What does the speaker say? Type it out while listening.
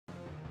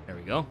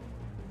we go.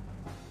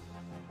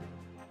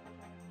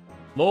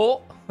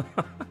 Lol.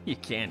 You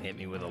can't hit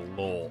me with a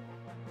lol.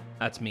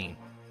 That's mean.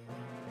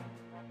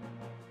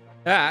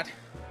 That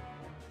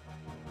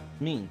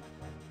mean.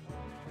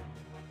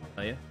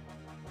 Oh yeah?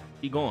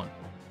 Keep going.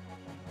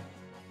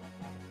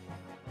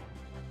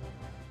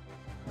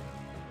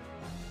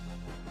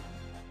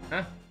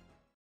 Huh?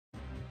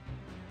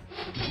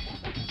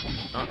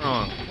 Not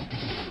wrong.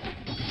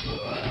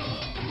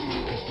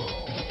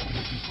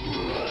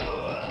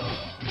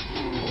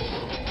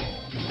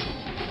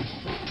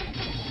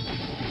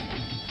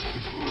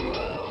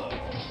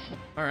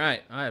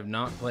 Alright, I have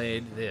not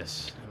played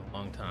this in a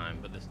long time,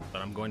 but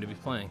I'm going to be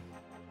playing.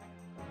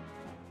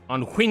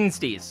 On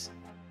Wednesdays.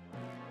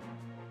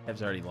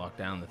 Ev's already locked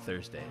down the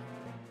Thursday.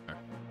 Right.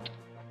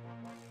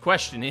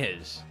 Question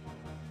is,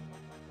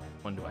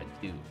 when do I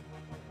do?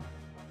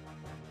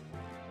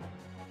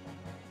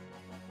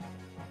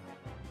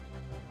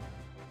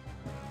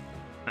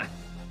 I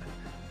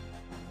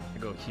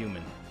go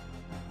human.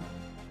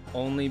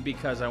 Only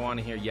because I want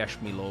to hear Yesh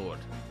Me Lord.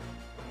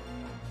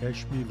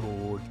 Yesh Me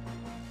Lord.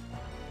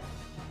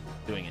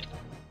 Doing it.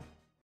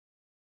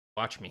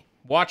 Watch me.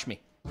 Watch me.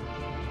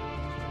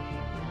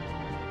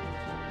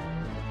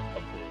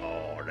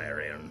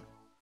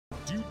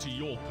 Due to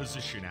your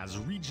position as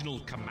regional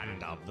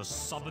commander of the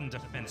Southern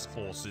Defense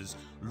Forces,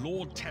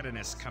 Lord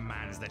Tyrannus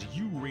commands that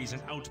you raise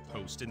an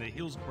outpost in the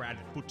Hillsbrad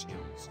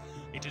foothills.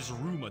 It is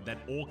rumored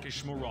that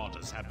Orcish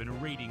marauders have been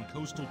raiding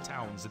coastal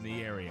towns in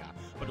the area,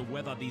 but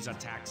whether these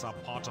attacks are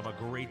part of a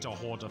greater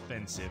horde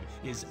offensive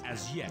is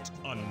as yet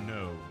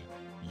unknown.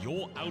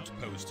 Your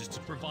outpost is to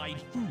provide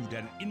food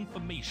and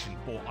information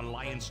for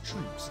Alliance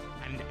troops,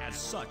 and as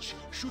such,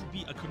 should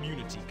be a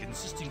community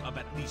consisting of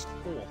at least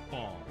 4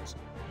 farms.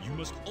 You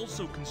must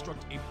also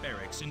construct a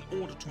barracks in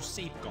order to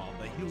safeguard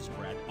the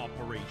Hillsbrad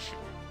operation.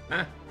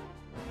 Huh?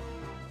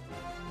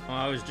 Oh,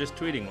 I was just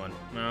tweeting one.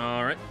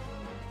 Alright.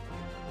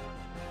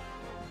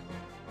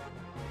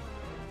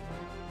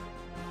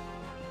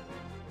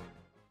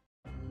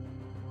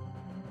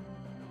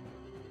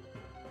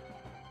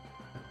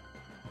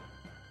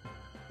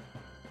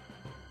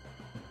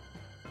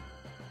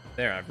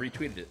 There, I've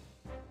retweeted it.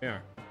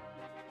 There.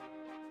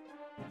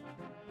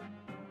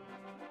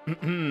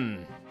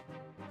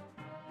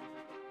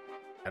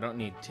 I don't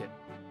need tip.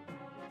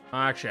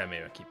 Actually,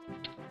 maybe I'll keep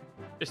it.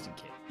 Just in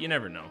case. You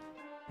never know.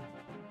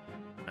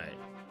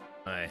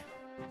 I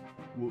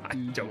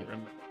don't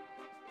remember.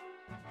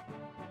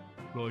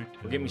 Right.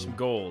 Well, give me some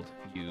gold,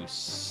 you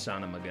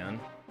son of a gun.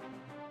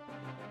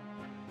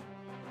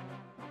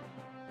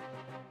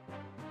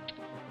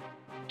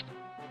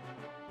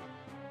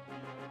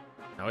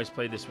 I always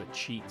play this with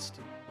cheats,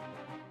 too.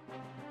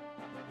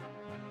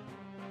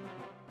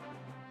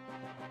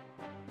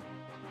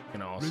 You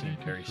can all seem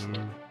very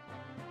slow.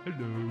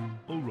 Hello.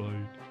 All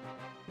right.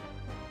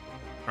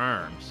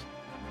 Arms.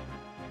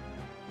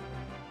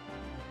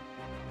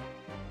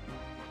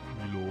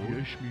 Me lord.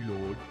 Yes, me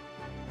lord.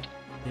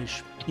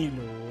 Yes, me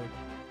lord.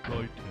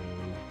 Righto.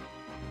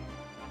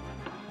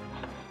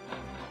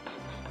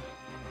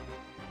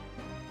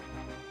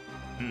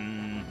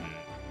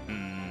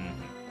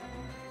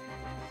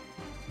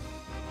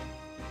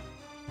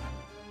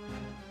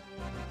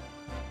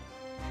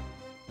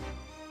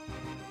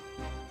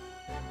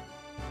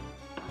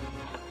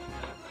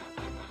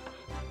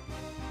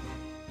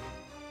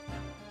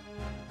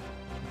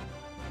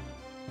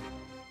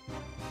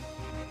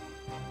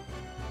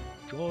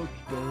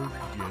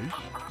 Yes.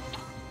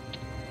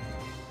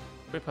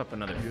 Whip up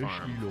another farm.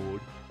 Yes, me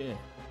lord. Yeah.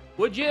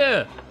 Would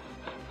you?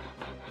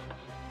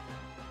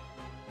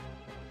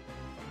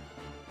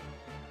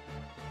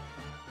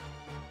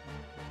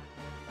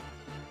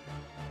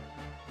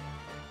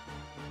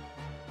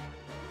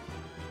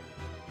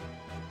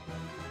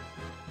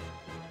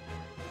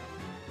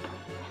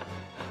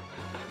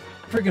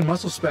 Friggin'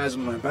 muscle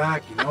spasm in my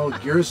back, you know,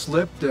 gears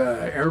slipped,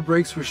 air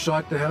brakes were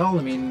shot to hell.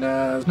 I mean,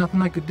 there's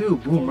nothing I could do.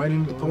 Boom, right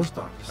into the post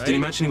office. Did he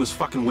mention he was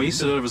fucking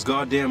wasted out of his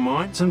goddamn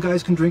mind? Some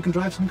guys can drink and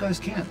drive, some guys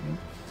can't.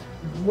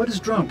 What is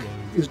drunk?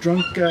 Is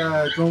drunk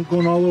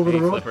going all over the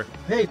road? Flipper.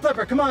 Hey,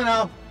 Flipper, come on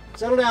now.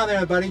 Settle down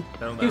there, buddy.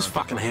 Settle He was down.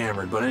 fucking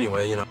hammered, but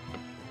anyway, you know.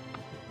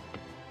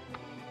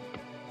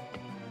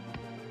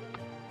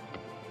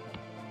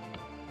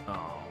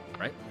 All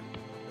right.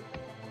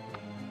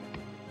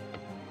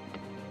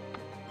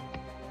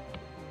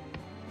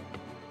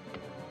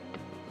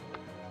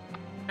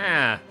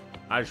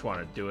 I just want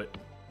to do it.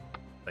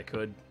 If I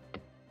could.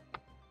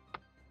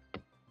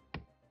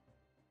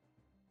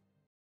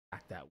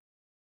 Pack that.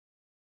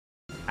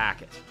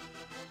 Pack it.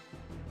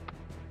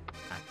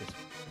 Pack this.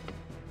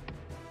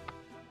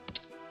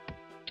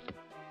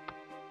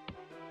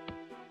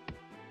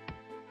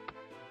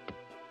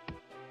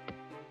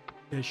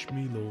 Yes,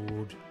 me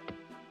lord.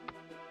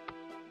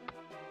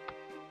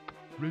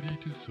 Ready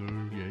to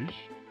serve, yes.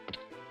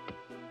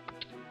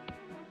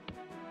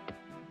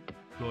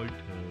 Righto.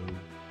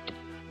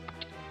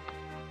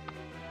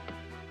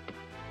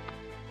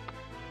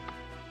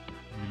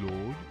 Me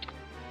lord.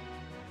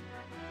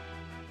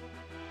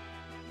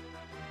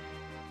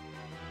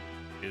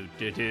 Do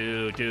do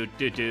do do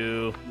do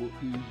do. What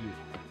is it?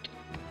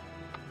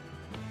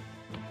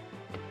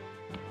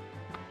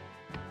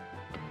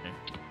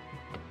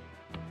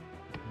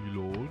 My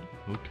lord?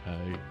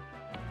 Okay.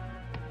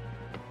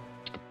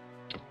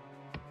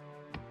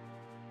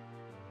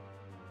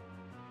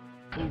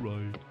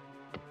 Alright.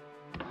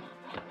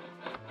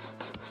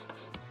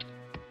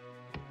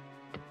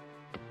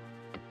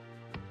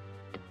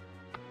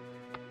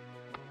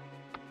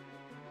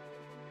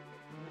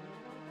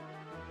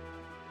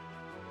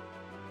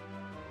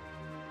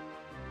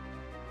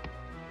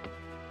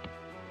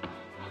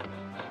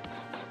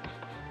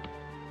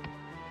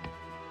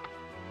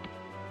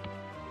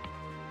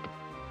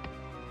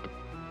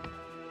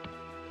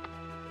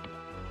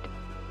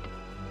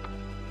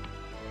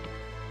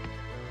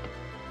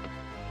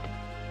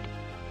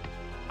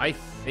 I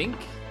think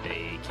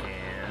they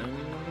can.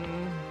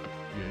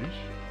 Yes?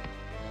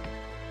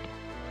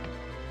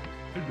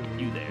 Hello.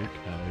 You there.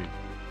 Okay.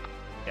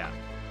 Yeah,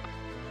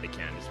 they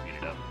can just speed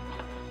it up.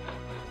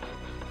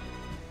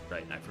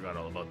 Right, I forgot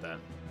all about that.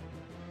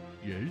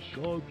 Yes?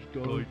 Job's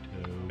done.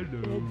 Righto.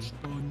 Hello. Job's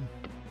done.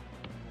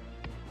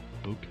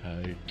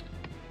 Okay.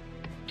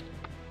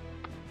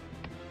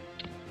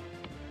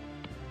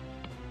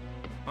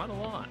 Not a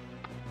lot.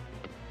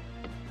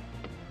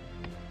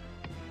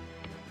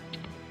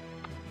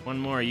 One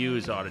more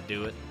use ought to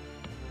do it.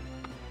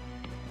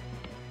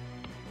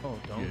 Oh,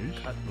 don't Yes?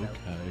 cut that.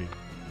 Okay.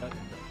 Cut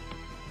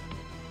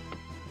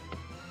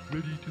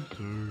Ready to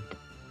serve.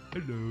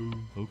 Hello.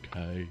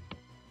 Okay.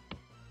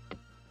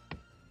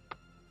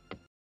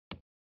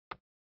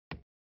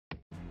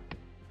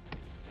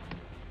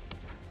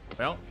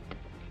 Well,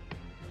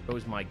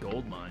 goes my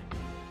gold mine.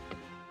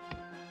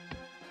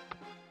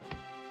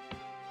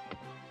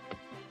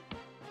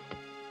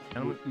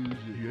 And What is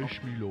it? Yes,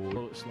 my lord.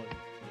 oh, it's like,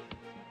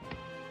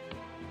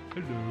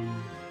 Hello.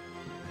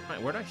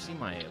 right, where did I see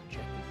my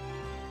objective?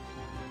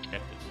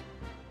 Objectives.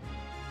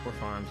 4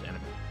 farms and a...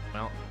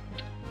 Well,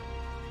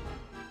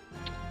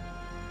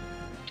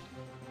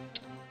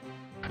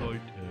 Righto.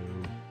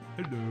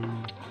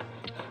 Hello.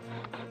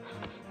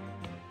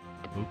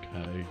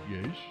 Okay.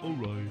 Yes?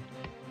 Alright.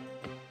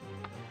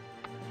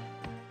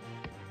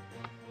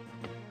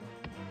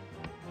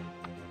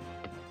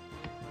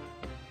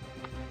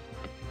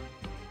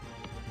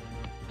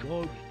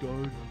 Job's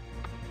done.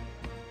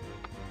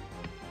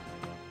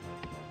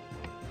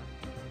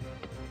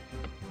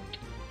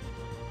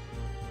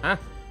 huh?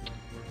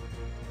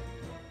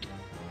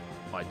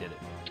 Oh, I did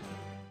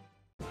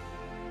it.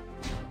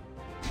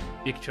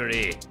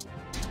 Victory.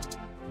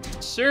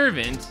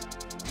 Servant.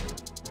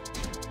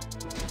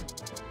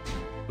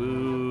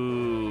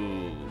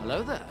 Boo.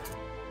 Hello there.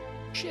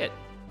 Shit.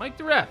 Mike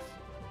the Ref.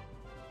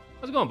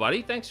 How's it going,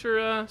 buddy? Thanks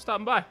for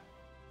stopping by.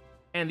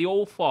 And the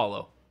old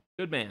follow.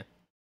 Good man.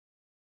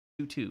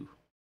 2-2. I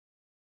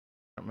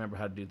don't remember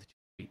how to do the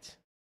tweets.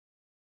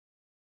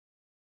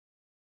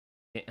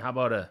 How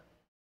about a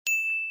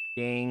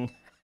gang?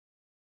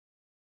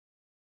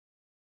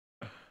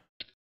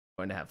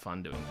 Going to have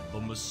fun doing that. The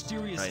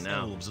mysterious Right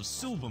now. elves of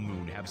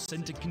Silvermoon have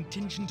sent a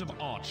contingent of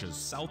archers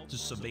south to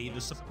survey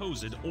the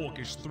supposed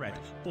orcish threat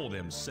for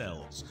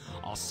themselves.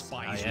 Our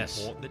spies yes.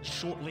 report that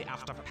shortly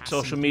after passing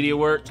Social through media the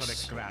works.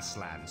 Alternate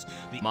grasslands,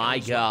 the My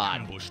elves God.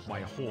 were ambushed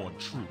by horde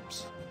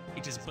troops.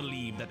 It is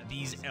believed that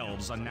these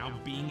elves are now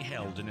being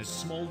held in a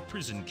small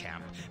prison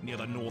camp near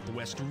the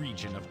northwest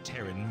region of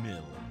Terran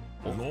Mill.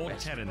 Lord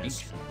Northwest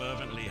Tyrannus, region.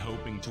 fervently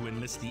hoping to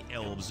enlist the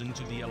elves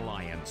into the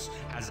alliance,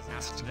 has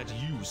asked that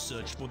you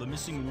search for the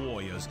missing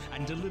warriors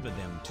and deliver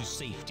them to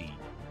safety.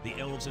 The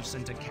elves have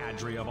sent a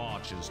cadre of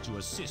archers to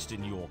assist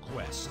in your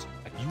quest.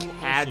 You will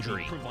also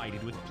cadre. be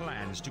provided with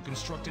plans to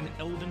construct an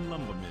elven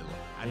lumber mill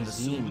and the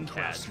Cuisine Sylvan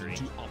craftsmen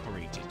cadre. to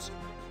operate it.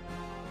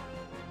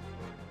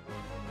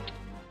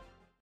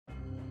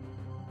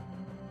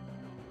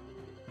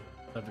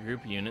 Left a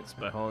group of units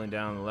by holding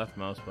down the left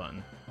mouse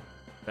button.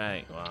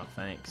 Right, wow,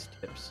 thanks.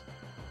 Tips.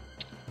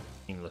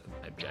 You can look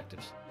at my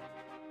objectives.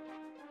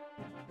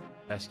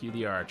 Rescue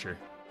the archer.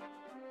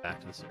 Back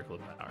to the circle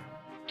of power.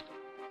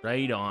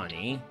 Right on,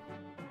 eh?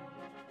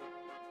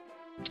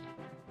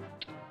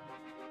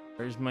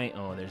 Where's my...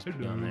 Oh, there's Hello.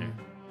 down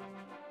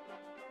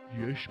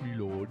there. Yes, my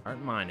lord.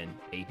 Aren't mining,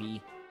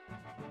 baby.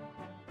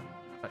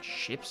 Got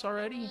ships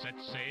already? Set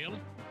sail?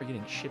 We're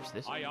getting ships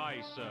this... Aye,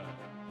 aye, sir.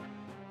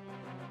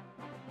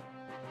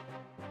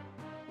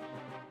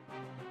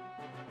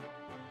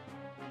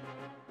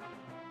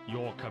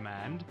 Your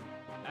command?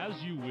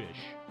 As you wish.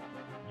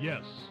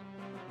 Yes.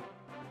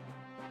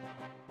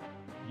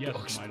 Yes, Go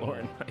my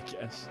exploring, lord. I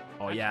guess.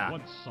 Oh, At yeah.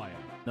 once, sire.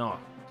 No,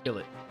 kill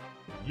it.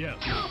 Yes.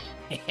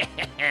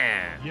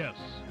 Yes.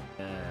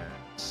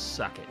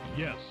 Suck it,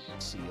 you Yes.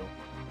 seal.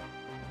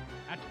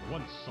 At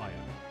once, sire.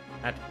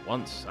 At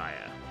once,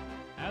 sire.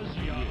 As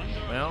you wish.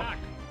 Well- Attack.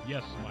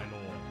 Yes, my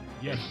lord.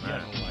 Yes,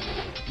 Yes, yes,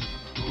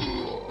 my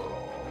lord.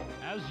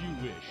 As you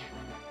wish.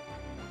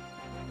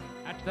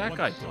 At That once,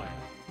 guy sire.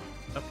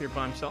 Up here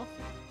by himself?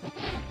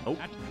 Nope,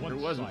 At there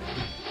once, wasn't.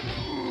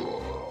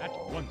 sire.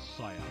 At once,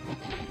 sire.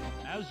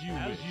 As you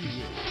wish. As you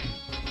wish.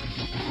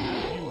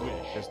 As you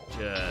wish. Just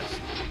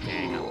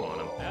gang up on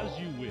him. As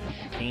you wish.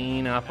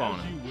 Clean up on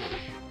As him. you wish.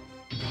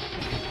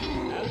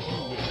 As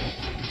you wish.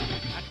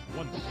 At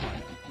once,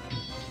 sire.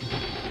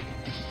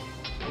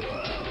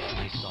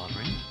 My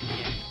sovereign?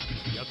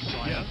 Yes,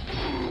 sire.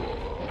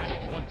 At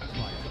once,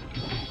 sire.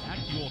 At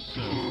your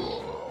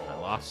service. I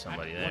lost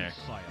somebody At there. once,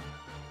 sire.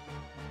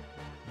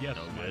 Yes,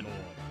 No my good. lord.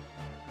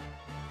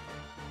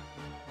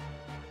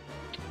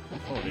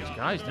 Oh, there's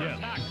guys down Yes.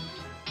 there.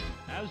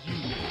 As you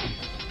wish.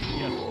 Yes,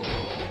 my lord.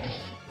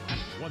 At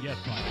once, yes,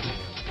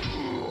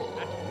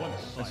 sire. At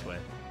once, sire. This way.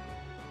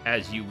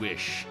 As you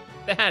wish.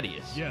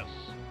 Thaddeus. Yes.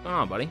 Come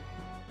on, buddy.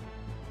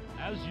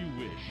 As you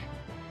wish.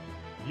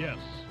 Yes.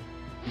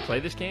 You play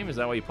this game? Is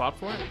that why you popped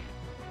for it?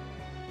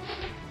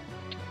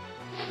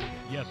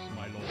 Yes,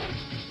 my lord.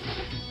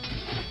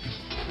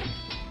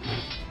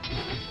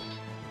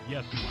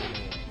 Yes, my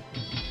lord.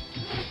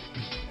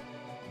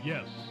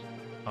 Yes.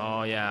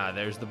 Oh, yeah,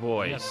 there's the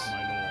boys. Yes,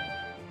 my lord.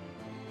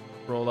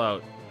 Roll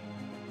out.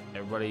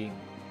 Everybody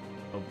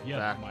go Yes,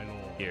 back my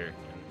lord. here.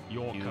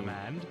 Your You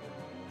command.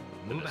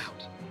 Move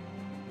out.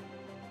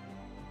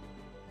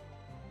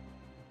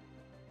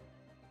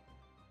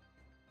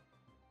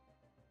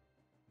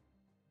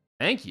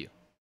 Thank you.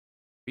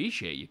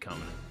 Appreciate you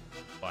coming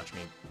and watch me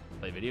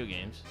play video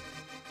games.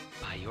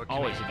 By your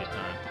Always a command. good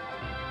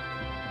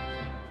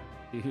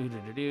time.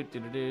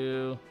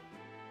 Do-do-do-do-do-do-do.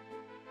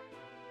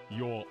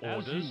 Your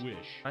As orders. you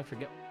wish. I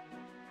forget.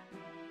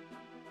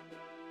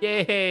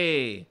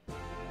 Yay!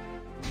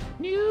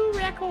 New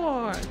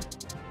record!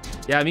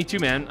 Yeah, me too,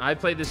 man. I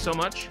played this so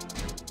much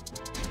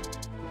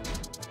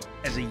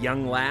as a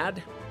young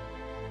lad.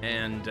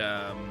 And,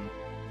 yeah,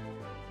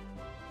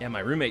 my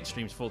roommate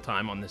streams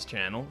full-time on this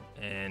channel,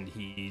 and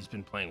he's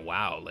been playing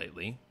WoW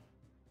lately.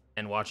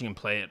 And watching him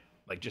play it,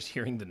 like, just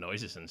hearing the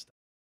noises and stuff.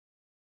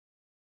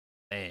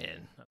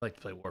 Man, I'd like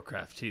to play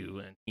Warcraft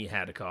too, and he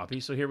had a copy,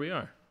 so here we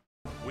are.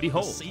 With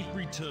Behold. the safe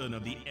return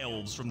of the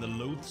elves from the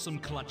loathsome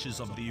clutches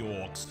of the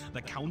orcs,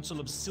 the Council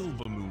of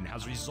Silvermoon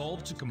has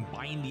resolved to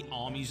combine the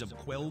armies of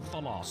Quell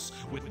Thalos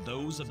with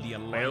those of the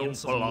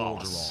Alliance of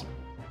Thalos. Lordaeron.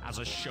 As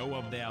a show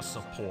of their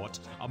support,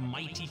 a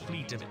mighty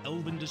fleet of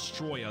elven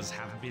destroyers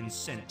have been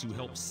sent to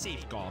help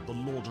safeguard the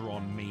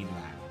Lordaeron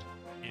mainland.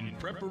 In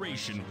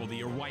preparation for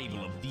the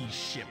arrival of these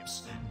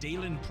ships,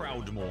 Dalen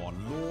Proudmoore,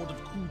 Lord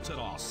of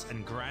Kultaros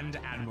and Grand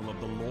Admiral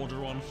of the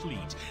Lordaeron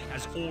Fleet,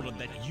 has ordered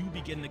that you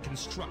begin the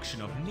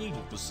construction of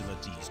naval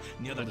facilities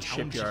near the The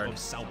township shipyard of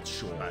South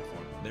Shore.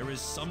 platform. There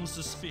is some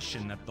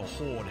suspicion that the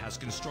Horde has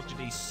constructed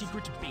a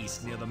secret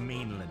base near the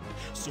mainland,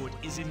 so it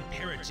is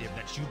imperative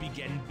that you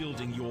begin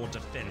building your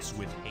defense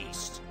with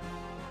haste.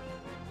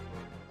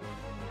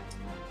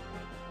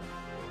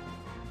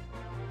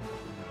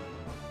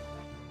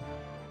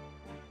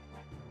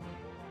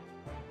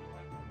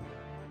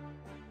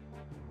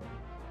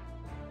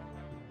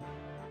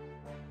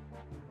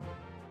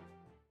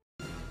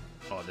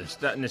 Oh,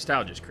 that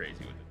nostalgia's crazy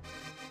with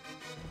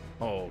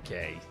it.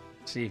 Okay.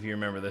 Let's see if you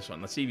remember this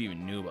one. Let's see if you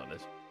even knew about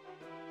this.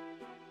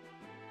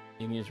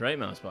 You can use right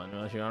mouse button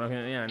unless you're on.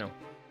 Okay, yeah, I know.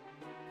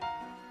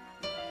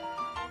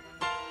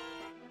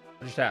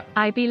 What just happened?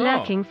 I be Oh.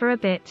 lurking for a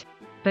bit,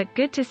 but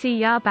good to see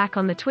ya back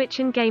on the Twitch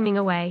and gaming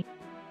away.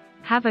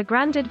 Have a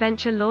grand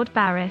adventure, Lord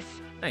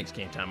Barris. Thanks,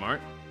 Game Time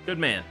Art. Good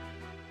man.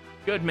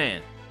 Good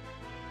man.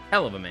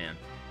 Hell of a man.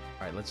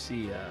 All right, let's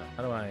see.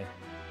 How do I?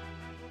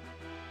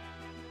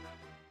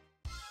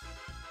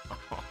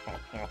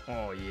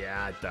 Oh,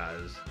 yeah, it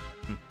does.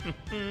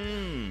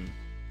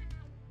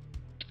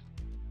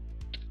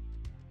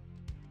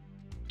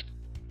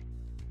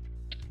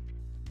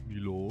 Me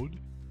lord?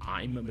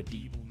 I'm a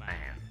medieval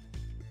man.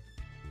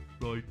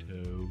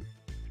 Righto.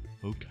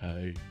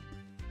 Okay.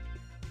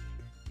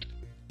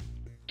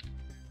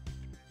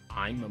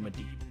 I'm a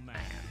medieval man.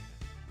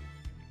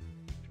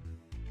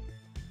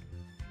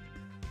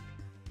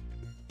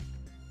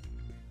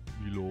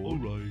 Me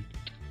lord? Alright.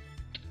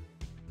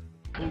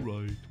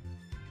 Alright.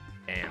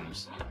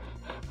 Hams.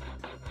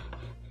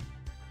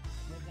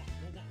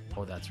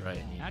 Oh, that's right.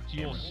 I need At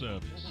your hammers.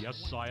 service. Yes,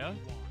 sire.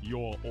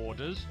 Your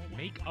orders.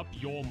 Make up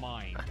your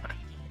mind.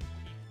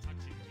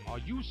 Are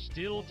you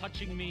still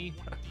touching me?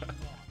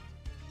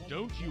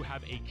 Don't you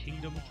have a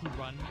kingdom to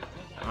run?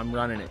 I'm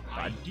running it.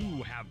 I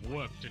do have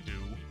work to do.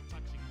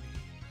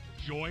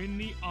 Join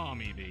the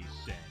army, they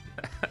said.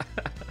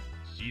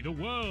 See the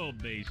world,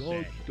 they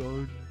God's said.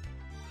 done.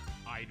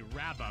 I'd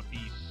rather be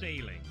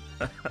sailing.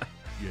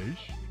 Yes?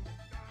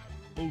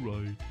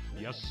 Alright.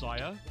 Yes,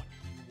 sire.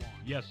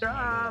 Yes,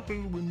 my lord.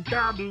 Dabu and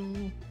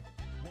dabu.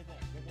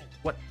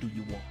 What do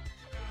you want?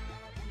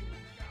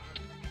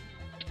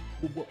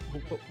 What?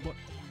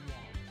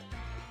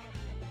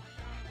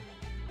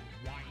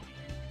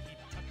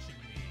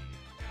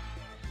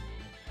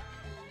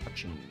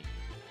 Touching me.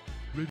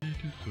 Ready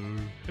to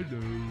serve.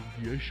 Hello.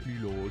 Yes, me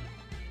lord.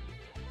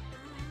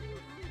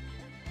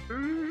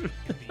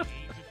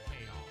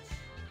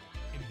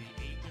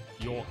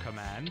 Your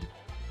command.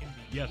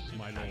 Yes,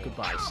 my lord.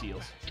 Goodbye,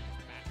 seals.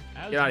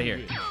 As Get outta you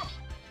here. wish.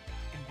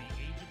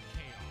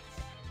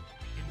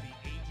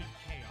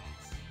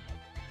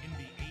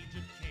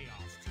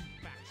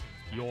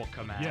 Your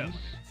command. Yes.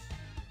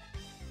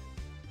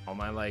 All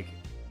my like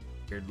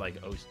weird like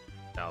O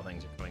style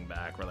things are coming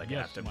back, where like I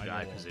Yes, have to my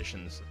guy lord.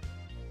 positions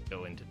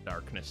go into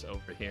darkness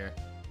over here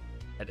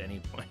at any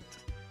point.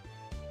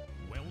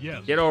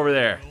 Yes. Get over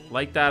there.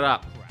 Light that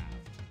up.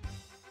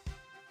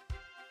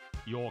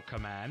 Your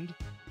command.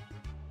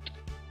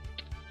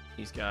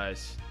 These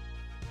guys.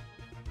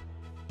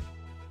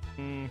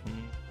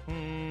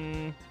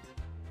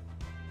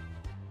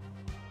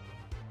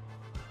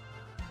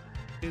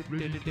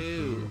 Ready to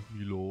serve,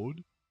 me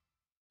lord.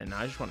 And now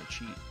I just want to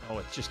cheat. Oh,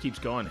 it just keeps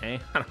going, hey?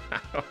 I don't know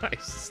how I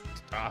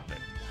stop it.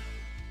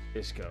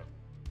 Just go.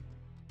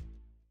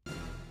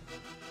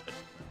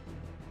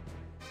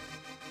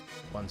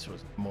 Once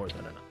was more than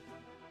enough.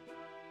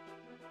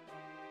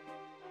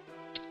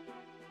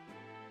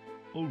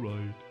 All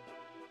right.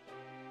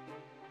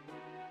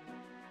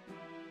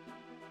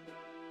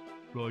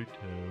 Righto.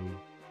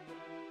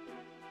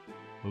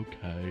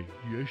 Okay.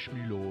 Yes,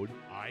 me lord.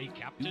 Aye,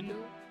 Captain.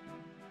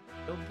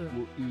 Build the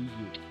What is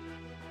it?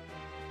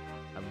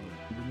 have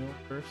the mill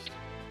first.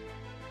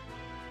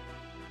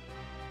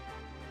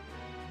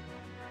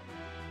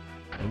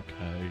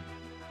 Okay.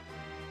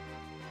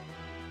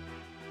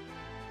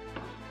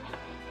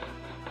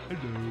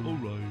 Hello. All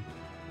right.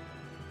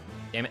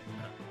 Damn it.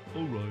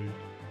 All right.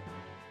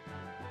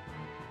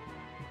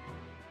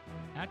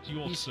 At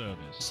your These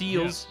service.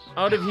 Seals, Yes.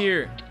 out of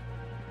here.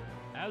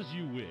 As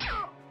you wish.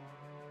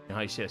 You know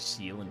how you say a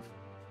seal and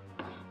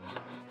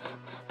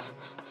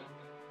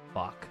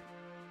fuck.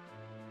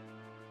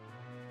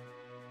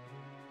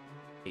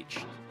 H.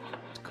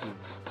 It's cool.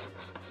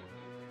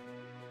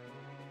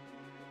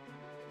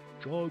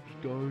 Job's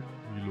done,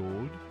 me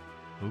lord.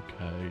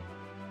 Okay.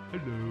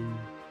 Hello.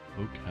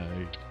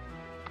 Okay.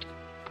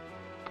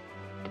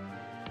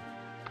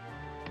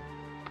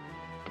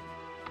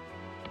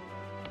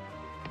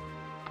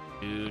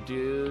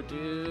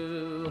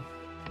 Do.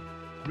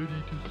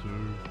 Ready to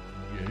serve.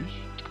 Yes.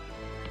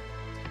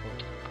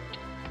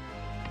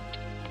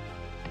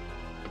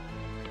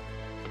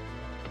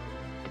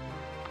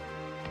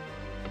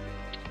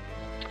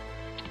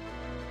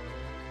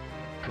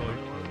 One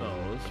of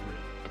those.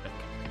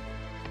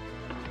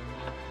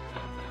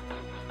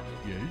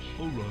 Yes.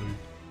 All right.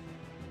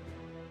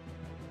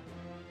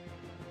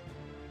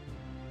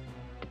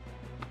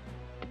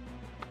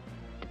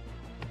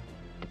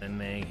 And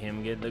make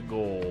him get the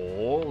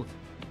gold.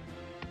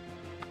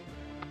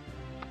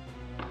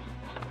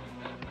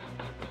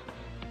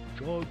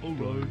 Job. All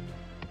right.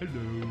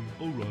 Hello.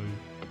 All right.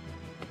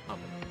 Up.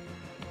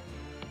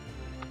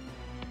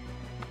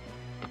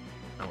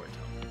 Now we're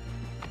talking.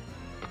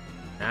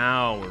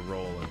 Now we're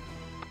rolling.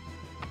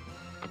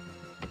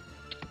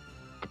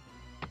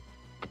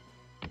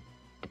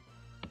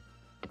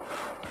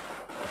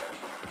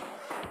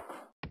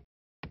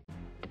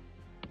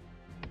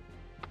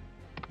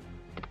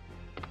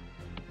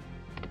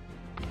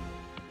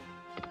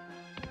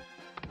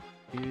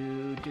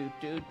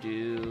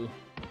 Do.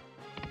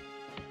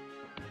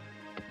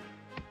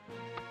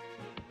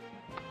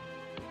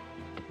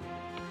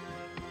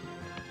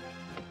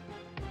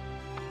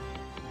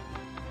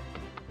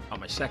 Got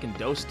my second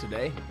dose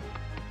today.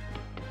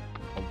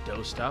 All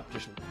dosed up,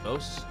 just a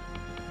dose.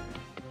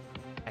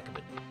 Heck of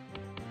it.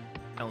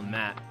 Telling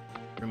Matt,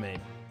 roommate.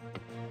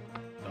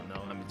 Don't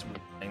know, I mean, it's weird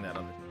saying that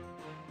on the...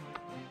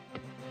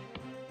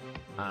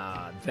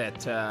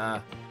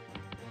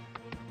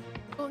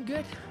 Going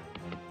good.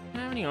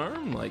 Didn't have any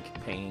arm,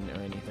 like, pain or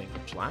anything,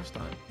 which last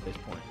time, at this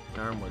point,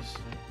 my arm was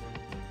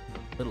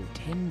a little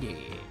tender.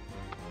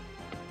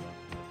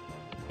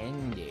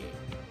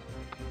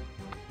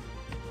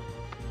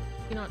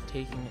 You're not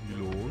taking it.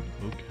 Me lord.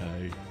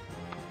 Okay.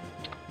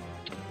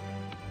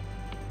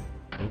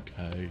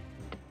 Okay.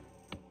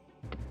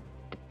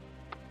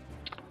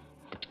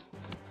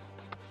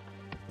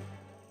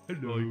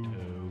 Hello.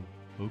 Righto.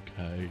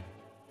 Okay.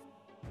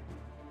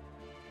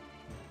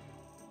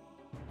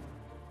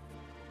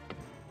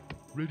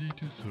 Ready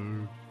to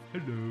serve.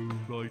 Hello.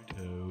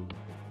 Righto.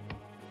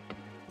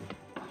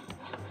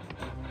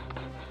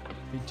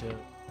 Me too.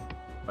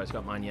 I just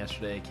got mine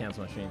yesterday.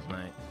 Canceled my stream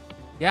tonight.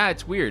 Yeah,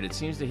 it's weird. It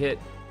seems to hit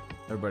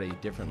everybody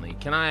differently.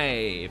 Can I,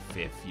 if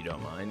you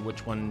don't mind,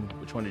 which one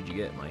did you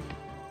get, Mike?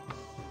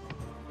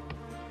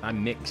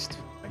 I'm mixed.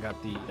 I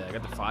got the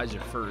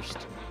Pfizer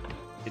first.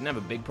 Didn't have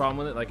a big problem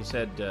with it. Like I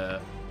said,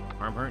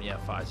 arm hurt. Yeah,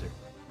 Pfizer.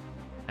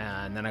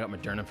 And then I got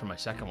Moderna for my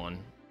second one.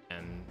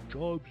 And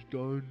Job's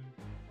done.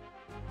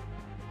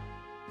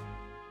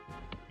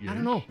 I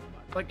don't know.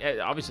 Like,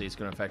 obviously, it's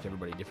going to affect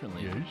everybody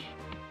differently. Yes.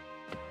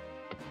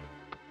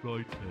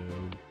 Righto.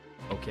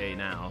 Okay,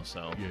 now,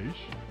 so. Yes.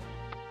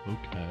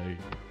 Okay.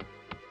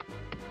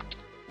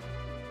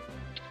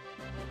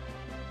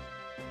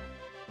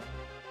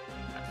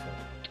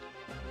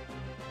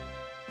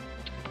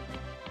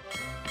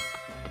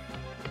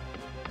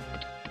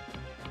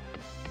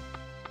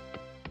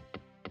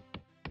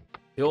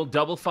 The old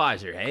double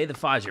Pfizer, hey? The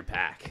Pfizer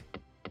pack.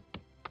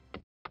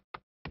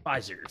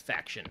 Pfizer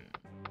faction.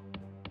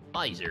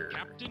 Pfizer.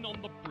 Captain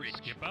on the bridge,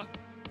 Skipper.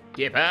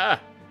 Skipper.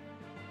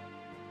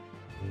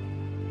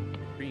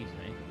 trees,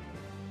 eh?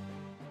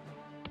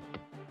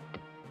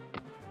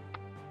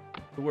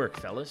 Good work,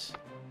 fellas.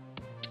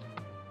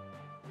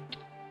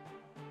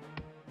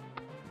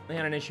 I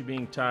had an issue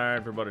being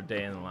tired for about a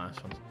day in the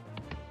last one.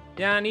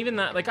 Yeah, and even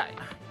that, like, and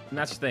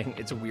that's the thing.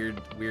 It's a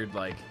weird,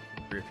 like,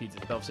 repeats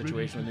itself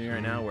situation with me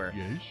right now where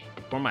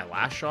for my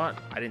last shot,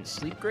 I didn't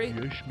sleep great.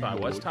 So I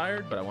was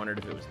tired, but I wondered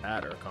if it was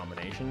that or a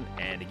combination.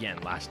 And again,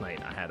 last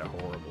night I had a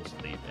horrible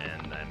sleep,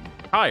 and I'm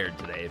tired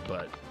today,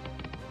 but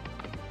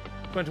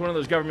went to one of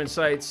those government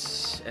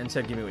sites and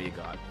said, give me what you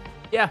got.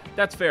 Yeah,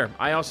 that's fair.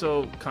 I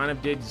also kind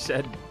of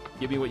said,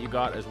 give me what you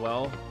got as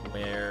well,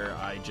 where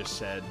I just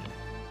said,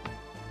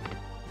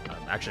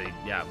 actually,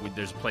 yeah,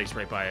 there's a place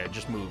right by, I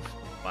just moved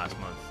last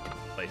month,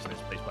 there's a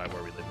place by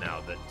where we live now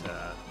that,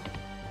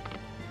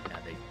 yeah,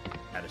 they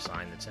had a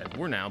sign that said,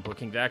 we're now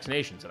booking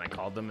vaccinations, and I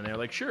called them, and they're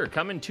like, sure,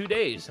 come in 2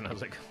 days, and I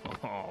was like,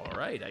 all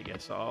right, I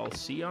guess I'll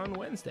see you on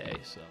Wednesday,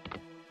 so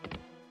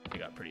I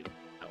got pretty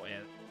that way.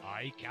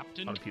 Aye,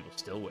 Captain. A lot of people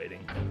still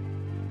waiting.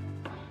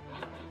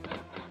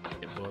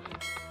 Get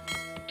booked.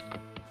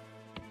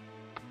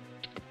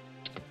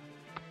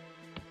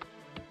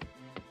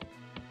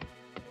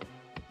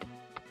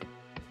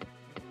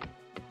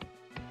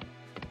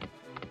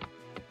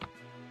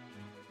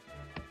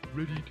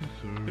 Ready to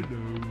serve.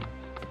 Hello.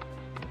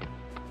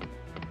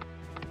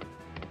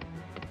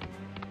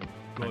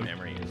 My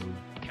memory is.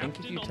 I think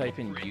if you type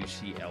in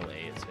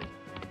UCLA, it's it.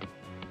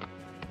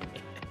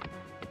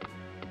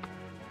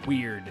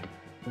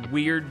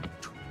 Weird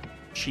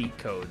cheat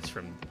codes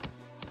from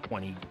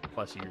 20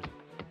 plus years.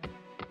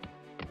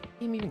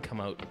 Didn't even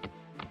come out.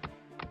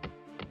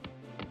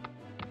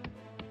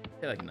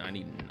 Like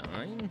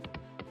 99?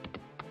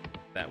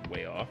 That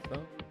way off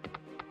though.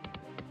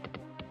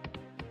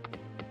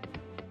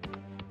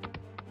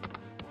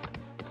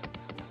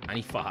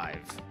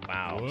 '95.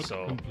 Wow. Work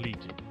so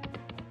completed.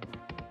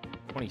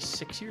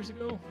 26 years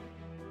ago?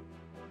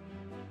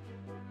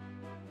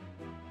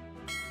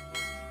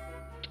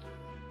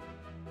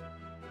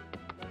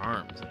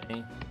 Arms,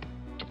 eh?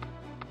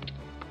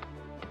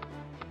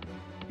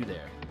 You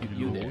there.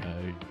 You there.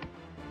 Okay.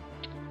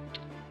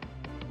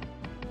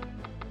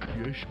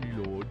 Yes, me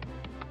lord.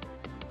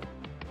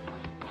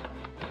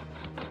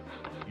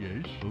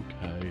 Yes,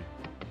 okay.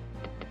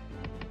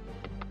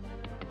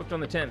 Booked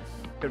on the 10th.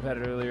 Could have had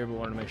it earlier, but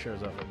wanted to make sure I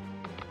was up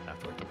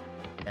afterward.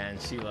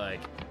 And she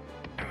like,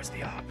 it was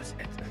the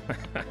opposite.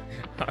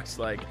 I was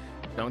like,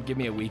 don't give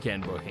me a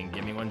weekend booking.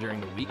 Give me one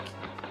during the week.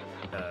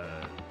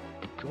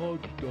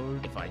 God's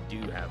done. If I do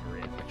have a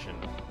reaction,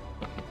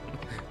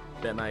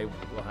 then I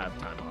will have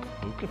time off.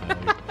 Okay.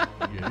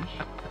 Yes.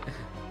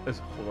 That's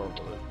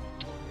horrible.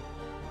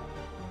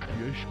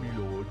 Yes, me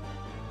lord.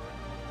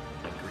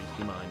 My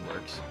greasy mind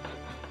works.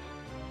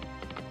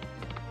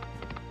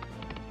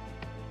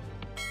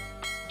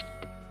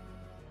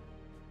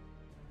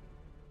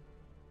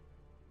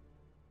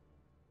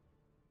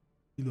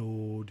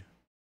 Lord.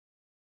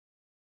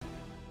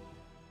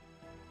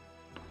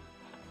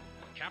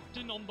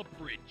 Captain on the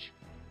bridge.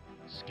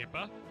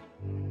 Skipper.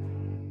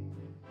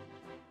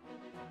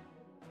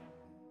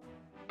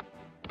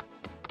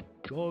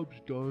 Job's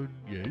done.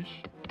 Yes.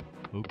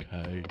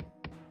 Okay.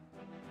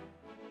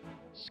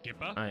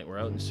 Skipper. Alright, we're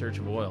out in search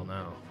of oil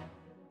now.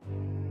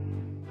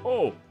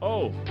 Oh!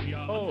 We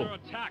are under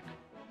attack.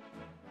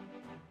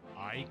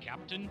 Aye,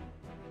 Captain.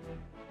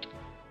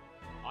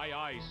 Aye,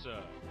 aye,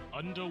 sir.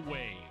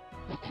 Underway.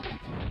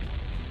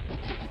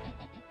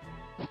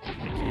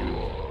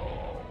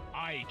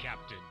 Aye,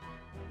 Captain.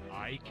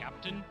 Aye,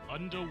 Captain.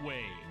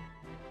 Underway.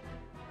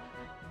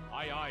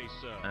 Aye, aye,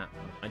 sir. Ah,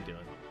 what am I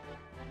doing?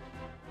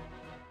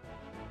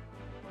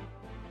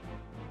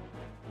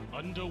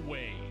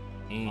 Underway.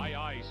 Mm. Aye,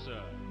 aye,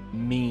 sir.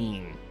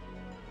 Mean.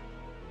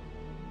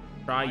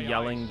 Try Aye,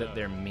 yelling aye, that sir.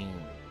 they're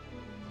mean.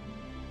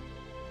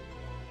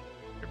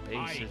 Your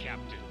base Aye, is...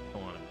 Captain.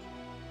 Don't want to...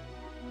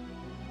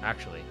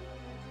 Actually,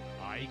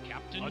 Aye,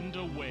 Captain.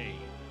 Underway.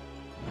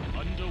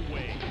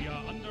 Underway. We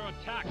are under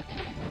attack.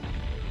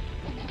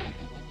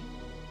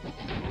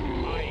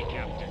 Aye,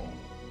 Captain.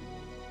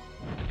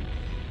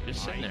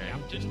 just sitting Aye, there,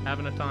 Captain. just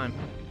having a time.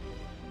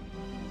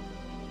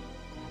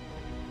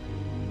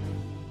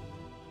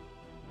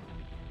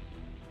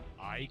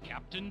 Aye,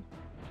 Captain.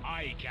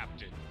 Aye,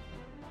 Captain.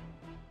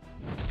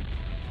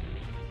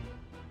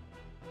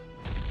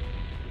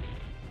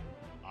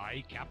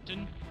 Aye,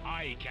 Captain.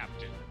 Aye,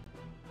 Captain.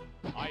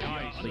 Aye,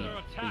 aye, Fleet, sir.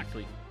 Attack.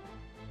 fleet.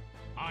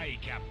 Aye,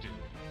 Captain.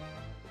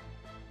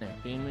 There,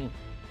 being me.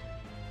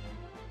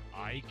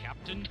 Aye,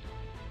 Captain.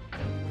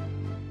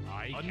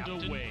 Aye,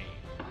 Underway.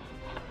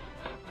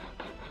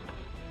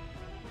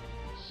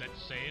 Set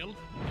sail.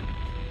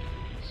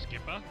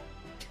 Skipper.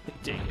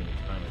 Taking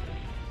his time with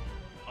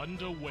it.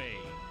 Underway.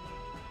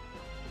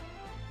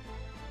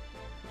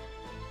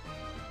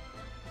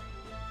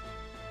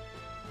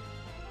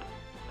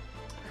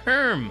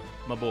 Herm,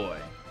 my boy.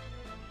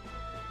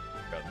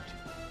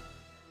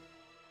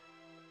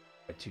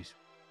 Got two.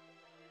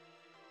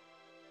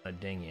 A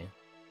ding you.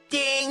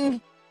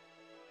 Ding!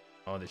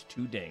 Oh, there's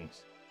two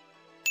dings.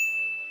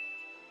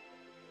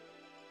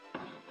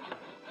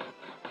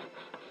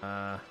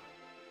 Oh.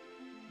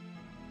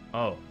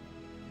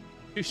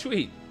 Too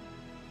sweet.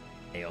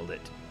 Nailed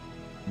it.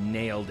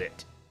 Nailed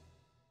it.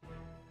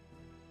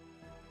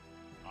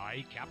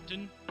 Aye,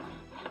 Captain.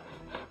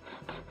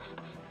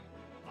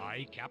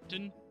 Aye,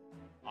 Captain.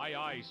 Aye,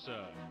 aye,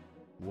 sir.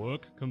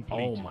 Work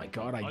complete. Oh my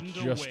god, I just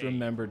Underway.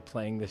 remembered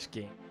playing this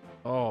game.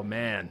 Oh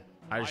man.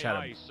 I just Aye, had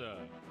aye, a sir.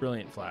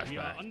 brilliant We are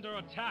flashback under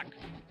attack.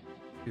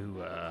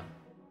 to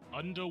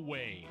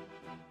Underway.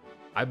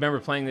 I remember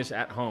playing this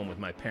at home with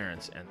my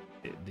parents, and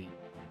the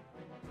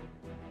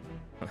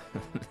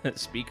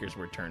speakers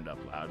were turned up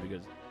loud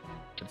because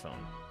headphone.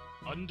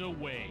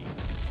 Underway.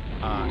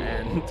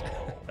 And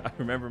I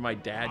remember my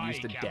dad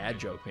used to Aye, dad Captain.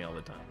 joke me all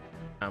the time.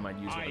 I'd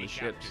use one of Aye, the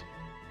ships. Captain.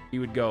 He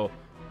would go,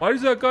 "Why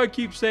does that guy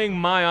keep saying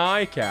my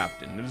eye,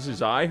 Captain? Is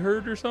his eye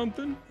hurt or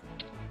something?"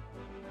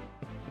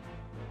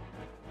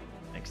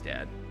 Thanks,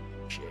 Dad.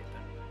 Shit.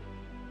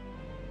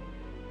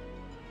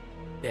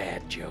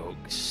 Dad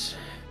jokes.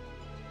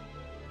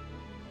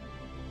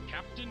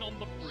 Captain on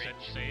the bridge.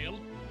 Set sail.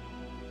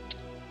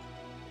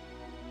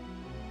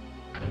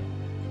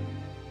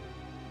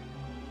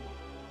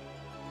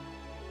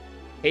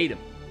 Hate him.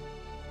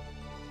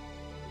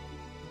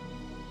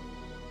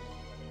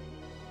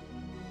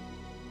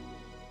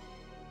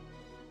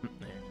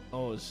 There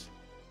goes.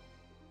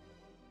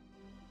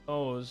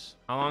 Goes.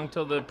 How long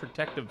till the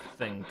protective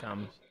thing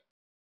comes?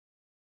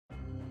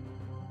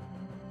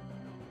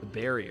 The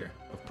barrier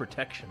of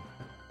protection.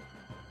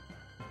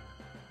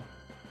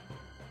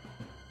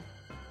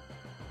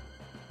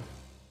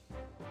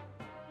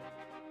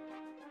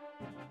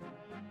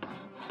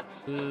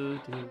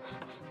 Doo-doo.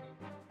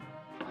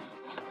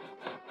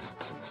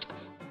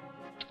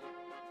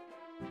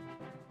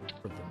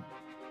 Rhythm.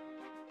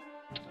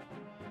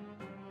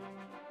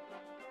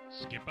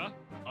 Skipper.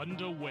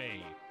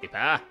 Underway.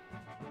 Skipper.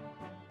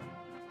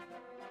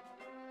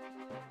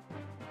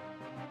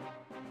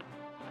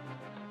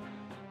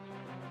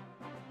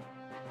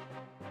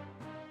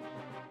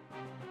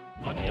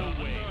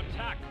 Underway. Under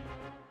attack.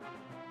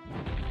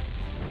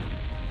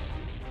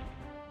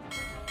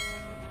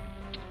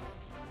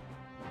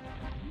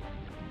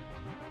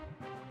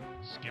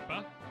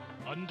 Skipper.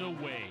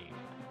 Underway.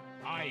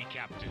 Aye,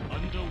 Captain.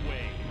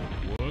 Underway.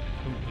 Work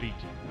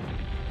completed.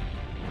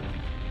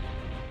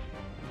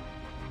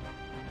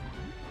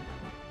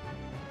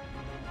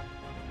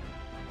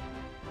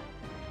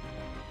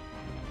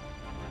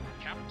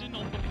 Captain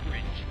on the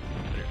bridge.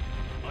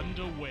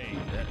 Underway.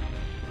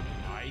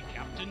 Aye,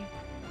 Captain.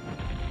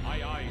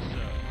 Aye, aye,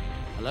 sir.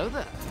 Hello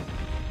there.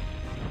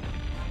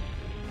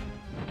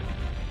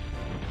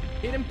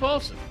 Get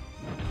impulsive.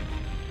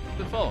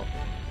 The fall.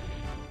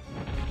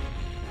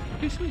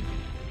 Too sweet.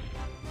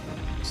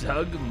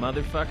 Zug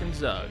motherfucking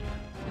Zug.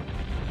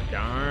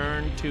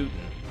 Darn tootin'.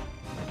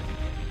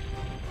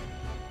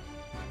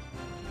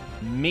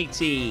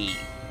 Meaty.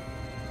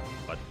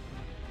 What?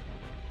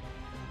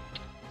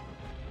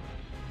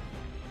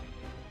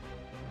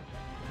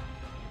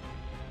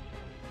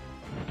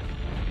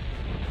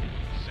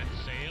 Set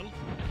sail.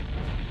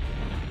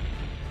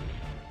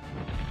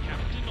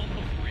 Captain on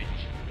the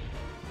bridge.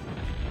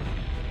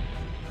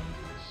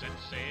 Set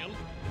sail.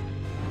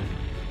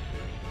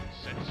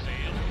 Set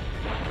sail.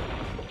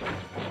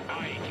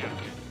 Aye,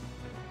 Captain.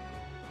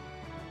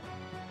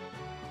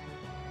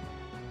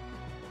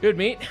 Good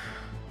meat.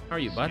 How are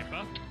you, bud?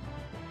 Skipper.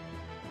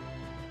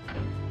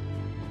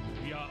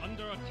 We are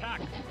under attack.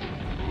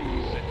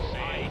 Set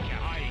sail.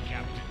 Aye,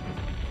 Captain.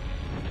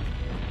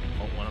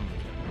 Oh, one of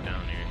them's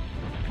down here.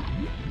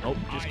 Nope,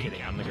 just Aye,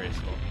 kidding. I'm the Captain.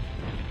 graceful.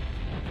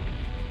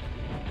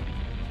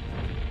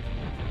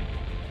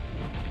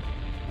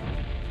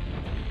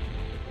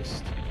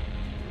 Just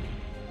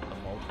a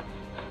mold.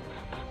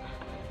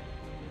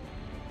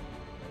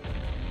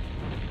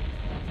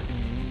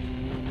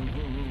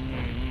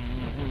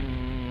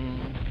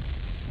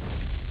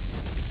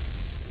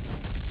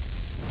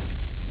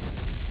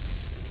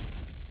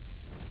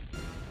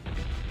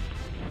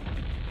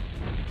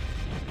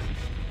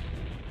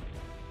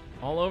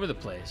 All over the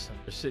place.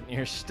 I'm just sitting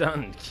here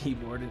stunned,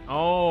 keyboarding.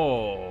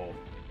 Oh,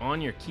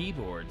 on your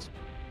keyboards.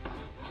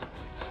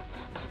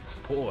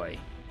 Boy.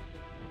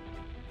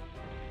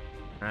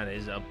 That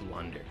is a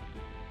blunder.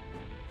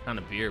 What kind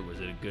of beer? Was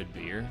it a good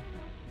beer?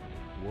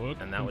 Work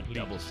And that would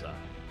complete. double suck.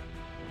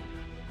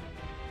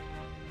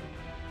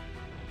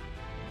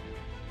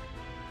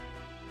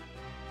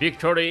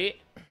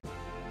 Victory!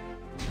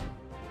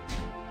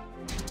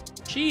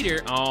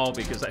 Cheater! Oh,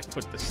 because I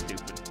put the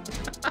stupid.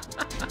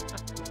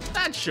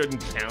 That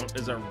shouldn't count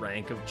as a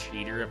rank of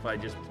cheater if I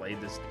just played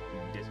this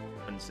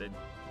and said.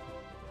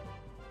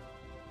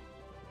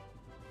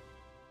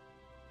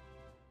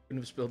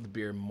 Couldn't have spilled the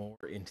beer more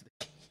into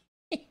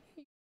the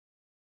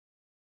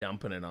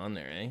dumping it on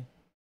there, eh?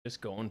 Just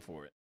going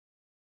for it.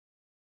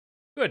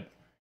 Good.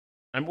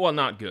 Well,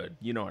 not good.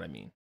 You know what I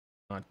mean.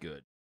 Not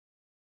good.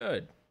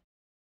 Good.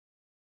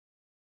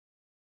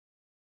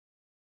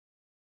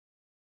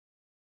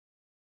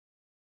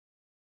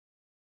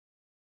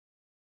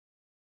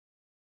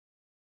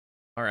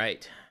 All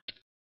right.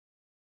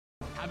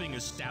 Having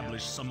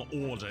established some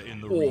order in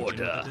the region with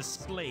a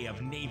display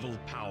of naval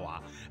power,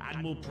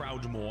 Admiral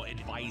Proudmoore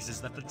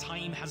advises that the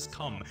time has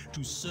come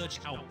to search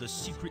out the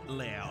secret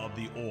lair of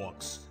the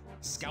orcs.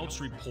 Scouts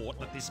report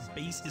that this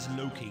base is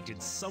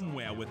located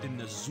somewhere within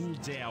the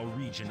Zuldare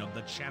region of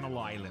the Channel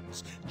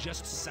Islands,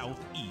 just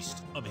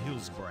southeast of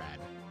Hillsbrad.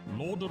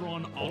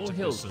 Lordaeron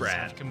artificers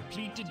have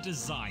completed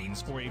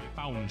designs for a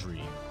foundry.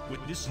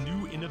 With this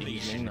new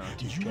innovation,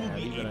 you will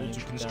be able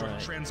to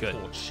construct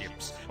transport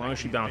ships As long as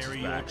she bounces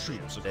carry back. your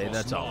troops Hey, across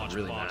that's all large that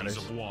really bodies matters.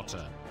 of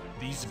water.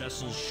 These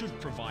vessels should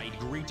provide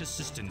great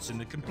assistance in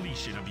the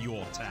completion of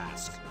your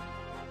task.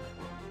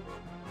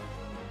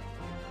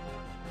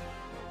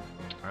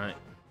 Alright.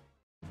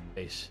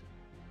 Base.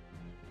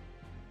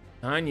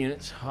 9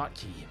 units,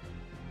 hotkey.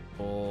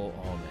 Oh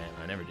man,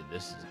 I never did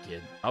this as a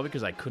kid. Probably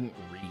because I couldn't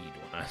read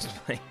when I was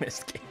playing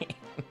this game.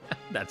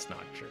 That's not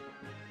true.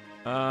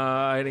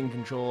 Hitting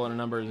control on a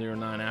number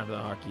 09 after the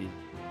hotkey.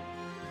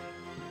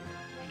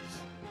 Jeez.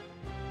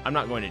 I'm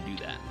not going to do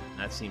that.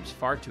 That seems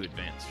far too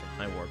advanced for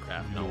my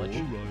Warcraft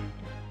knowledge.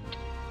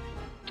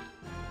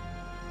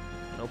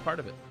 No part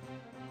of it.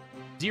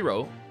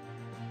 0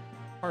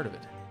 part of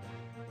it.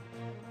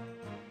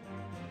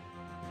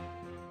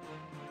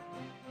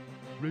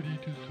 Ready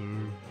to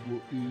serve.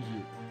 What is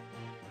it?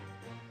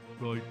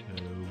 Right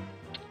now.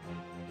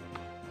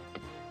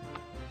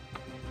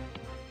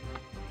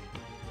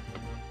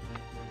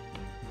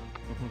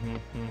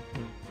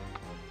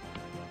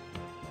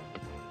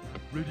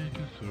 Ready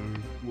to serve.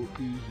 What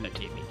is That it?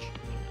 gave me cheating.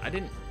 I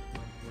didn't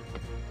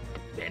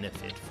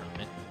benefit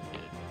from it.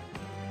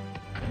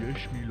 Yes,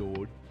 me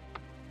lord.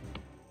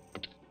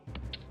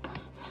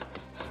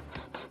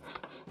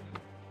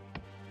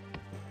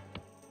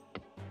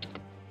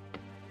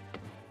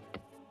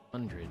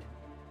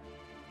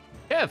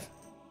 Kev!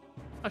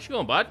 How's you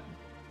going, bud?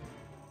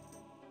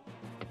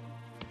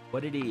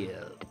 What it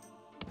is?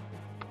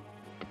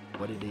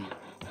 What it is?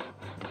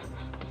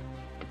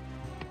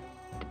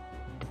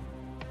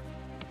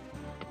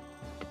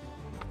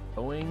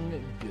 Going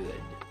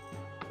good.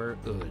 We're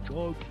good.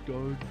 Job's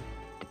done.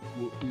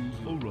 What is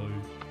it?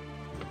 Alright.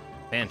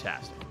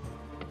 Fantastic.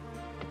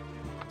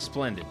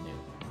 Splendid news.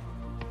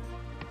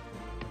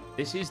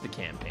 This is the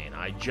campaign.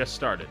 I just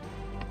started.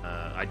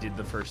 I did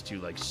the first 2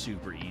 like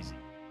super easy.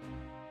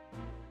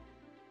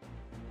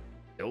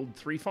 Build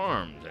 3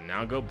 farms and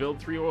now go build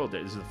 3 oil.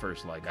 This is the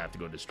first like I have to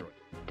go destroy.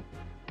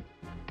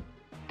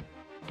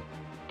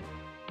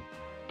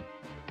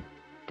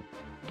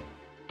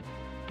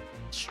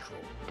 Destroy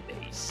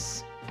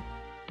base.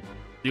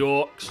 The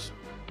orcs.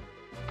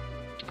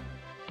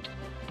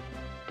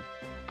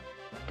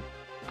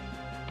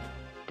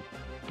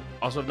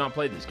 Also have not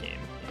played this game.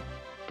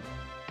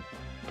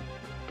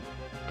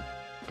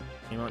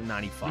 Came out in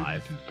 95. Ready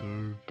to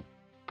serve.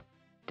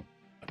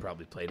 I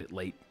probably played it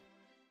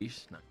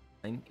late-ish,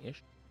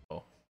 9-ish.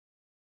 Oh.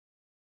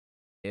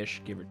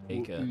 Ish, give or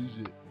take What a is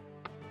it?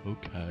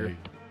 Okay.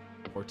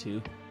 or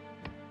 2.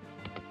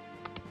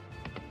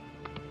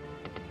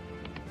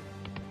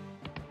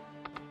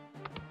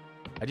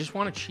 I just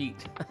want to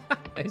cheat.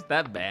 Is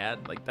that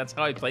bad? Like, that's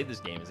how I played this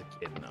game as a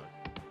kid. No.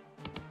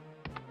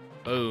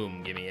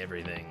 Boom, give me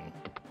everything.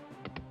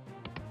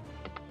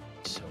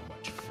 So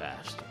much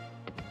faster.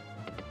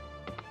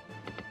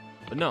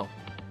 But no,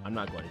 I'm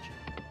not going to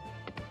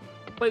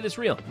cheat. Play this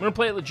real. I'm going to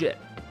play it legit.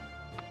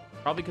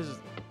 Probably because,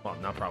 well,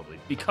 not probably,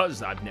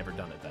 because I've never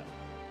done it that way.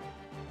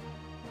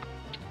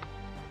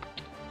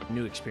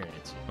 New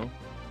experience, you know?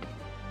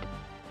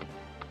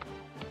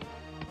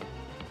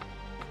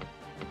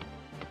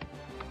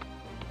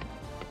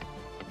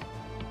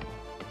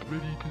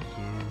 Ready to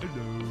serve.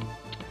 Hello.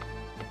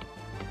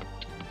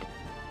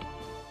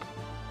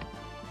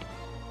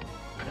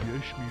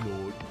 Yes, me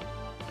lord.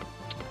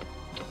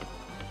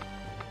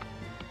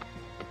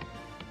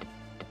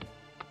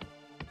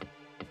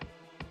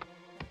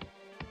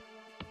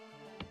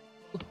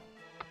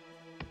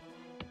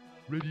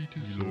 Ready to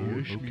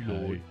serve. Yes, me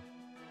lord.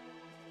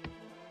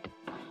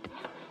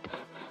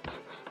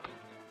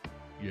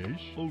 Yes,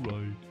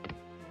 alright.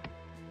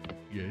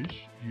 Yes,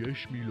 yes,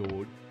 me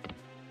lord.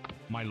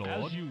 My lord?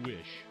 As you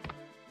wish.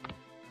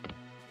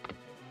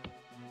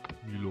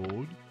 Me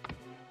lord.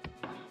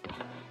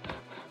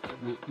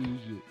 What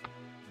is it?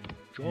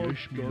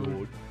 Yes, me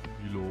lord.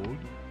 Me lord.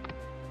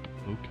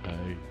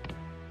 Okay.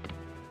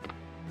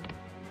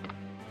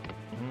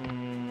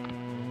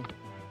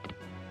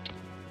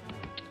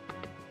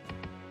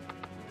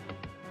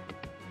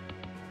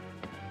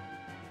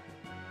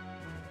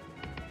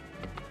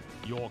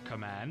 Your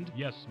command?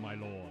 Yes, my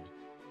lord.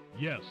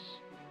 Yes.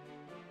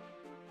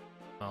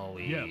 Oh,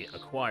 we Yes.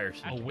 acquire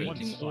some Awaiting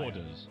things.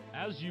 orders.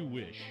 As you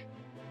wish.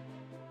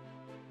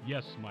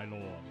 Yes, my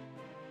lord.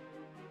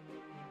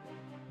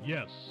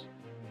 Yes.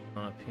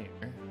 Up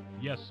here.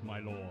 Yes, my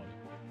lord.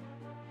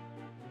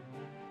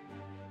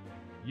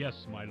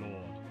 Yes, my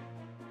lord.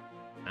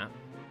 Ah.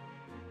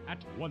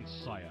 At once,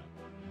 sire.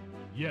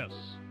 Yes.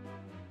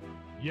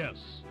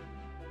 Yes.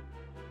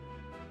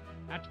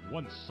 At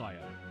once,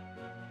 sire.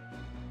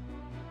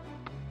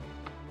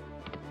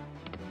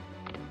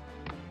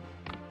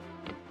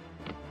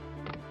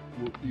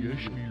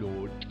 Yes, me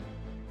lord.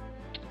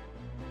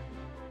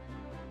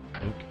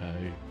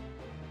 Okay.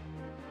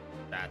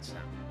 That's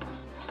not.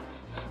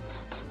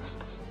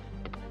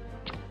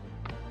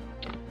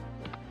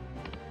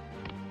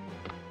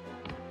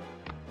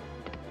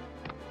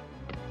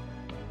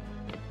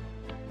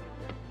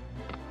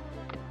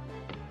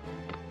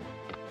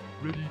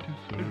 Ready to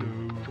serve.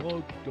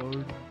 Hello. Job's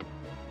done.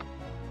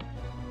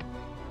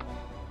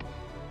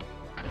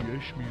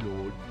 Yes, me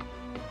lord.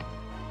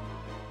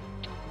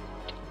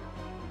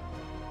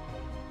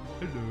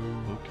 Hello.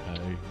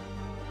 Okay.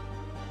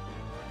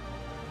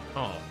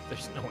 Oh,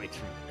 there's no way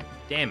through.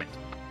 Damn it.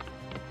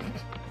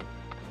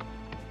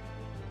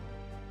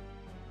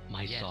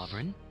 My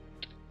sovereign,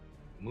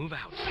 move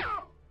out.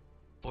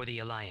 For the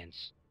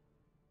Alliance.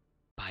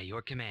 By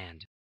your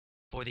command.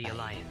 For the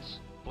Alliance.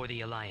 For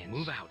the Alliance.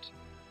 Move out.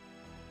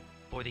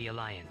 For the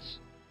Alliance.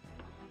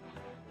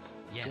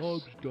 Yes.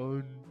 Job's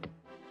done.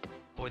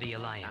 For the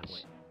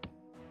Alliance.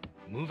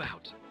 Move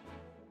out.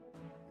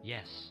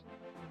 Yes.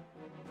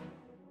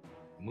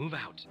 Move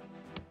out.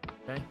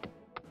 Okay.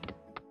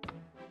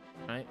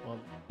 Alright, well,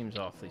 seems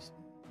awfully.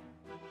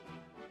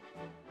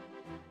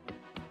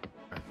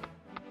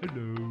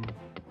 Hello.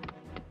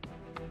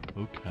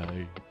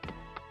 Okay.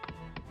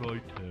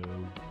 Righto.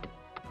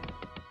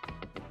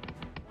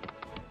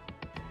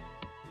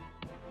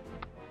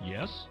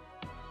 Yes?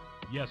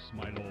 Yes,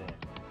 my lord.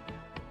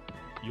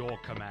 Your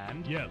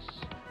command? Yes.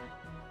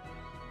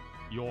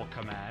 Your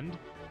command?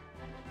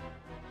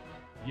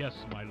 Yes,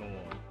 my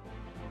lord.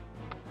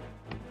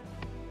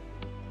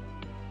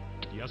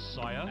 Yes,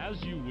 sire,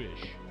 as you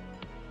wish.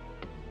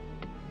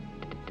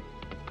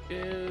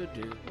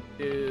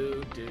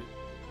 Do.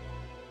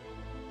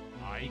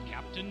 Aye,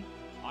 captain.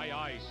 Aye,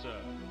 aye,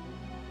 sir.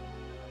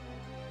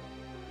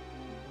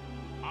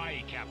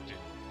 Aye, captain.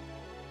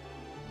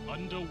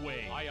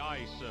 Underway. Aye,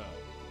 aye, sir.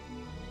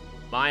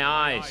 My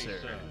Aye, eyes,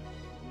 sir.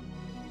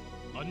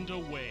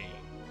 Underway.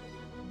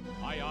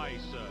 Aye, aye,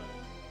 sir.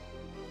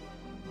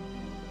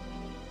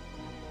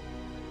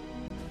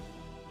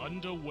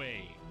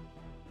 Underway.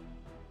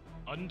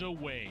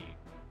 Underway.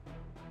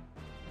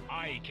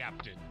 Aye,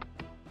 captain.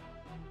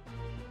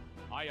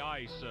 Aye,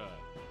 aye, sir.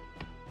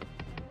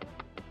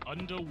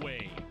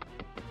 Underway.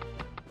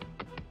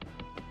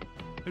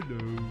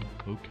 Hello.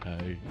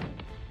 Okay.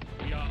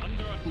 We are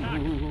under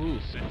attack.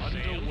 Set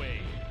underway.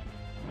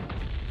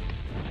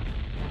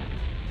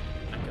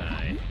 That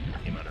guy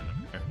came out of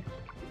nowhere.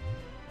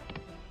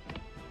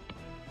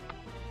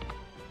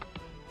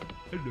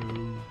 Hello.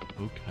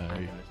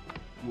 Okay.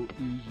 What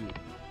is it?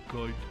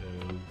 Righto.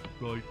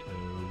 Righto.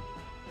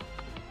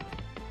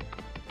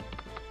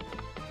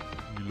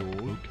 Me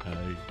lord.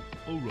 Okay.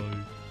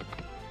 Alright.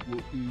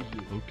 What is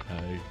it?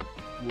 Okay.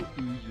 What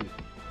is it?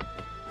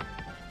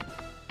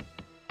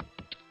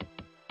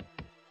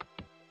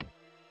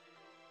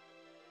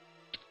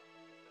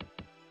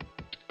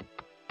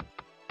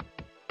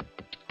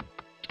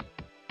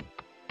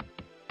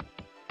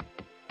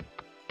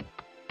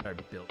 Are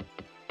built.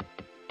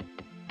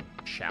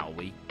 Shall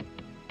we?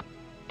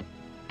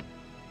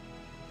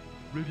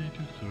 Ready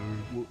to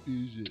serve. What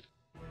is it?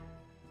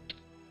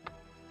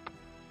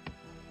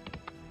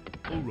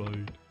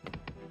 Alright.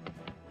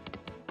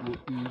 What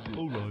is it?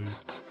 Alright.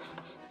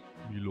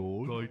 Me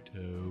lord.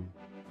 Righto.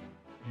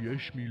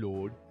 Yes, me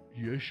lord.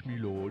 Yes, me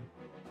lord.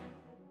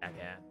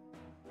 Jackass.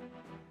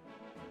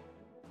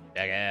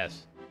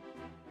 Jackass.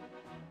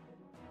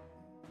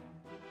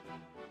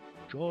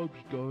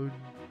 Job's done.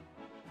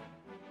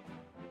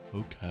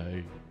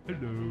 Okay.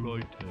 Hello.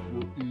 Righto.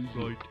 What is it?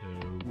 Righto.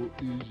 What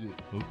is it?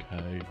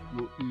 Okay.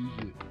 What is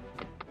it?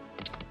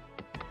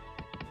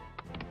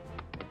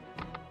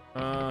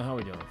 How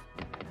we doing?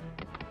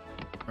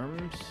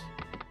 Arms.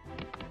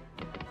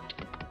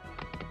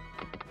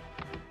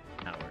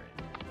 Now we're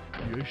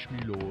in. Yes, me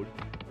lord.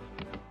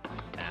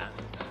 That.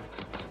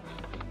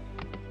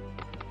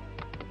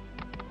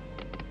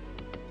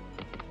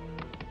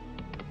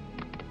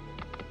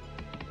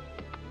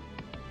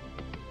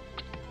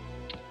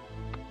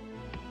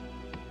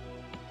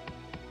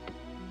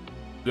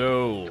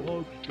 Go.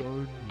 Job's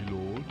done, me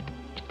lord.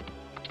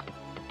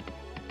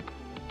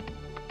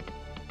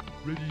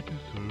 Ready to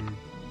serve.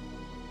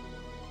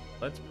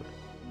 Let's put it.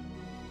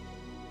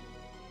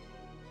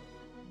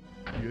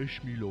 Yes,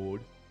 me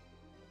lord.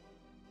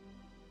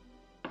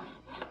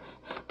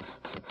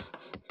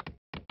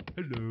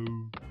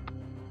 Hello.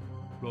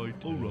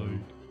 Right,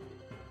 alright.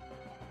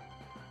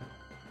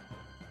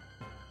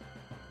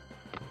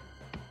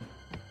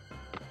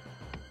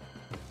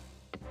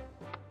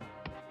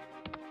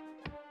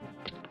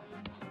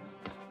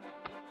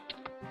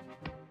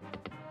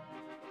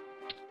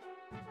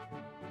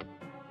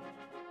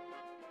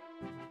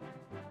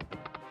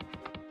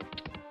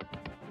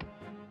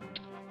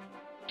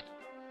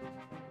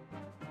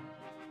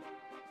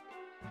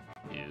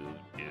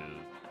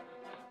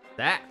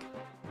 Zach.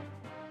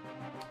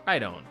 I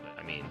don't.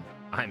 I mean,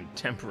 I'm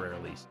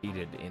temporarily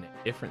seated in a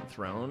different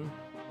throne.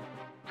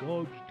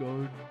 Job's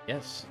done.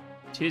 Yes.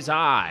 'Tis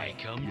I.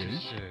 Come to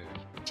Yes? serve.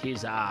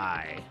 'Tis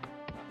I.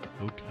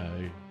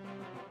 Okay.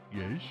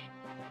 Yes?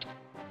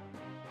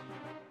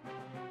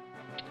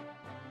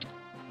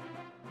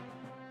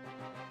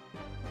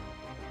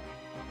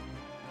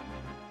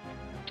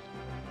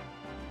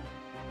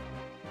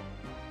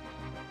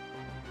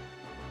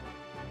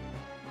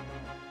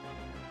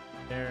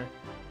 there.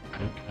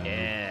 Okay.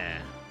 Yeah.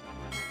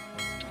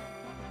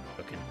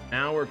 Cooking.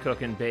 Now we're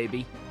cooking,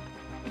 baby.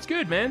 It's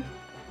good, man.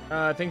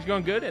 Things are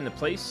going good, and the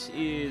place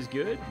is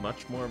good.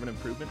 Much more of an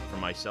improvement for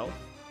myself,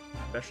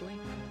 especially.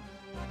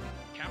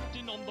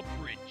 Captain on the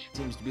bridge.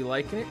 Seems to be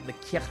liking it. The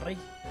Kiri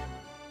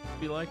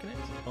be liking it.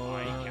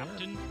 Aye,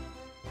 Captain.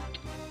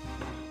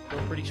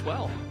 Going pretty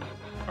swell.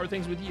 How are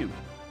things with you,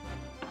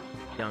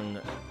 young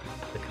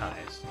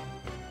Zacchaeus?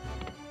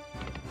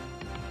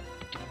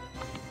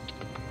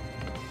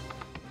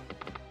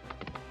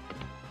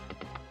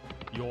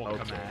 Your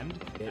Okay.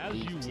 command, Get as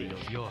these you seals.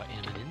 wish. Your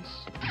Eminence,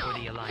 for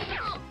the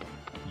Alliance.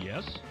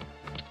 Yes?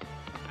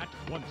 At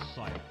once,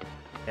 sire.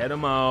 Head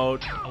him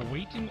out.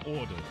 Awaiting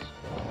orders.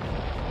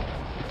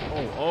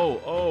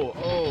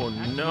 Oh,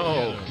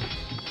 no.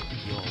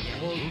 Your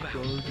move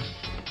out.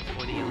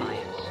 For the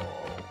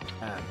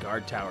Alliance.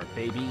 Guard tower,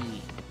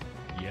 baby.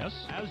 Yes,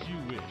 as you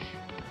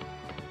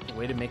wish.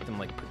 Way to make them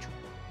like patrol.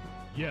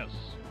 Yes.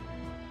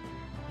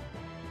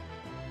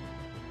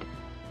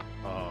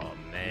 Oh,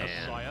 man. Yes,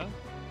 sire.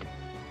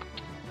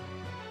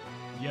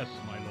 Yes,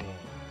 my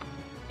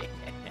lord.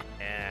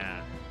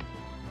 Yeah.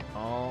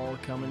 All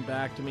coming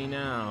back to me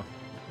now.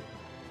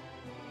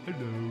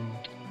 Hello.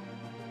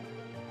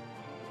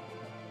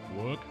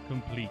 Work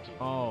completed.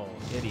 Oh,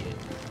 idiot.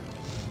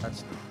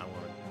 That's not what I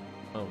wanted.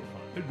 Oh,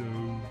 fine.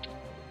 Hello.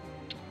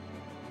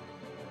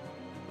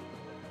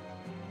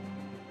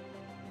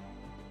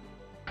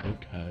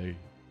 Okay.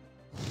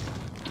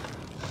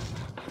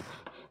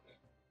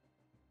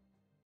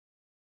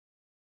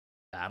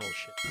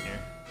 Battleship here.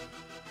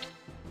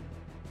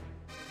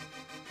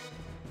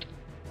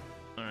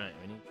 Alright,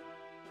 we need...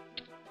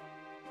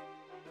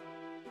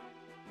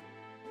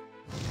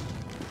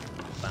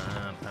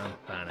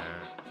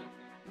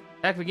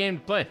 Heck of a game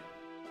to play.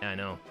 Yeah, I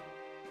know.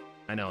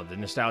 I know, the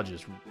nostalgia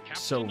is so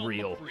Captain on the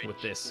real bridge.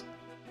 with this.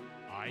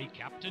 Aye,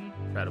 Captain.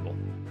 Incredible.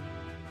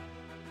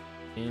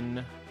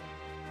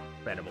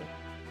 Incredible.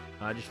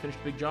 I just finished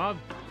a big job.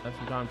 Have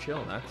some time to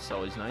chill. That's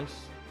always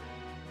nice.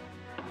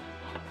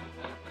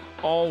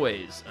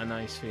 Always a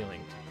nice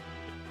feeling.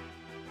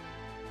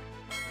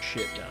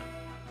 Shit done.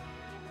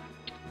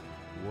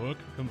 Work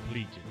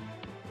completed.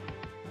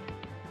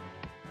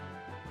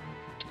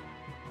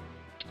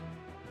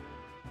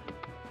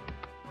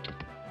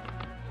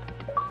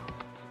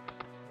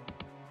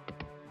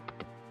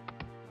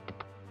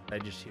 I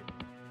just hear.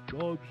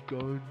 Job's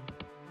done.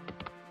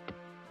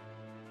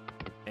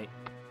 Hey.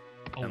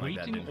 Sound like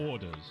that, Awaiting didn't it?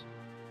 orders.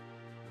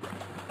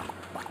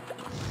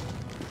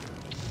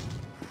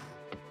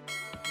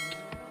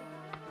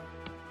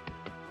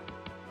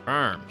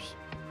 Farms.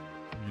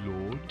 Me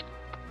lord.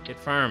 Get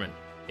farming,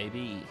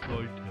 baby.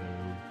 Righto.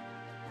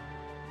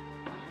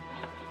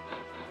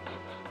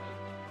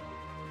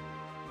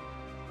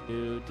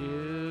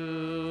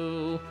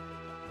 Do.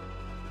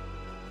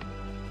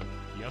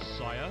 Yes,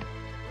 sire.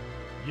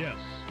 Yes.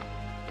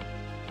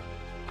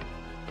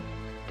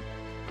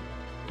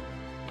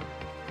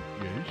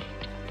 Yes.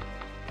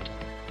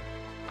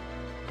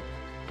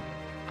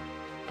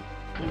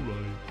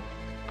 Alright.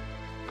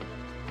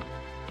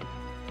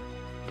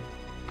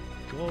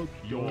 Job's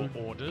Your done.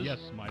 orders? Yes,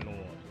 my lord.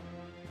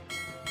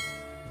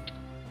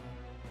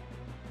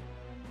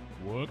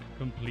 Work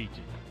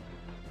completed.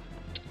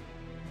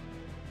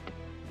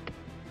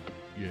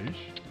 Yes.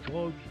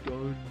 Job's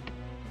done.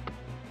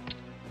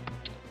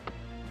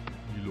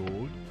 Me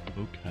lord.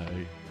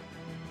 Okay.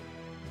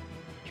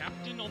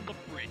 Captain on the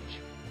bridge.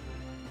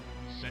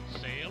 Set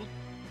sail.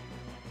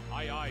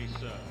 Aye, aye,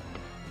 sir.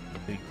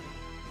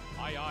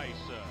 Aye, aye,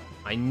 sir.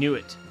 I knew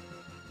it.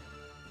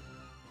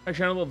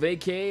 Actually, on a little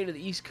vacay to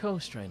the East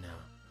Coast right now.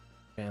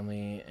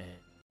 Family and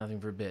nothing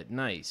for a bit.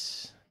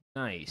 Nice.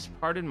 Nice.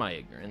 Pardon my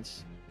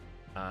ignorance.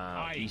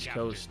 Aye, East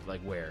Captain. Coast,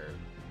 like where?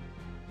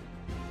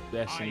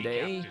 US Aye, and A?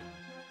 Captain.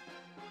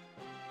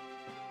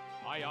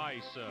 Aye, aye,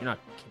 sir. You're not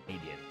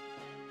Canadian.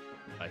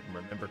 If I can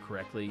remember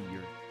correctly,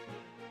 you're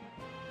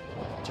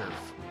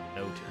surf.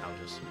 Note,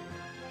 I'll just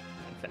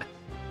like that.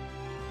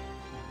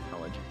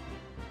 Knowledge.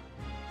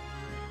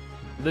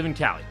 Live in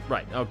Cali.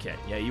 Right, okay.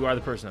 Yeah, you are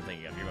the person I'm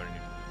thinking of. You're going to New.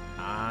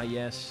 Ah,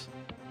 yes.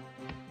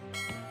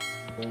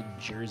 Old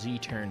Jersey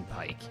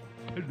Turnpike.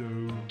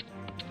 Hello.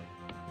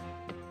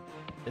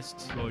 It's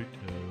Righto.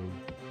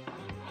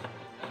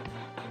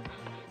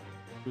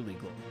 truly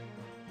glorious.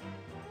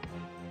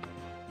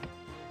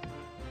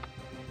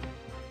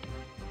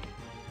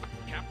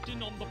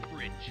 Captain on the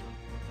bridge.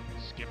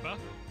 Skipper.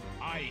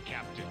 Aye,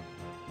 Captain.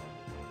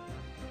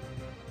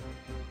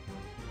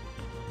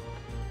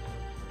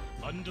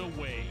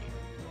 Underway.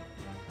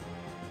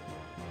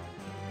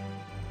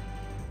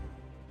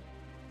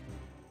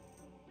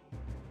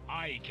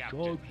 Aye, Captain.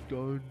 Job's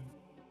done.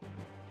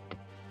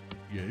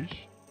 Yes.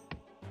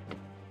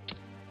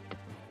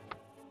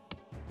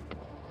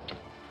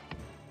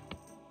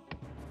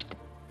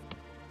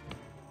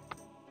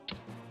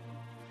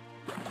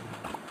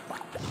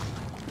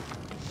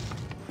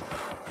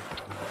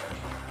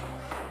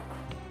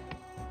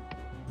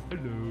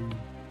 Hello.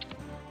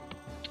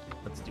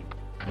 Let's do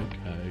it.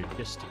 Okay.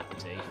 Just to be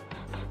safe.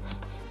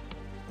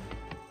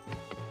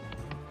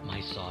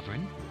 My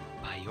sovereign,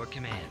 by your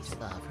command.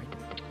 Sovereign.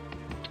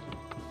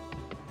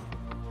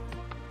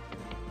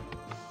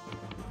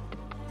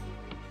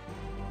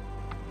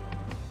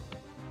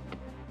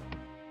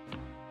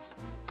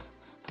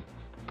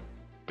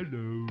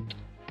 Hello.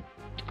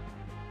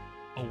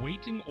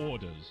 Awaiting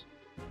orders.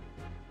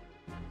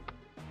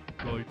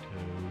 Right,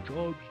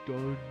 job's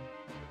done.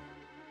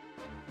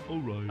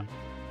 Alright.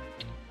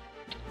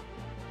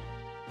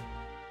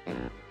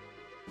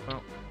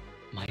 Well,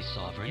 My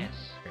sovereign.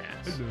 Yes.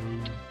 yes.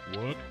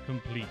 Hello. Work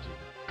completed.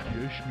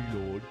 Yes, me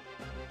lord.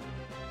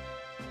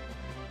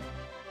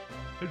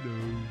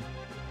 Hello.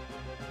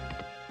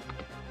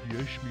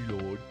 Yes, me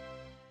lord.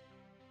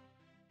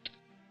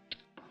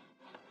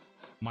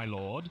 My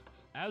lord,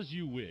 as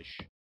you wish.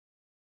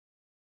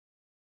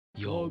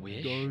 Your Job's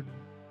wish. done.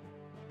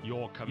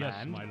 Your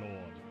command. Yes, my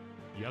lord.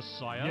 Yes,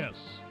 sire. Yes.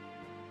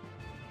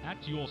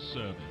 At your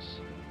service.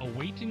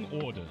 Awaiting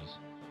orders.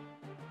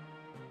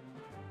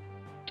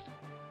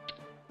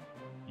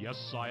 Yes,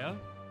 sire.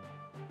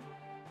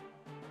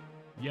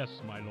 Yes,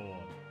 my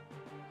lord.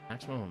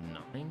 Maximum of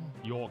 9?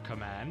 Your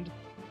command.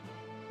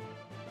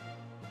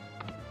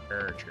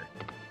 Urger.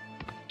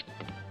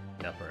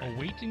 Upper.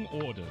 Awaiting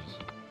orders.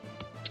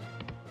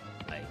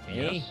 Like,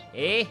 Yes.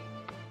 eh?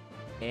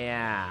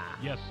 Yeah.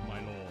 Yes, my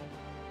lord.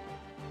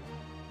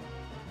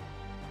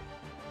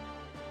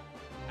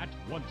 At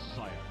once,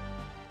 sire.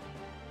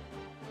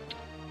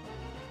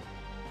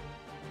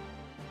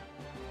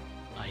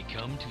 I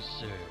come to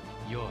serve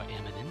your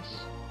eminence.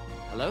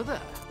 Hello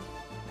there.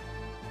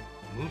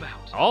 Move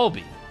out.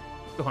 Albie.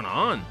 What's going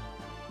on?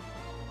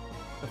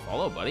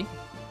 Follow, buddy.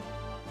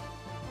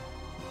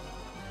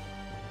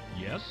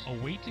 Yes.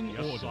 Awaiting Yes,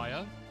 orders.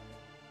 sire.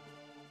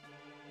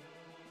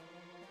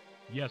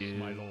 Yes, Dude.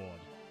 my lord.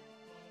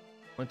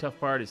 One tough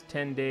part is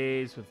 10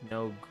 days with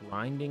no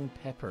grinding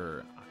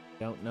pepper. I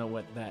don't know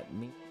what that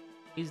means.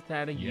 Is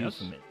that a Yes.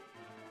 euphemism?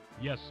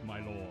 Yes, my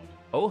lord.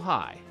 Oh,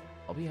 hi.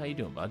 Albie, how you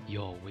doing, bud?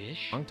 Your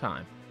wish. Long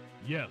time.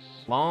 Yes.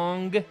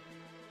 Long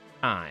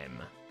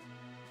time.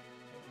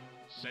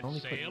 Set Only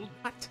put- sail.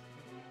 What?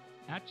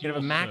 At You your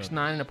have a max service.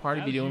 9 in a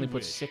party, but As you only you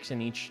put wish. 6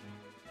 in each.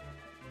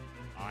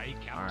 Aye,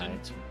 captain.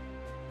 Alright.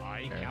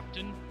 Aye, Fair.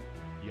 captain.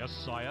 Yes,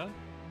 sire.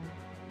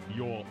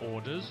 Your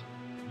orders.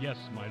 Yes,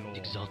 my lord.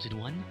 Exalted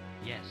one.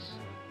 Yes.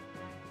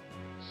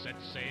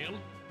 Set sail.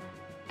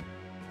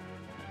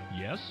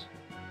 Yes.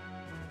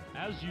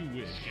 As you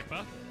wish,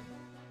 skipper.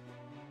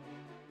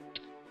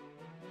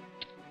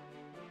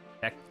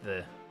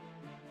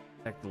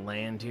 Protect the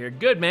land here.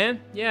 Good,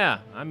 man. Yeah,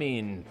 I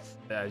mean,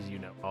 as you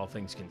know, all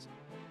things can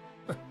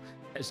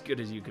as good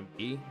as you can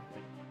be.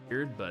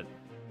 Weird, but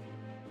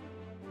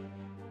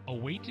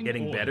Awaiting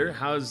getting orders. better.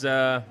 How's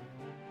not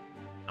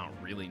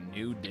really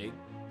new day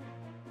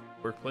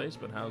workplace,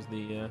 but how's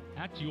the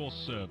At your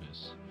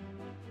service.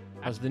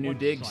 how's At the new once,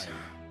 digs? sire.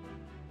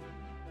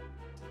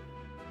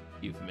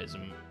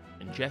 Euphemism.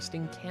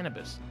 Ingesting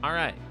cannabis. All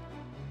right.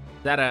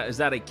 Is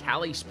that a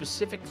Cali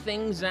specific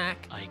thing,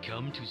 Zach? I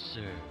come to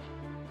serve.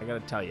 I gotta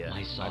tell you, My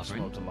I've sovereign.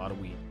 smoked a lot of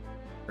weed.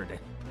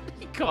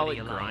 You call For it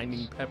the grinding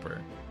alliance.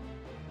 pepper.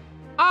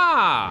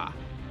 Ah,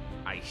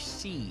 I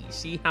see.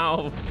 See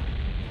how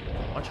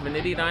much of an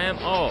idiot I am?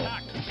 Oh,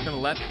 I'm gonna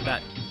let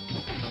that.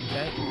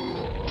 Okay.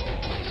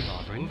 My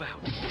sovereign. Move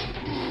out.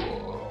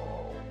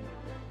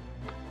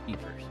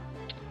 Keepers.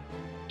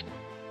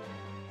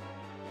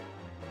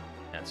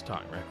 That's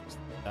talking reckless.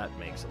 That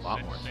makes a lot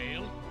Set more sense.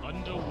 sail.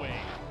 Underway.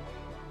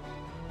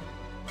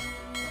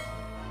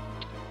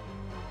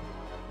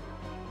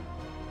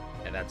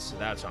 Yeah,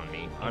 that's on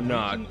me. I'm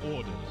not. Awaiting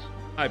orders.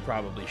 I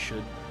probably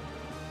should.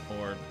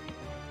 Or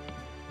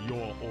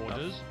Your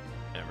orders.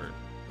 never.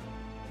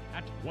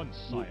 At once,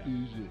 What sire.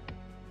 is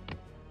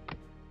it?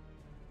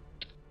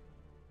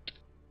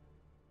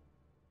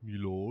 Me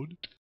lord?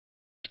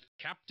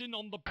 Captain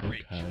on the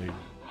bridge. Okay.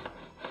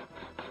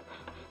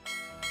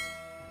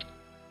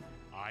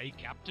 Aye,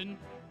 captain.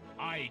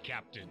 Aye,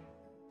 captain.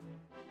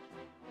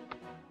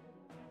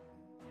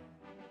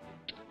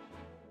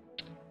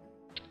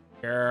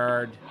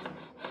 Guard.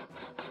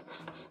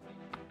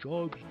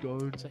 Job's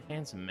done. It's a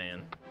handsome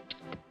man.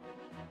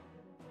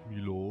 Me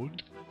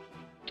lord?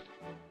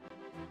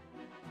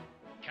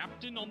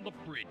 Captain on the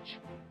bridge.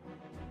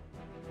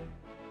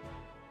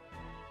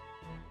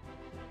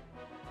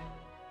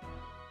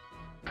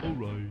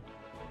 Alright.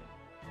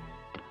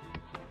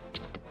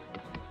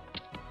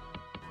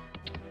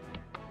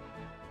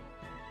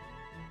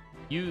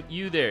 You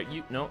there.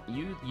 You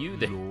Me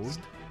there. lord?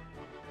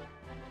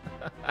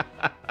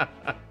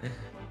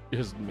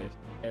 Just missed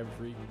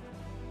every.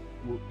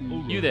 What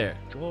is You it? there.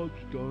 Job's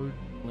done.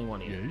 Only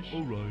one of you. Yes.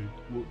 Alright.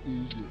 What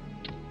is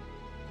it?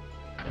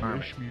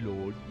 Alright. Yes, me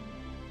lord.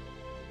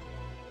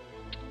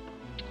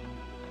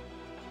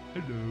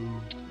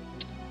 Hello.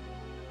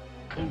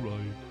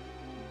 Alright.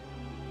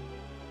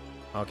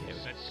 Okay.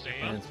 Set sail.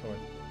 Transport.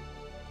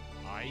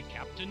 Aye,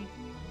 captain.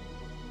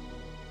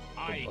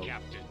 Aye, Oh.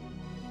 captain.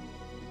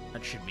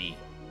 That should be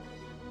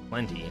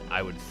plenty,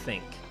 I would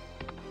think.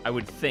 I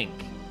would think.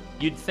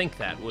 You'd think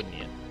that, wouldn't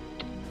you?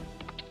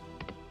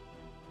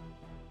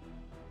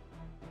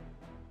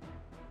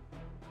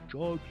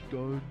 Job's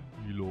done,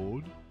 me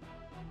lord.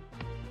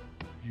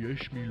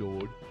 Yes, me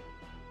lord.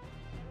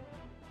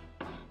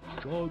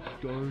 Job's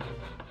done.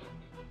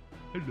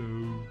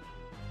 Hello.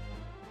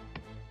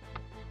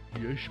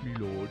 Yes, me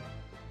lord.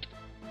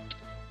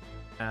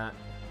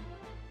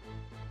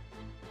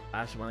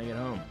 Last when I get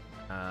home.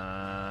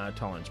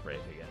 Tolerance break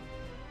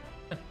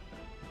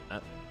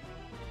again.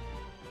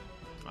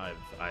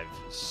 I've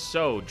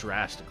so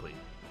drastically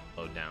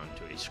slowed down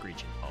to a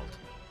screeching halt.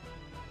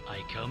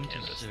 I come to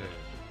Canvas serve,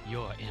 thing.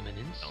 Your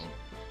Eminence. Don't.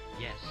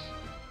 Yes.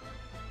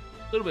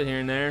 A little bit here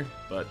and there,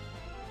 but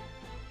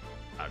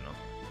I don't know.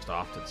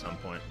 Stopped at some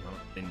point.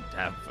 I didn't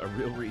have a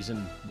real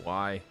reason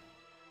why.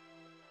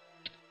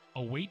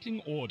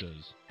 Awaiting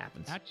orders.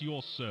 Happens. At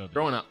your service.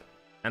 Growing up.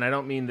 And I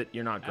don't mean that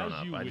you're not grown As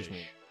up. you I wish. just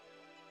mean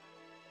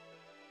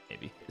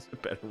maybe is a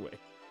better way.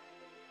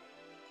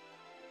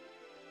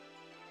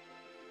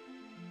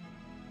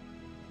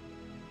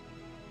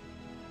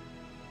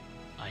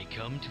 I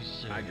come to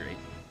serve. I agree.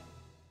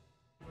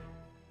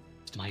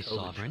 My Courage.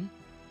 sovereign.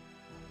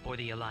 For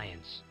the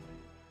Alliance.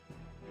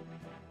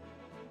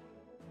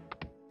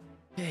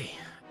 Okay,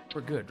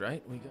 we're good,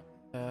 right? We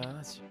got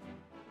let's see.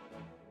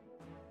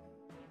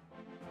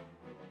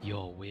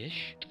 Your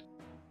wish.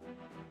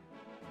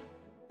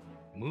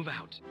 Move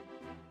out.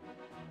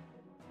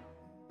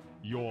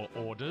 Your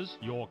orders,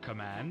 your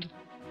command.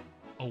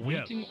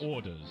 Awaiting Yes.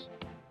 orders.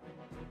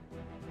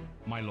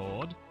 My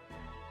lord.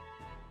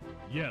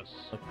 Yes.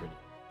 Look pretty.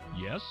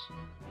 Yes?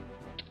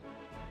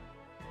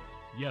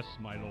 Yes,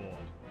 my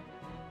lord.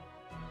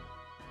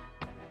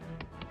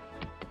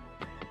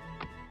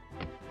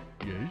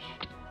 Yes.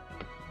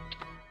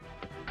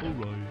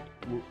 Alright,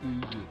 what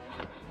is it?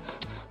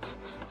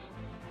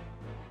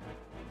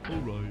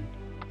 Alright.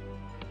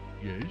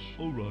 Yes,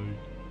 alright.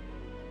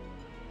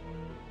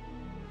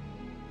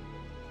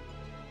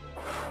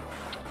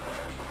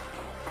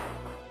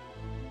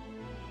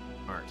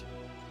 Art.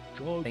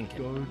 Job's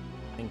Thinking. done.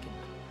 Thinking.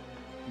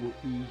 What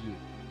is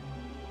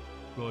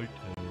it? Right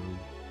now.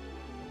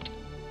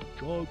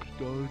 Job's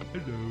done.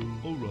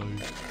 Hello.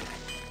 Alright.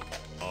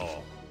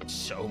 Oh,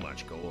 so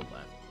much gold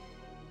left.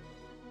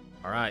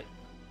 Alright.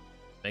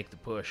 Make the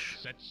push.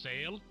 Set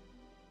sail.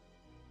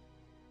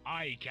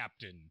 Aye,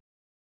 Captain.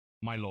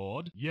 My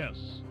lord.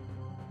 Yes.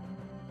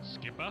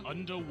 Skipper.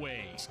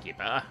 Underway.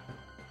 Skipper.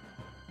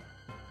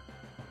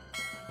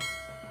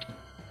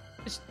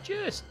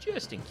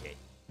 Just in case.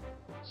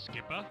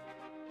 Skipper.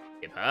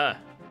 Skipper.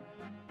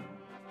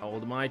 How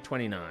old am I?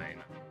 29.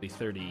 I'll be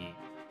 30.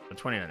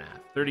 29 and a half.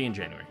 30 in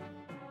January.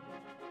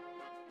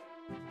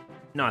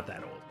 Not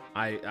that old.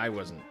 I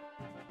wasn't.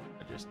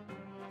 I just.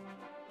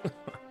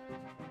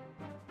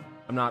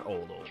 I'm not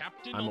old.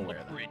 Captain I'm on aware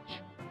the of that.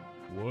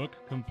 bridge.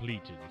 Work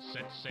completed.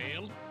 Set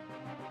sail.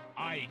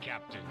 Aye,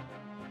 Captain.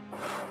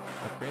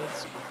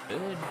 Upgrades,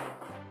 good.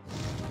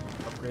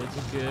 Upgrades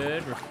are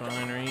good.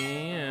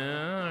 Refinery,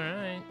 yeah,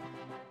 alright.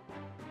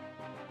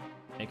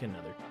 Make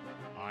another.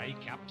 Aye,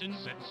 Captain.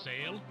 Set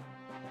sail.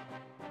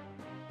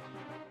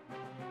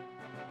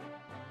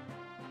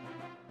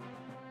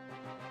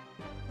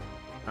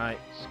 Alright.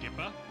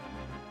 Skipper.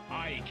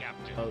 Aye,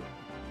 Captain. Oh,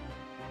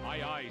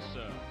 Aye, aye,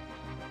 sir.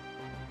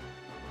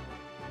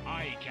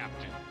 Aye,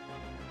 Captain.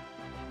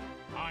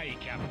 Aye,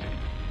 Captain.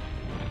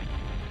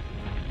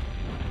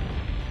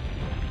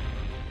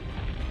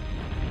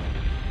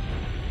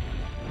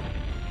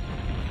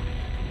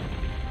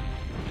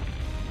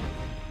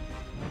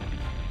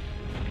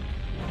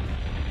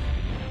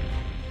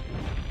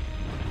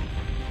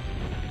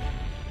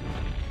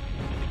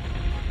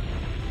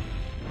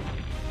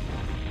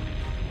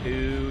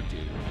 do.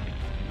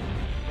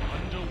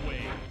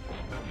 Underway.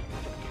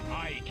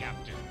 Aye,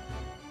 Captain.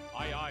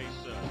 Aye, aye,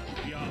 sir.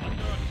 We are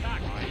under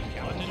attack. Aye,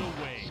 Captain.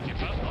 Underway.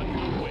 Skipper,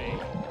 underway.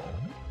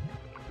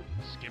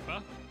 Skipper.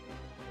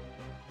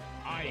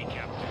 Aye,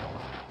 Captain.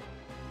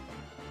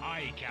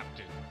 Aye,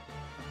 Captain.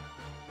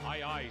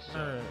 Aye, aye,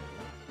 sir.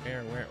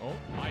 Where? Oh,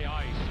 Aye,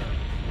 aye, sir.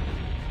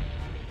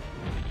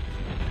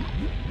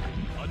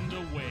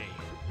 Underway.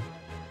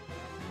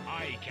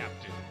 Aye,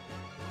 Captain.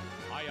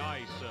 Aye,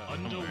 aye, sir.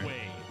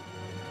 Underway.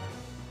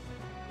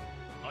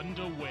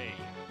 Underway.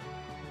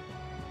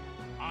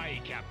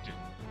 Aye, Captain.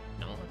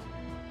 no.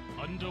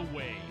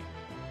 Underway.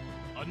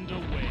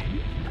 Underway.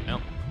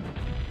 Nope.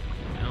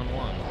 Down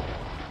one.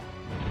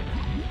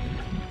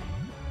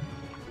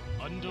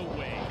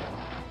 Underway.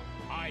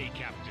 Aye,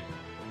 Captain.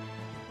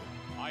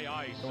 Aye,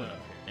 aye, Going sir. up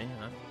here. Hang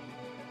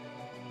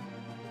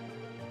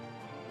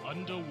on.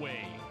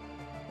 Underway.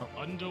 Oh.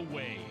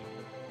 Underway.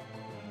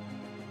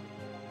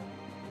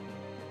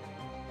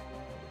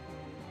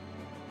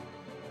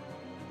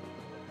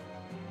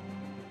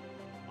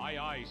 Aye,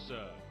 aye,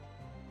 sir.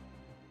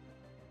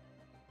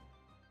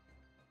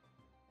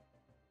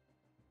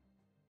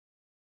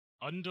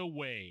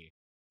 Underway.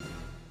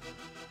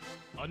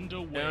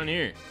 Underway. Down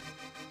here.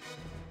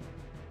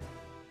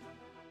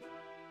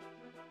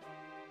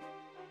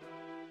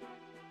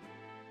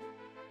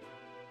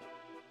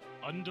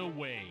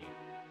 Underway.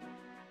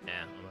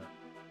 Yeah.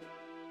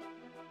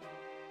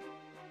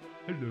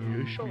 Hello,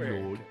 yes, Over my here.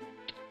 lord.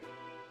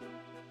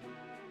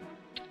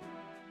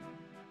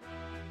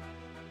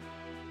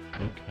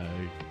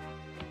 Okay.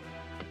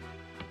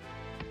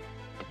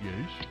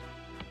 Yes.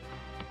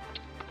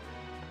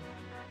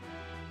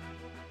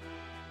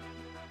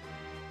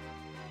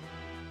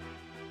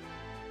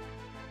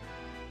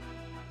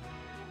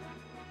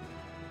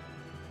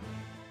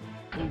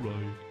 All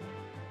right.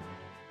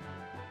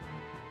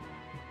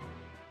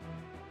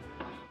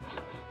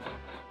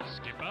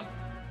 Skipper,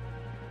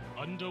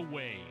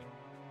 underway.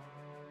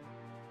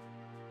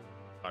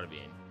 Ought to be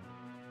in.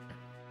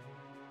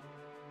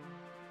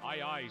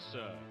 Aye, aye,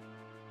 sir.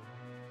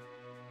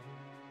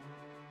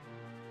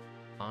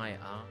 My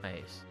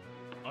eyes.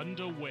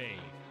 Underway.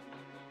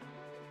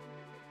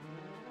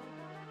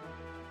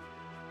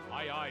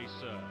 Aye, aye,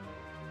 sir.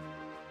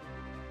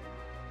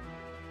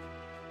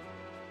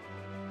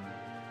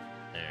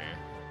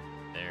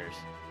 There's.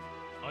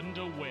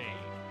 Underway.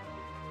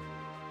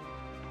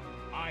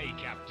 Aye,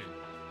 Captain.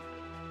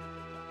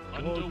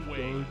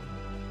 Underway. Done.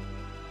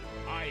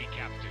 Aye,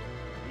 Captain.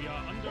 We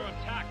are under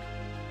attack.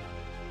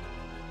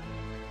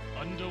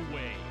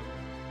 Underway.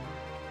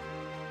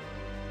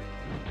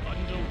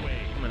 Underway.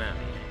 Coming at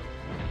me.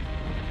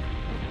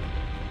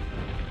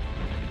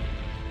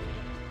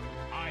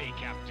 Aye,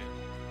 Captain.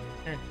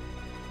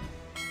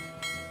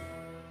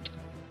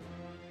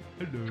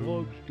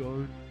 Hello. Job's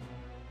done.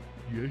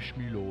 Yes,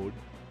 me lord.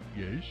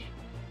 Yes.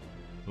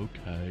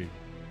 Okay.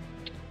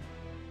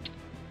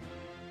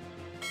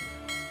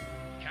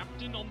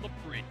 Captain on the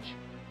bridge.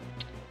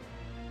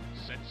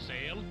 Set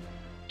sail.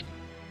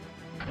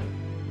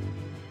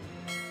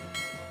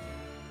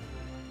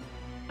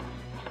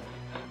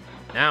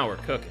 Now we're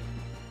cooking.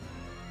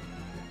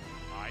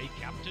 Aye,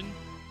 Captain.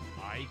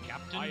 Aye,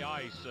 Captain. Aye,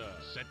 aye, sir.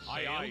 Set sail.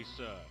 Aye, aye,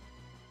 sir.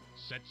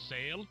 Set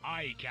sail.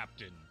 Aye,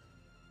 Captain.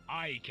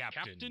 Aye,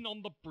 Captain. Captain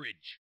on the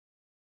bridge.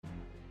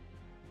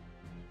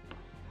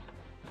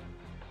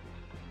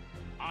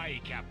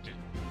 Aye, Captain.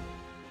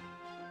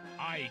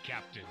 Aye,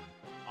 Captain.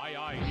 Aye,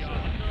 aye, we are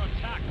under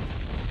attack.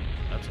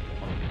 That's a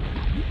lot.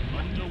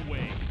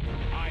 Underway.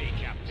 Aye,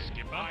 Captain.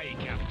 Skipper. Aye,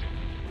 Captain.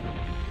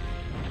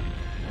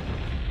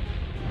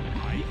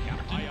 Aye,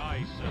 Captain. Aye,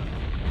 aye, sir.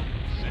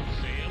 Set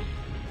sail.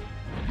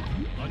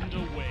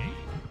 Underway.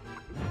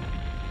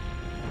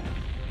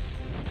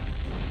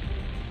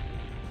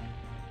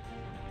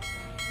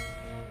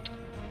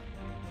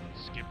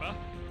 Skipper.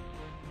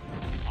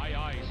 Aye,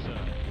 aye, sir.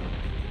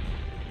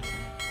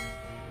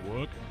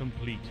 Work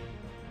complete.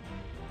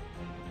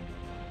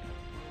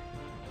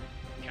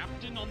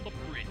 Captain on the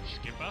bridge,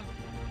 Skipper.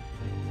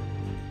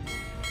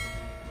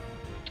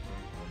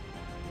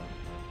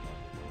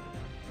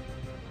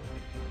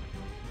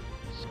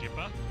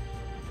 Skipper,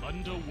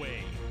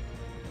 underway.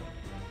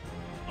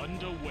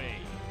 Underway.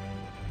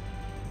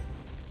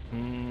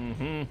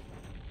 Mm-hmm.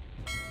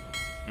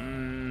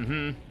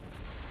 Mm-hmm.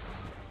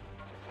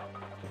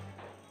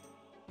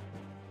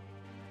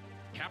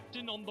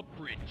 Captain on the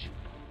bridge.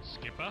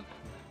 Skipper.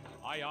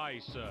 Aye, aye,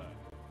 sir.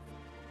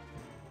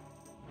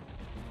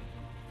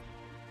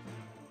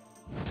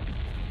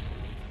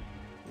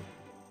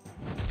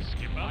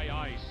 Skipper. Aye,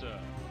 aye, sir.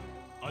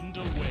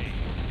 Underway.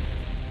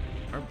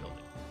 Our building.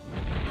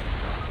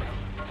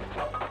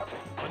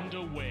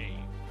 Underway.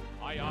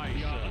 Aye, aye,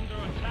 we are under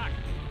attack.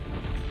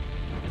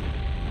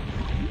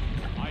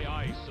 Aye,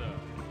 aye, sir.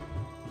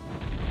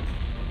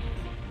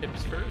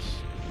 Tips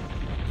first.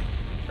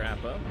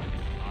 Wrap up.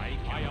 Aye,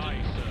 Captain. Aye,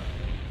 aye, sir.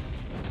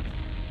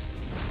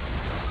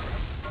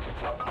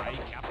 Aye,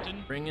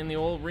 Captain. Bring in the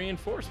old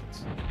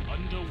reinforcements.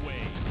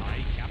 Underway.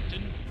 Aye,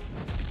 Captain.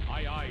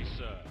 Aye, aye,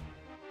 sir.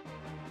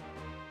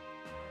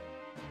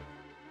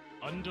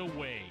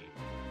 Underway.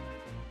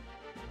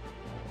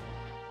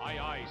 Aye,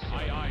 aye, sir.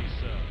 Aye, aye,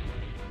 sir.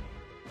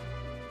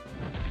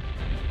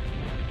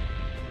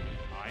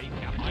 Aye,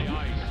 Captain. Aye,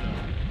 aye, sir.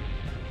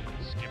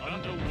 Skip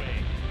underway.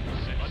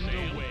 Set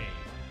underway.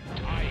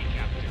 Aye,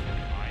 Captain.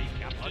 Aye,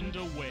 Captain.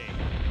 Underway.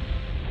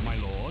 My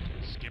lord.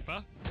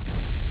 Skipper.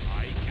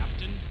 Aye,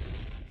 Captain.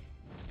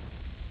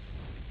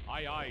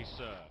 Aye, aye,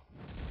 sir.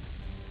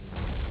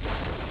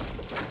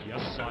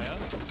 Yes, sire.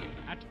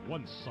 At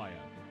once,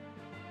 sire.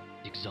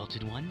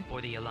 Exalted One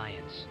for the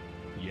Alliance.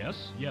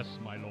 Yes, yes,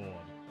 my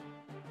lord.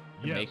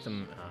 Make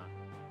them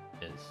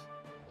is.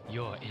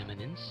 Your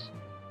Eminence,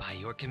 by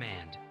your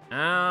command.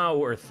 Now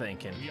we're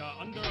thinking. We are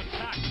under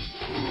attack.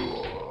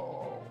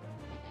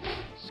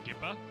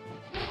 Skipper.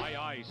 Aye,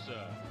 aye,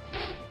 sir.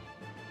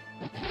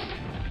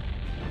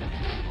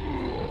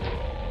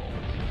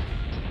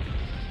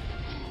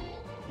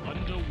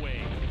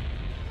 Underway.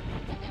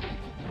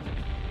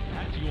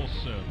 At your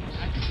service.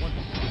 At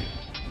once, sire.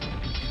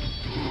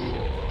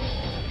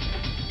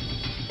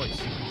 Please.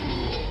 Get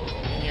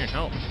in here and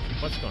help.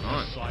 What's going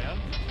on? Sire.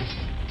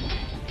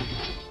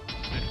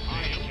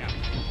 Aye,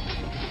 Captain.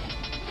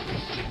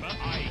 Skipper.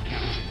 Aye,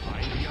 Captain.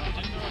 Aye, we are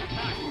under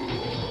attack.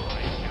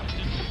 Aye,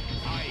 Captain.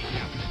 Aye,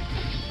 Captain.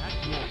 At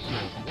your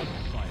service. What,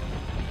 sire?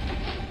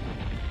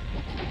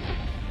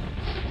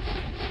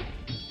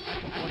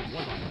 At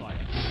once,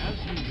 sire. As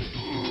you wish.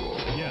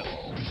 Yes.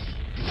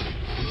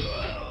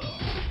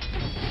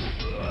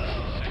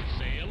 Set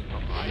sail.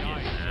 Aye,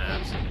 aye, sir.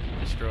 Absolutely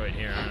destroyed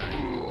here, aren't I?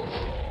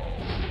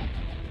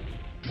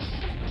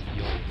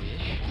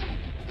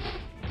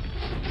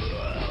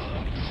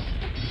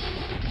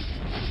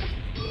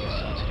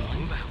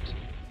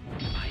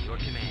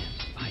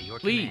 your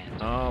Fleet.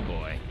 command. Oh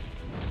boy.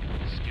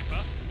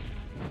 Skipper.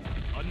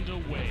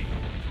 Underway.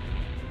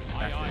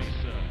 Aye, aye,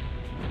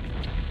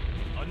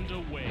 sir.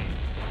 Underway.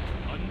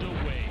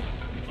 Underway.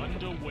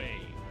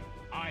 Underway.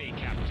 Aye,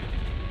 Captain.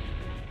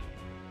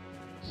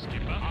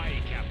 Skipper.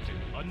 Aye, Captain.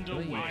 Really, you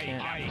Underway.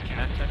 can't Aye, attack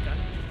Captain. that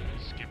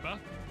guy? Skipper.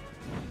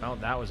 Oh,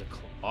 that was a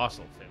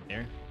colossal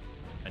failure.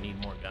 I need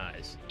more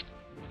guys.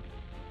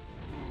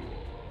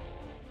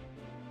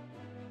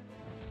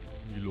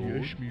 Me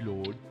lord. Yes, me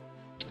lord.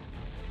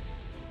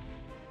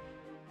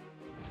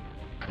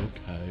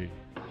 Okay.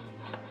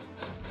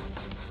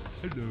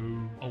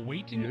 Hello.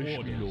 Awaiting Yes,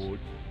 orders. me lord.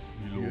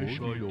 Me lord. Yes,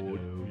 me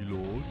lord. Me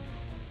lord.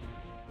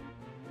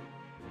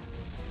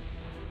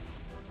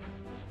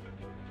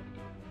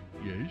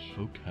 Yes,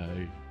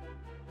 okay.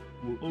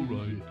 All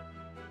right.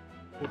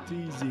 What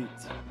is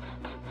it?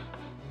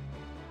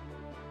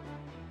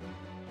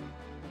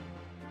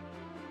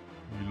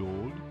 Me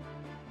lord.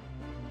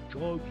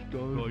 Job's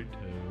done.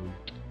 Righto.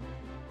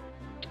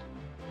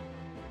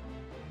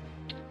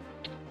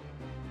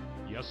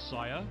 Yes,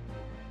 sire.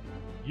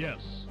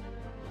 Yes.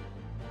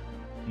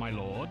 My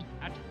lord,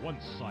 at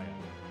once, sire.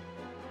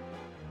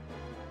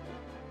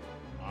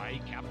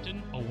 Aye,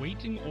 Captain.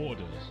 Awaiting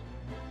orders.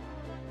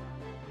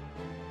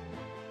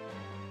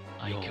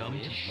 I Your come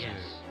to wish? serve.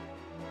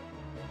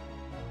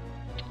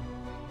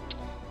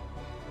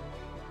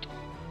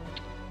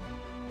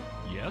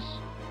 Yes.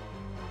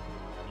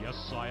 Yes,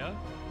 sire.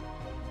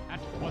 At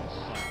once,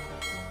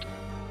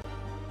 sire.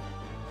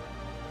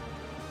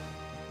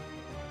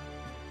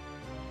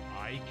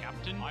 Aye,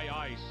 Captain. Aye,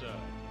 aye, sir.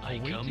 I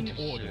come Awaiting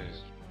to orders.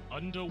 serve.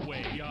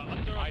 Underway. We are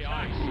under aye,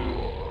 aye,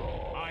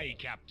 sir. Aye,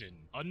 Captain.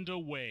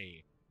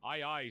 Underway.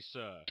 Aye, aye,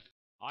 sir.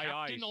 Aye,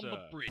 Captain aye, on sir. the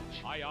bridge.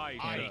 Aye, aye,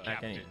 Aye, sir.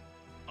 Captain.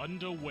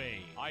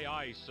 Underway. Aye,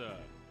 aye, sir.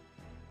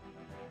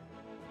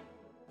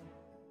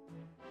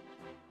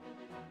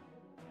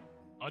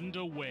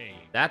 Underway.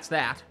 That's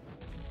that.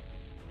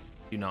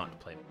 Do not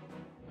play.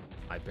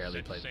 I barely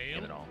Set played the sail.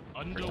 game at all. First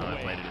time I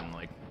Underway. played it in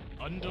like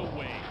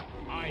Underway.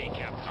 Aye,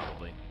 Captain.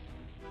 probably.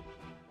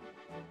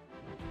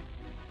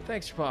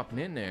 Thanks for popping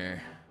in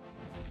there,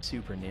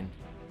 Super Nin.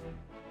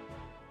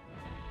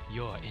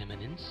 Your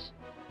Eminence,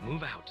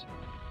 move out.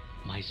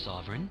 My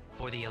sovereign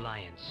for the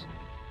Alliance.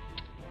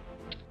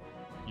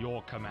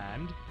 Your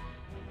command.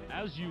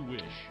 As you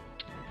wish.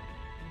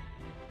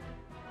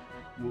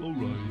 All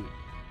right.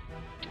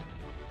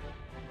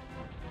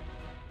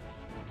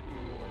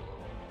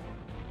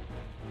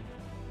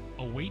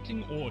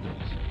 Awaiting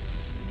orders.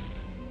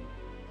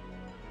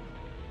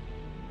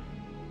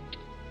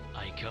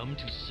 I come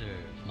to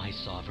serve my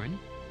sovereign.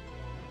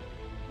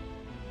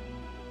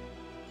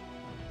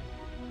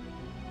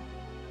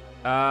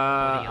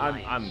 I'm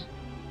Alliance.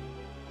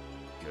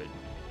 good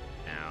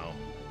now.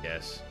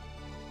 Yes.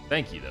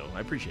 Thank you though.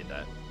 I appreciate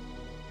that.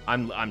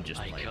 I'm just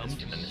I playing come this for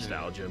to the serve.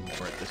 nostalgia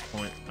more at this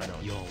point. I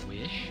don't. Your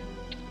wish?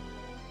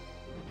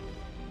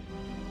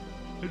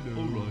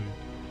 Hello. All right.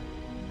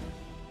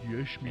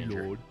 Yes, me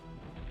Andrew. lord.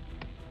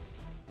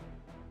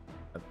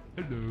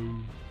 Hello.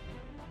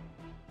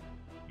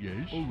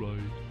 Yes. All right.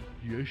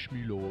 Yes,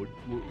 me lord.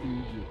 What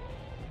is it?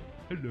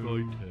 Hello.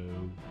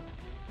 Righto.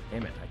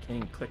 Damn it! I can't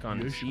even click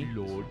on Yes, C. me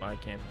lord. Why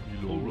can't?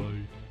 Me lord. All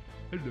right.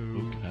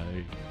 Hello.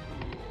 Okay.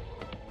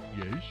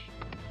 Yes.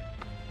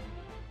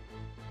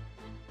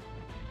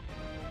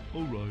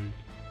 All right.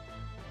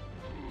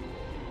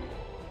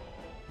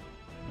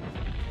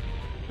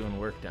 Doing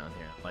work down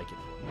here. Like it.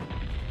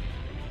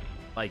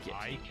 Like it.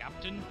 Aye,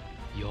 Captain.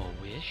 Your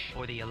wish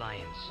for the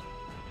Alliance.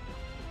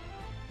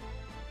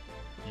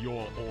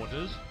 Your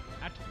orders.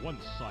 At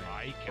once, sire.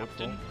 Aye,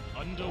 Captain.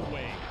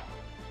 Underway.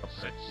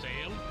 Set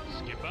sail,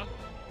 skipper.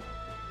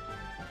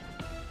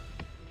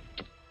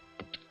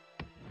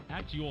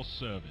 At your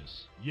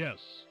service. Yes.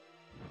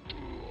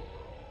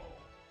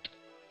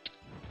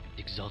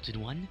 Exalted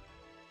One,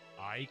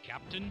 Aye,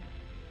 Captain.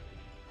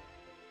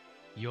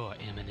 Your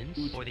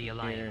Eminence for the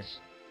Alliance.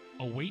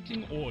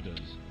 Awaiting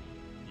orders.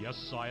 Yes,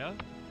 sire.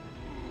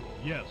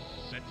 Yes.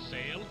 Set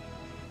sail.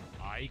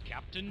 Aye,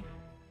 Captain.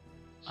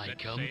 I Set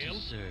come sail. to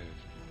serve.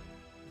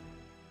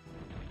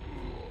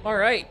 All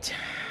right.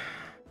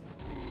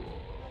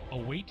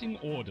 Awaiting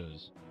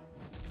orders.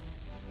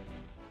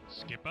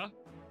 Skipper.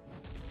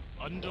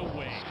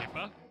 Underway.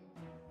 Skipper.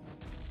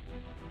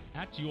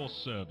 At your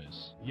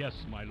service. Yes,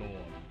 my lord.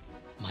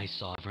 My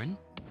sovereign,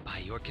 by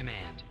your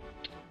command.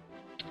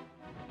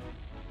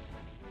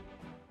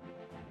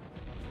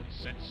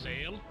 Set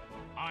sail.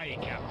 Aye,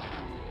 Captain.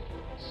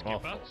 All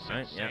Skipper. full, Set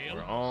right? Yeah, sail.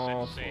 we're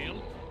all Set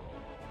sail.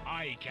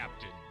 Aye,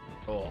 Captain.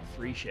 Oh,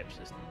 free ships.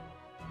 This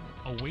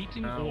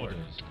Awaiting Our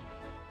orders.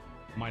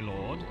 My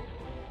lord.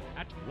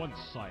 At once,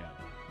 sire.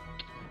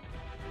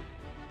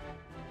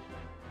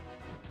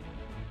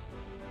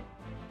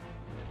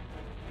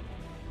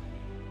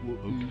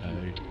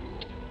 Okay.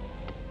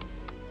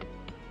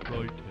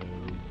 Righto.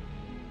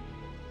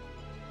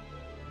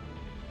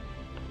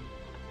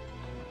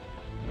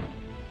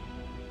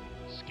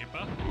 Skipper.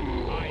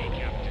 Aye,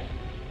 Captain.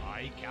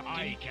 Aye, Captain.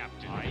 Aye,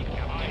 Captain. Aye,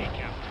 Captain. Aye,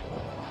 Captain.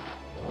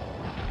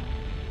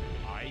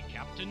 Aye,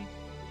 Captain.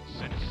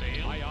 Set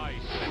sail. Aye, aye.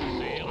 Set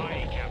sail.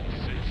 Aye, Captain.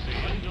 Set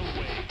sail.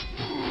 Underway.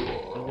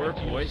 Good work,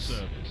 At your boys.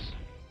 service.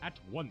 At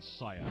once,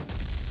 sire.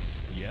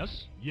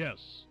 Yes?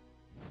 Yes.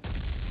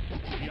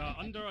 We are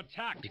under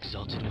attack.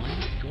 Exalted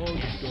One?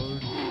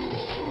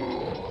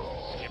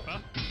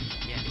 Skipper?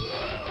 Yes.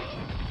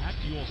 At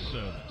your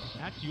service.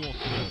 At your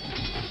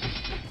service.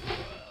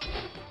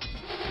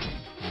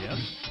 Yes?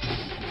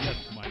 Yes,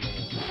 my lord.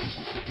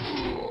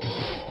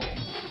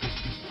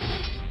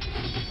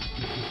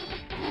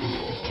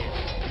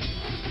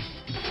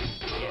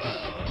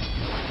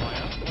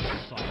 Sire, what,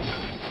 sire?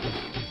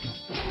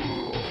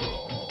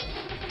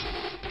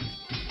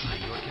 By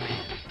your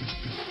command.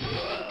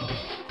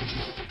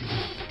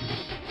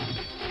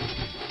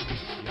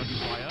 Yes,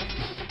 sire.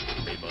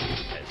 Reload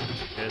the peasants.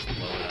 Just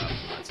blow it up.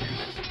 Let's end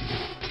this.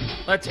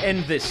 Let's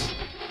end this.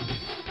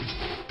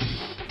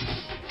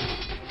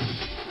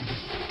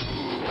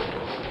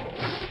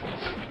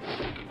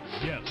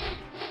 Yes.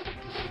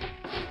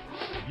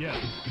 Yes,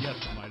 yes,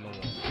 my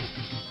lord.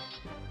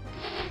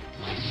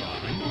 My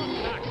sovereign?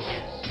 Attack.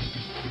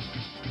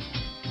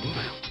 Move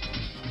out.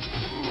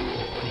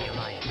 For the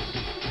Alliance.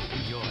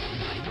 By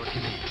your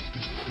command.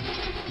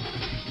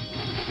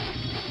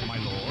 My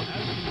lord,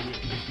 as you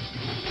wish.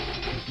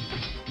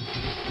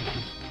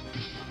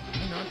 Am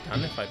I not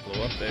done if I blow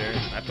up there? I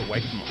have to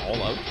wipe them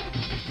all out?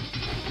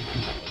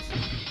 That was...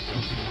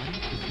 Exalted One?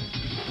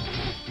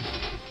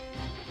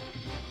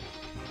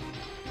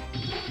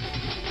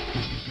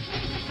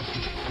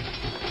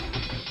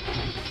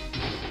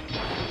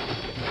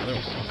 Another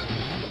one.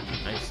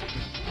 Nice.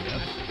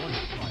 Yes, one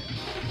fire.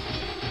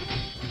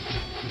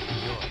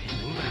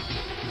 Move out.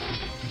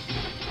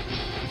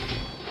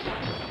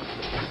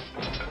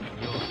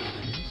 Your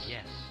Eminence?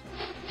 Yes.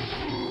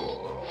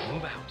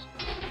 Move out.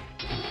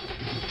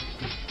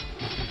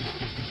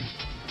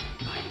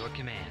 By your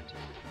command.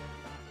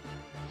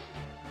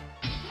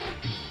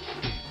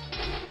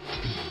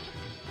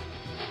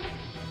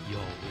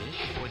 Your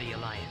wish for the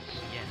Alliance?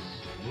 Yes.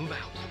 Move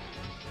out.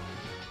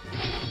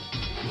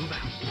 Move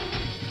out.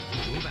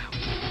 Move out.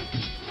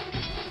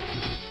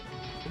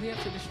 We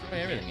have to destroy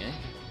everything, eh?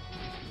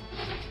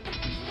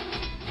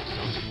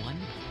 Exalted One?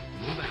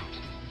 Move out.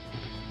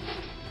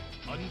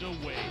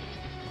 Underway.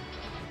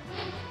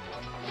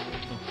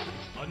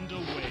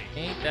 Underway.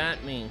 Ain't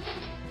that mean?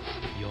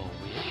 Your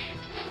wish?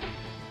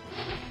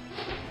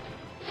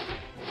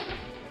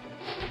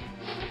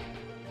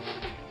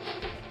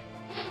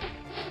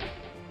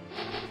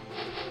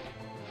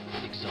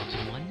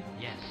 Exalted One?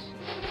 Yes.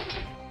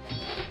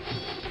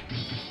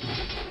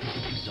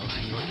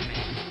 Exalted Your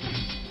command.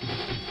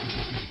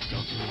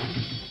 Exalted One?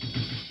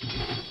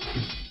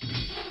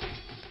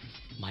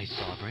 My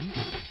sovereign?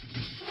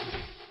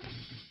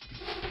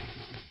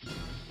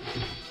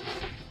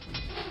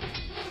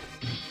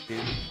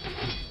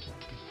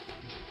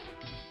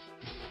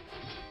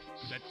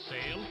 Set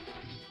sail.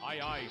 Aye,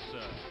 aye,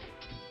 sir.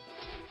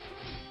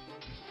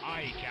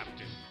 Aye,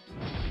 Captain.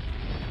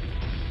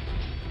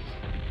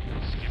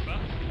 Skipper.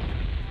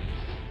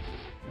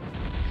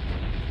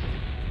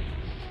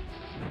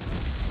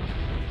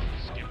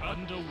 Skipper.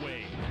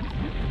 Underway.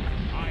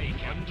 Aye,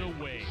 Captain.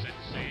 Underway. Set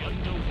sail.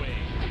 Underway.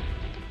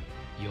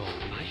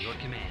 By your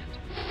command.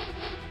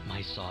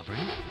 My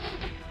sovereign?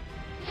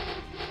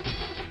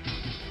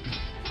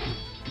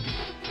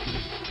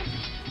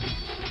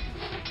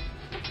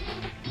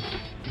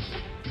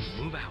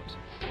 Move out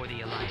for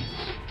the Alliance.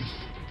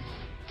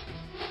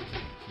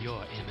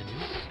 Your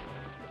Eminence?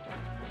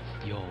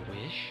 Your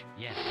wish?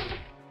 Yes.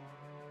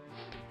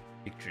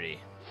 Victory.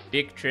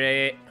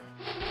 Victory.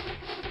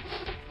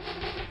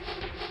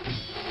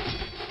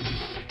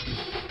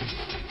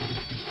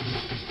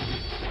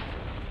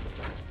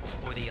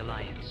 For the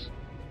Alliance.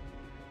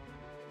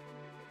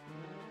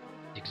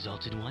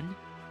 Exalted One?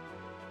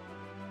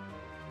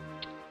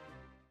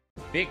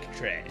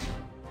 Victory.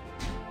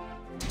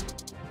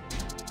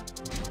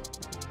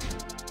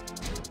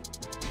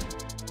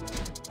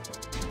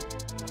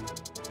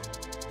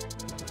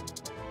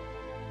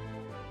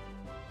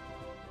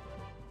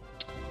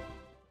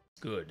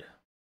 Good.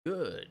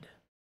 Good.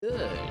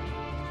 Good.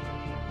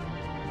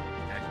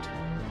 Act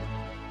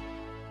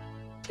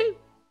 2.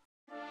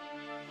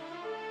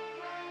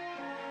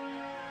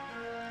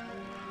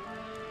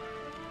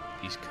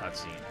 These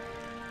cutscenes.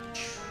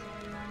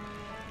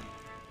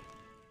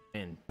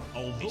 And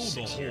Although the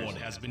 6 years. Horde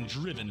has been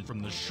driven from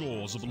the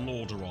shores of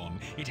Lordaeron,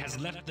 it has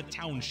left the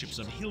townships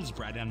of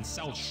Hillsbrad and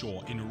South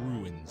Shore in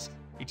ruins.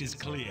 It is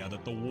clear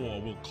that the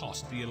war will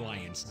cost the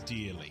Alliance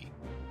dearly.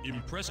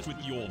 Impressed with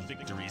your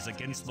victories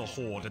against the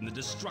Horde and the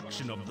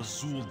destruction of the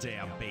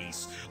Zul'Dare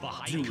base, the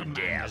High Command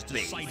has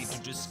decided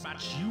to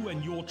dispatch you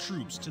and your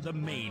troops to the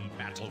main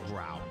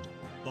battleground.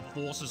 The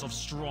forces of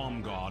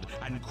Stromgarde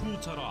and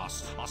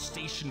Kul'Taras are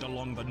stationed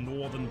along the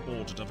northern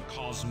border of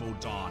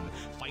Cosmodan,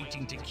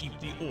 fighting to keep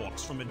the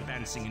Orcs from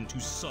advancing into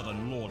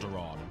southern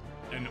Lordaeron.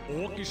 An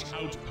Orcish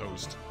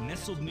outpost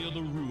nestled near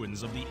the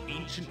ruins of the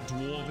ancient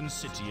dwarven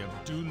city of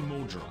Dun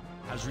Modra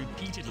has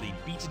repeatedly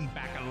beaten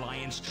back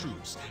Alliance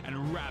troops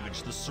and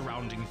ravaged the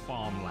surrounding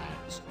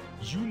farmlands.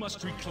 You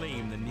must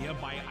reclaim the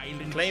nearby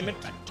island Claim keep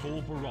it. at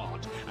Tol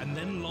Barad and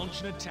then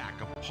launch an attack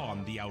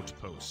upon the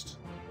outpost.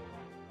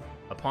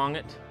 Upon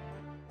it.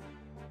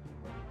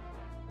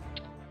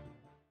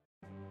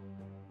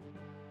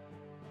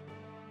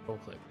 Full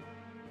click.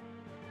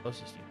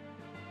 Closest to you.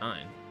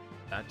 9.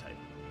 That type.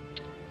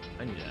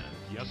 I knew that.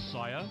 Yes,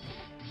 sire.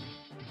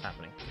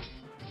 Happening.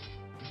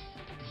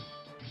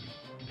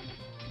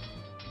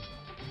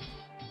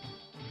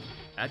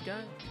 That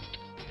guy?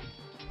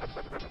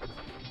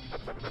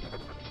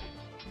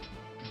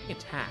 He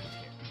attacked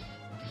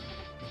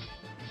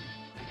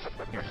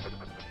here. Here.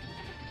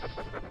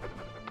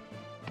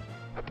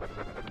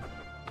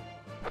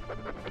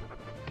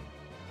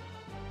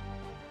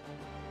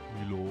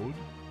 Me lord?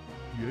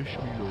 Yes,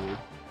 me lord.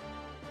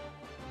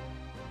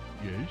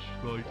 Yes,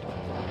 right.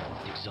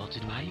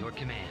 Exalted by your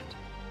command.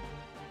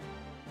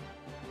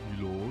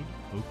 Me lord?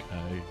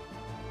 Okay.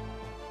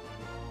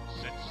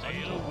 Set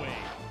sail away.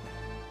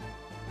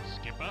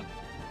 Skipper?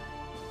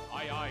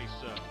 Aye, aye,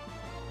 sir.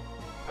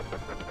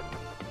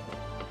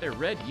 They're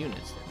red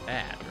units. They're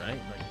bad, right?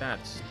 Like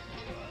that's.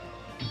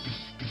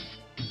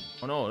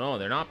 Oh no, no,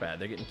 they're not bad.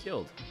 They're getting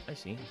killed. I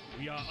see.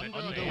 We are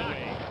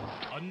underway.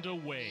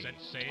 Underway. Set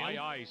sail. Aye,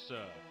 aye,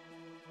 sir.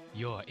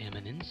 Your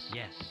Eminence.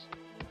 Yes.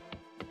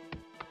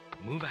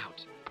 Move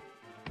out.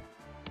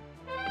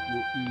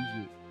 What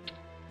is it?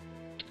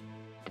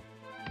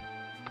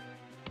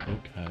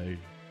 Okay.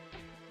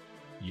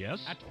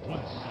 Yes? At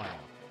once, sire.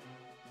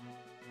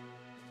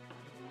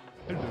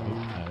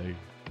 Okay.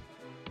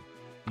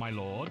 My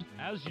lord,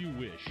 as you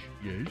wish.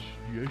 Yes,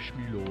 yes,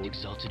 me lord.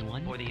 Exalted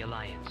One for the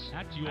Alliance.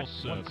 At your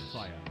service,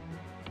 sire.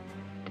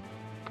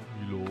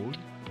 Me lord.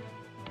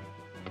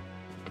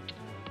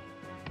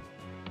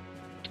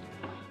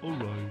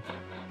 Alright.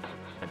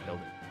 That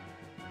building.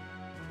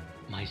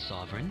 My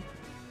sovereign.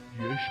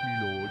 Yes, me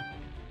lord.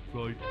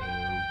 Right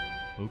now.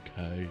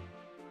 Okay.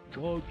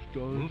 Job's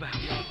done. Move out.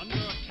 We are under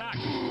attack.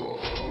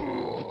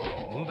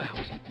 Move out.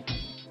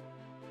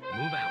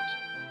 Move out.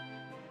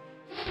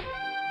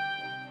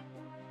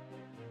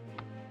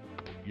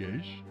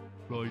 Yes,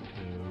 right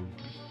now.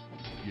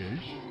 Yes,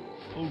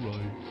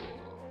 alright.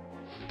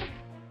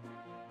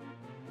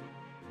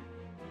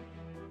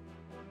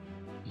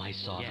 My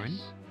sovereign.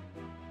 Yes.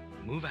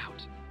 Move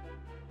out.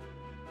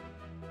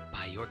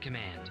 By your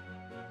command.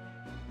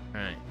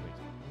 Alright.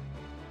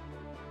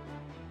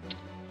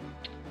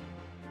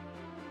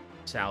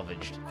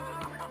 Salvaged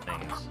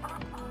things.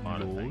 My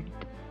Lot of lord. things.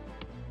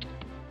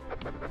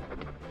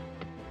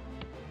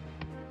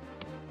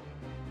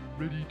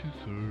 Ready to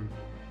serve.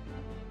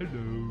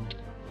 Hello.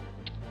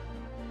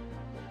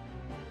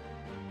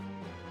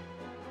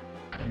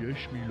 Yes,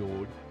 me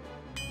lord.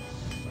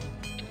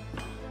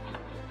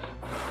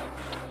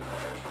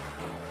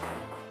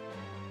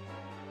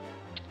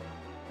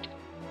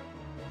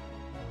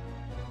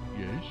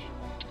 Yes.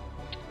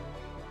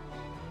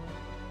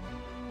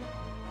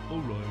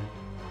 Alright.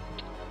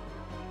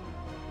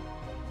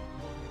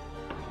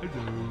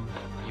 Hello.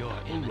 Your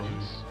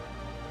Eminence.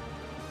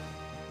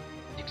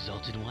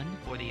 Exalted One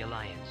for the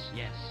Alliance.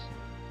 Yes.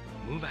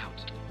 Move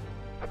out.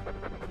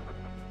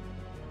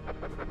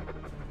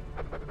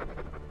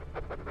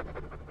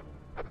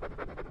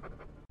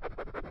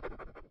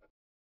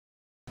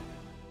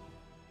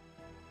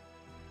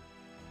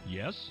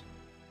 Yes?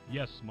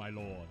 Yes, my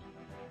lord.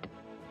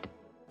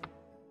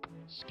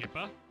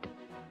 Skipper?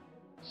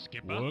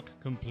 Skipper? Work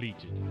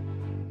completed.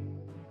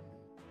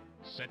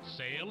 Set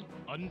sail.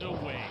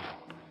 Underway.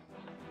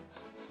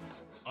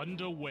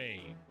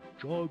 Underway.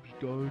 Job's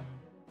done.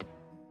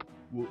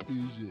 What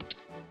is it?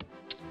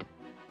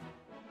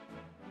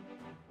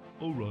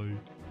 Alright.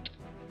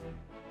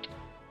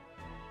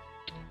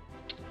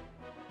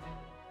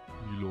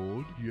 Me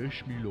lord? Yes,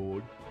 me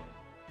lord.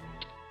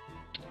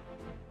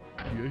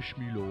 Yes,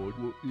 me lord.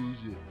 What is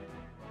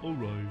it?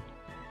 Alright.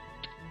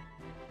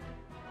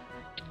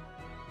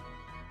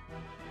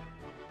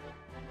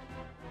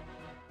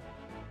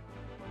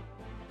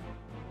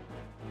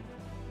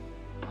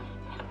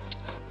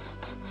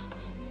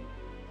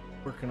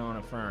 Working on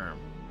a farm.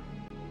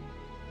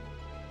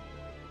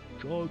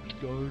 Job's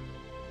done.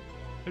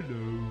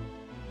 Hello.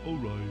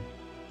 Alright.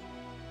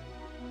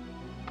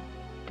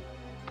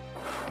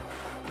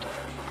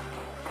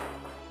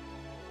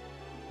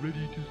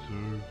 Ready to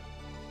serve.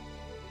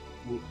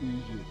 What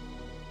is it?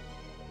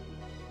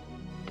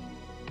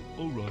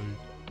 Alright.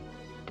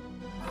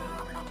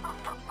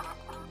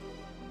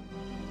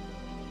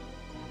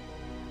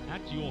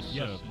 At your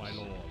service, my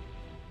lord.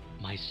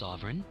 My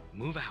sovereign.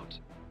 Move out.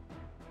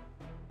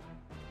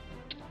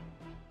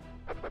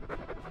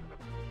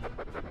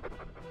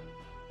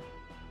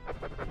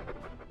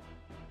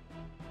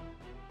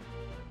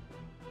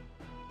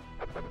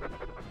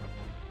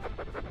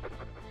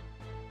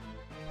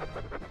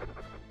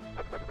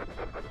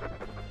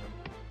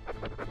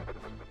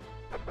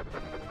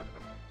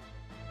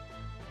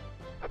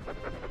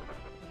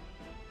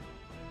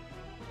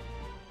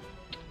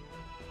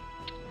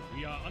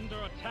 We are under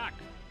attack.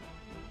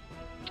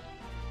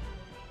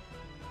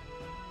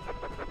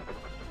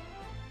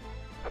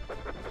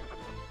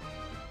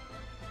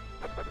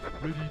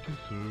 Ready to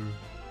serve.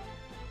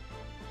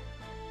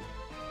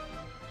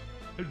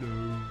 Hello.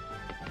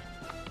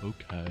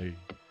 Okay.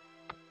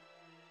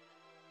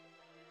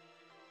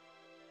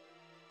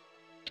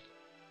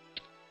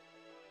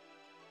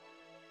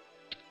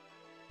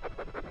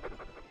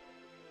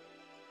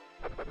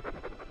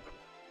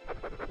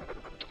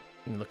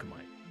 Look at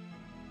mine.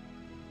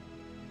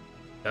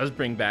 Does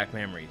bring back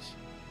memories.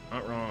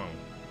 Not wrong.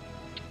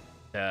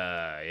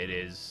 It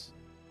is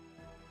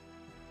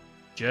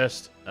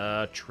just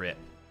a trip.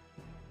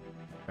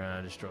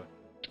 Destroy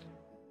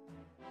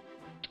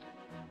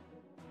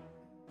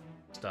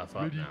stuff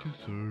up Ready now. to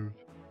serve.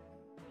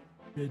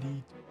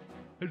 Ready.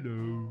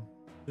 Hello.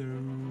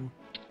 Hello.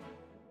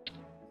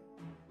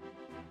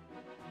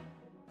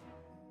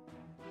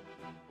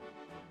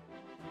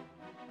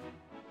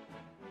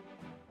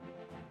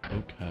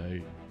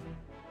 Okay.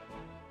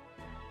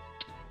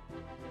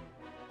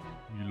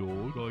 Me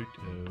lord, I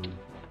tell.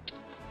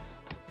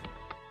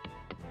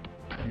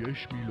 Yes,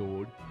 me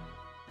lord.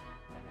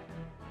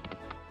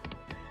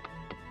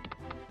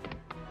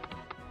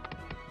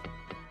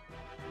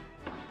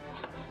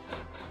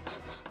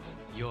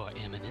 Your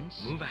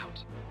Eminence. Move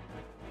out.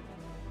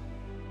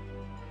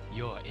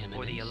 Your Eminence.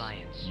 For the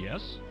Alliance.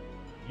 Yes?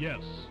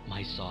 Yes.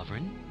 My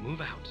Sovereign.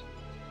 Move out.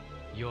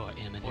 Your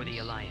Eminence. For the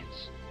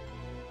Alliance.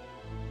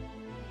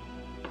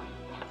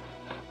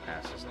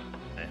 Passes.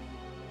 Eh.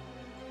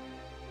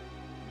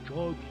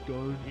 Job's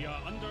done. We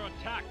are under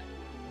attack.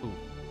 Ooh,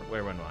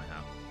 where went my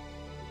how?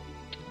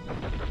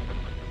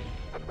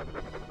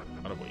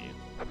 What about you?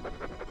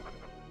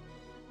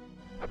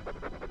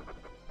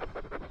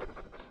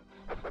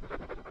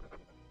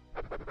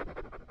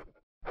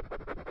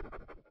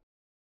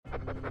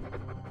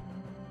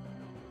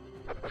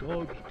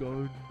 Job's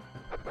done.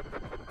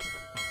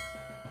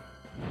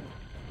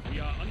 We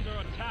are under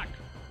attack.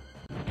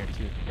 Here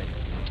too.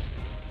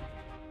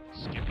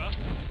 Skipper.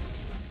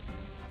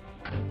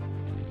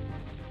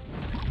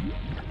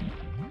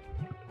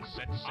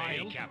 Set sail.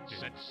 Aye, Captain.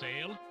 Set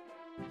sail.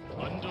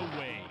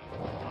 Underway.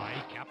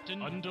 Aye,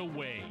 Captain.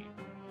 Underway.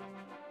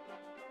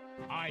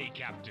 Aye,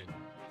 Captain.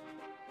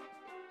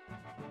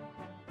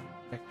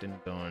 Captain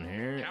going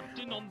here.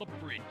 Captain on the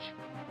bridge.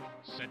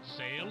 Set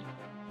sail.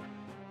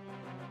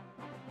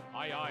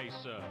 Aye, aye,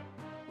 sir.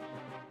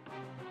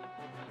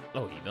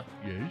 Oh, Eva.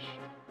 Yes.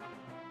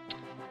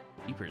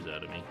 Keepers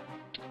out of me.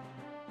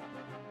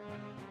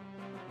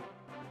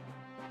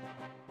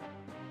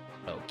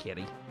 Oh,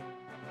 kitty.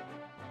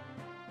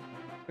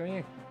 Come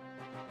here.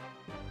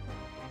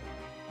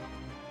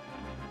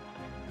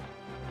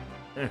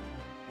 Eh.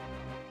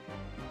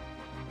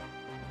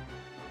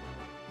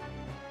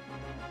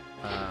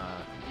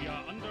 We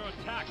are under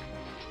attack.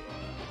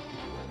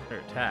 Their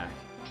attack.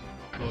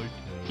 I tell.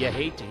 You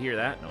hate to hear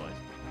that noise.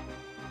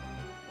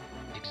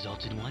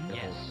 Exalted One. No.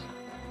 Yes.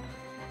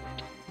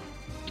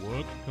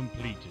 Work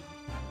completed.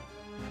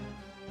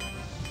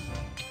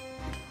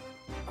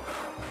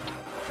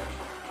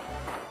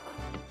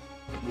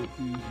 What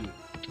is it?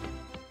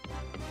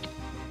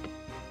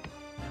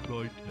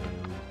 Right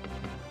now.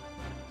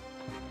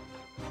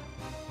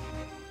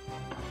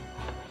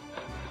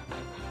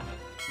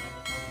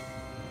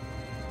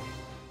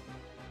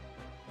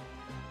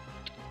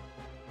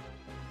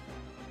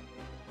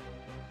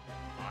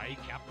 Aye,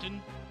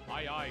 Captain.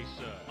 Aye, aye,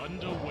 sir.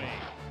 Underway.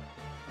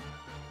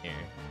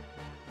 Here.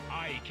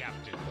 Aye,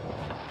 Captain.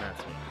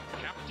 That's what.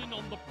 Captain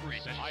on the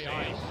bridge. Set aye, sail.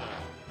 Aye,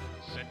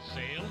 sir. Set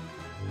sail.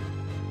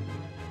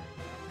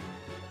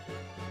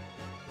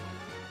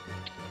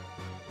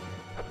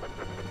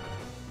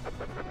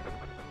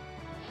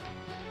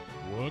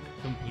 Work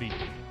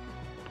completed.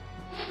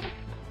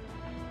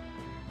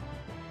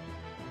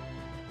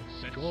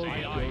 Set sail.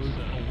 Aye, aye,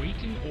 sir.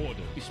 Awaiting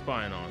orders. You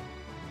spying on?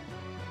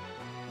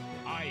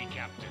 Aye,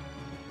 Captain.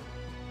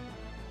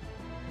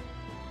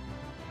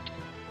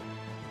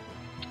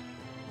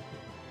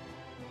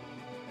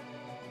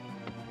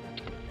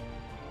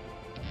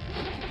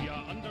 We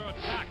are under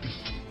attack.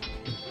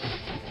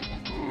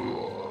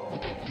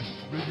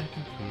 Ready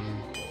to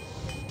serve.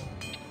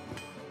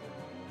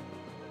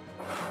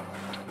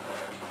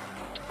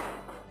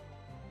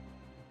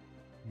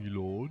 Me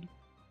lord.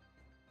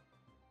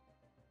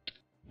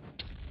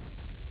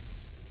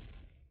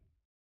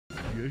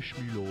 Yes,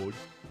 me lord.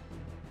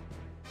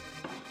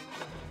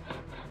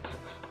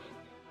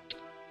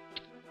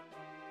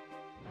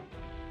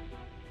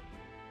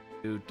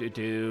 Do do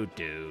do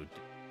do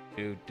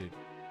do do.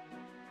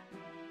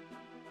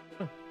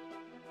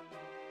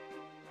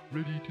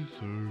 Ready to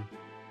serve.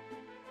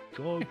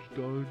 Job's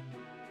done.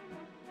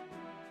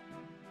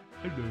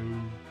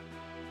 Hello.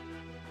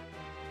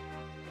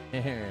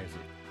 There's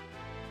it.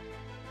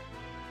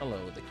 Hello,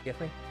 the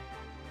kitty.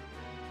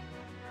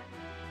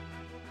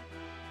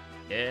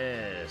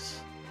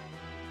 Yes.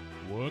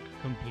 Work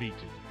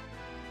completed.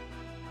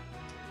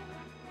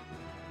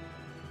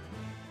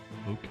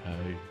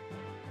 Okay.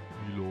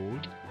 Me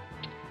lord.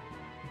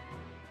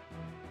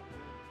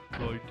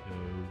 Righto.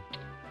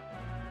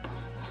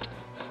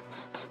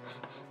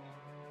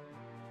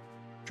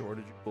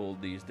 Shortage of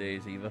gold these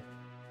days, Eva.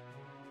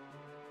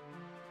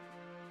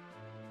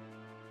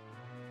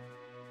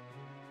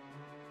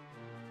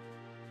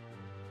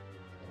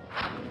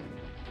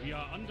 We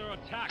are under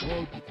attack.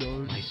 Job's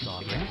done. My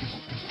sovereign.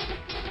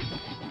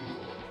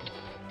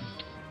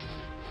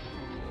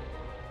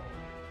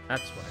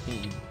 That's what I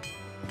need.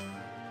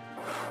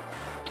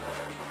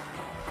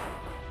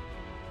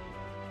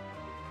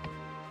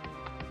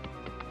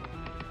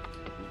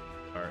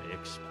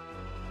 RX.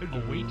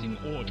 Hello. Awaiting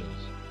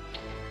orders.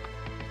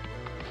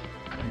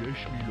 Yes,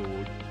 me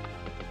lord.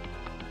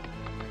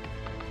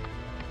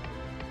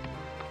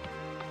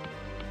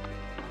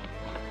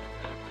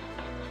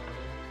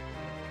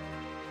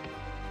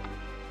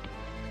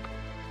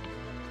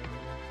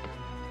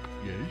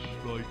 Yes,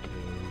 right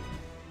now.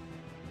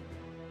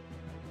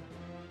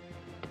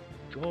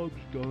 Job's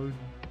done.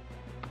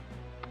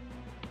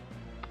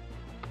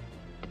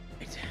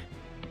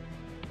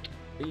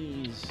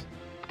 Please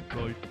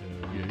Right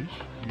now. Yes,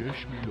 yes,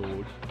 me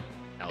lord.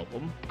 help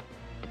him.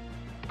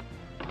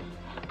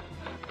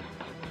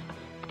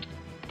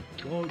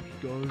 Job's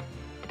done.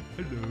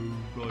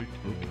 Hello, right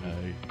now.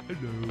 Okay.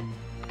 Hello.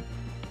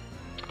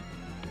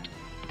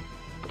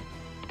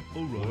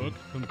 Alright. Work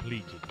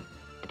completed.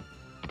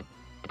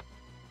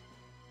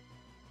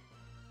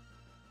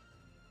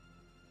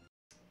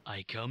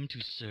 I come to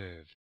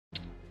serve.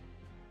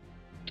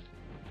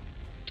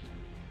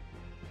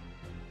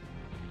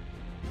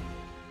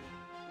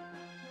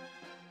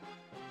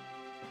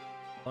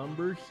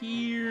 Lumber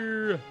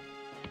here.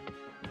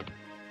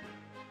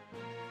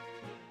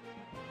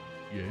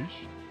 Yes.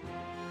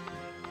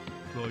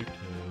 Right now.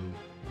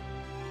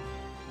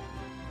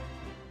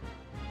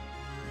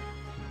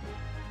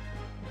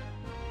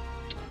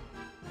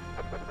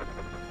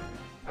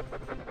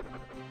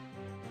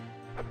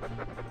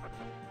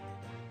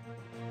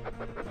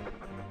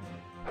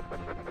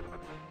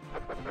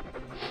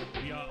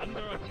 We are under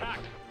attack.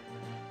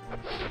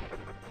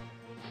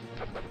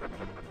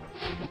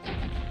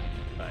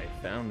 I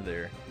found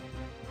their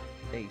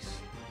base.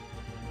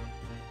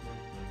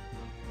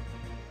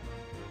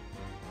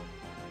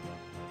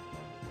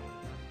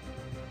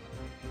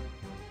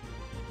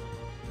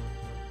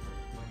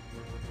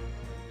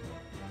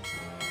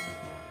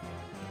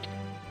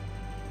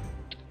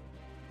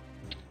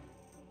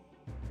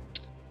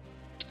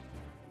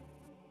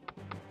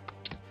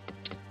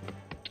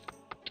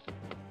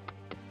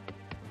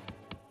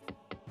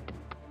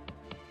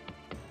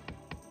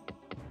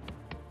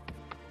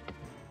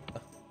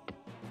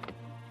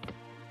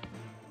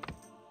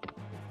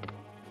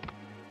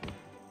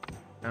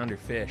 Found your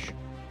fish.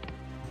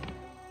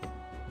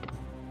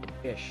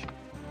 Fish.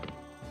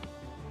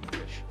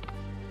 Fish.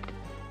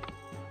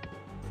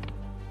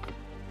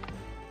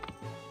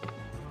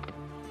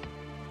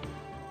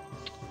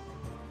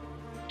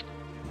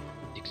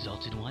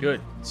 Exalted one.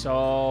 Good. It's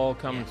all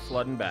coming Yes.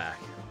 flooding back.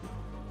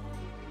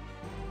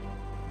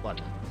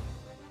 Flooding.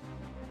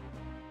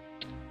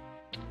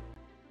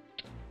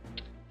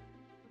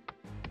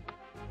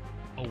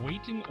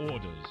 Awaiting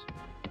orders.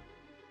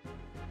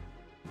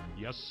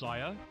 Yes,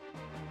 sire.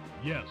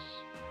 Yes.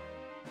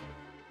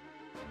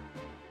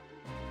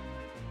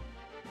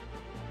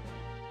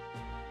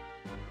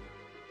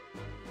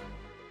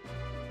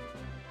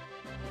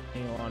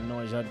 Ain't a lot of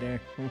noise out there.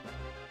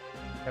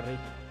 Heavy.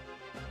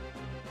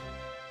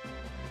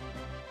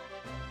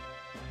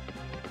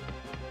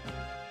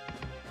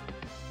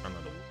 Run out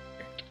of wood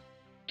here.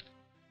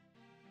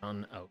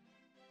 Run out.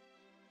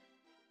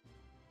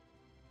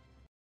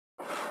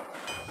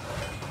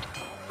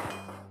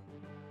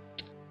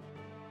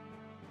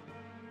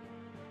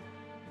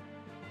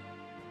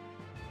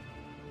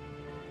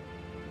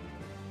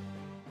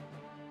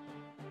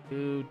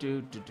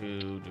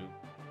 Do.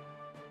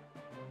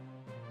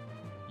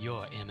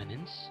 Your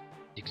Eminence.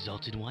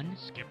 Exalted one.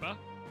 Skipper.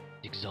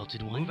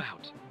 Exalted one. Move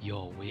out.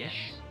 Your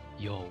wish.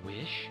 Your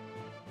wish.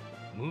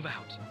 Move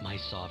out. My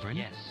sovereign.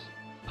 Yes.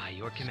 By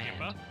your command.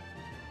 Skipper.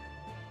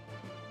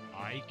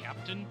 Aye,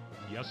 Captain.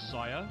 Yes,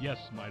 sire. Yes,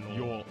 my lord.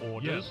 Your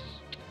orders.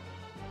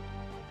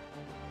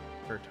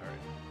 Per turret.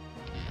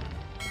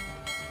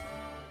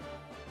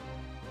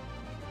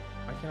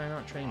 Why can I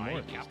not train Aye, more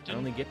of these? I Captain.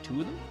 only get 2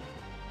 of them?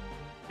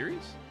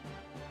 Serious?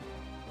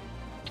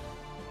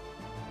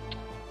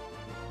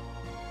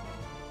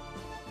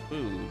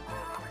 Food.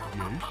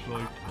 Yes,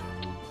 right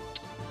now.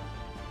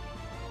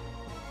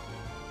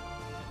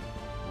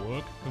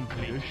 Work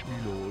complete. Yes,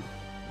 me lord.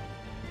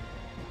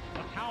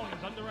 The town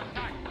is under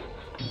attack.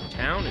 The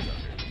town is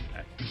under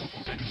attack.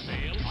 Set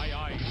sail. Aye,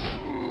 aye.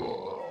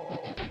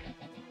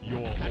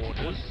 Your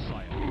orders,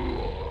 sire.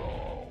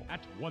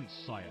 At once,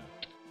 sire.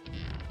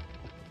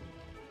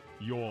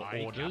 Your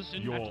Aye, orders.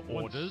 Captain. Your At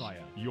once, orders.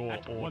 sire. Your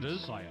At orders,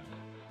 once, sire.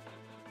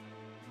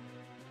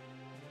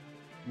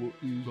 What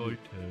is right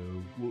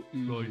now? What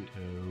is right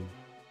now?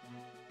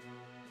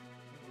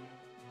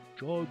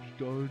 Job's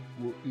done.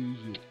 What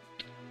is it?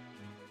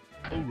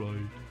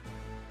 Alright.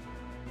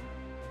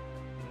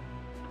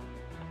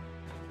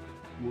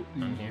 What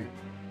I'm is here.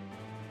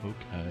 it?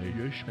 Okay.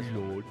 Yes, me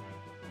lord.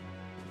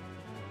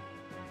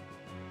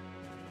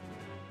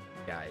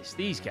 Guys,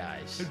 these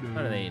guys. Hello.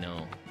 How do they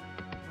know?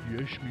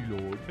 Yes, me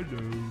lord.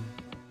 Hello.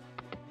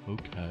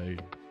 Okay.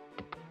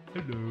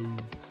 Hello.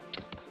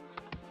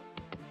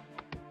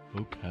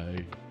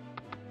 Okay.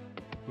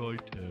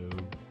 Righto.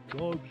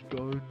 Job's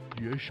done.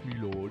 Yes, me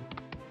lord.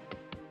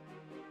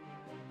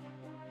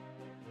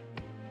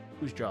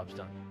 Whose job's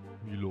done?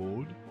 Me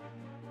lord.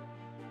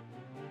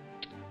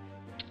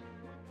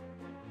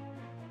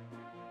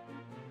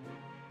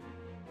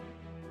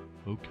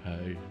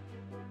 Okay.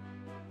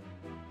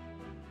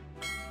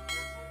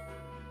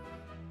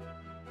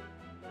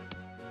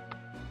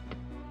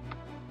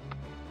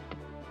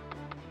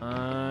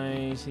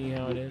 I see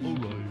how it is.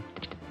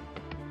 Alright.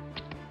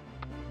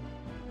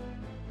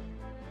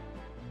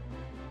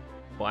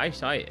 Oh, I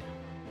saw it.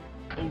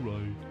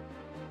 Alright.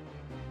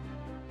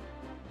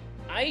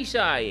 I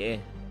saw it.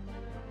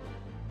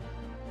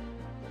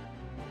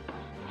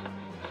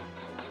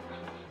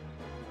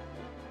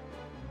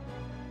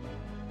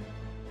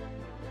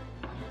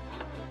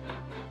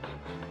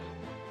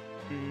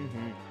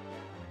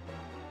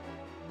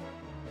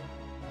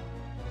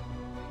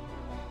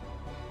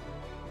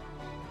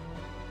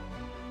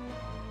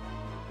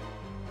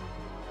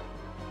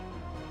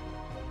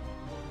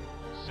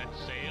 Set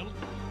sail.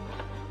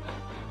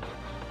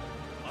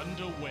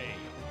 Underway.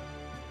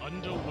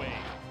 Underway.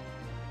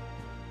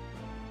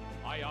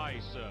 Aye, aye,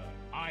 sir.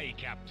 Aye,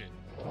 Captain.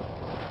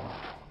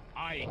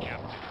 Aye,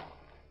 Captain.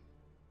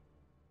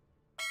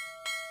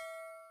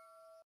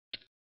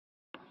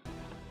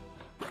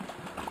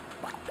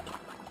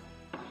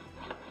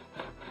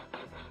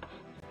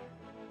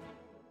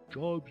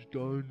 Job's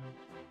done.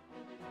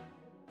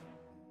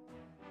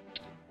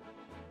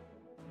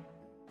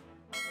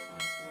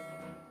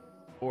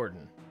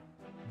 Gordon.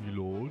 Me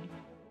lord.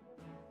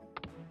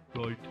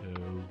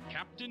 Righto.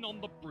 Captain on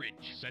the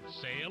bridge. Set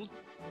sail.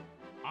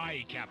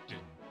 Aye, Captain.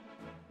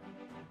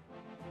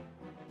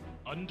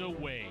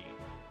 Underway.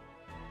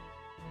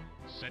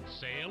 Set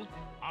sail.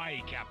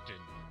 Aye,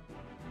 Captain.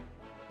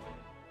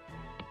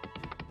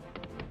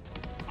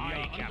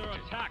 Aye, Captain.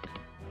 Under attack.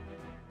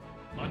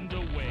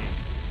 Underway.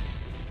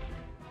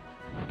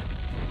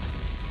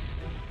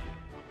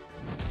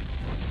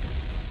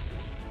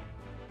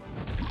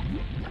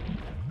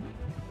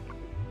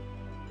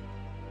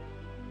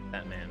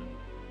 That man.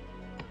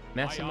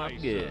 Mess him Aye, up aye,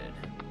 good. sir.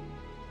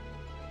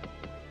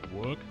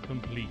 Work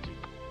completed.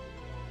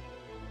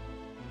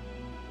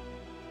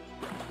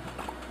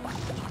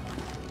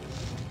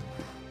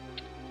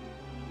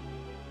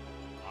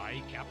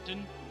 Aye,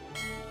 Captain.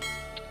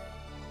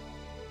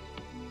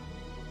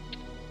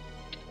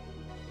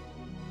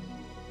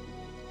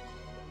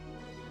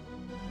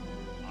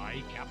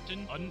 Aye,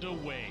 Captain.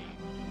 Underway.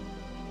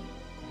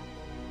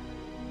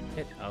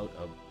 Get out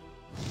of.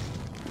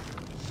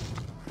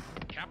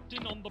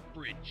 Captain on the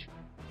bridge.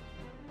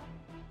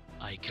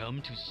 I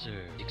come to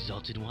serve,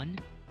 Exalted One?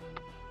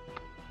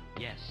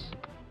 Yes.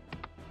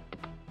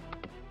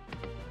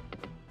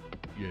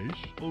 Yes,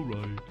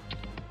 alright.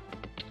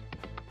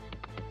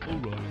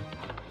 Alright.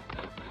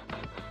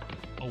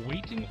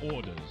 Awaiting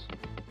orders.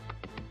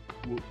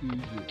 What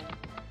is it?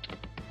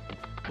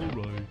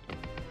 Alright.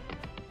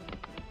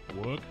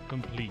 Work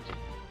completed.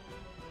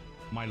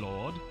 My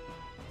lord.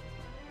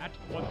 At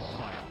once,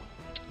 sire.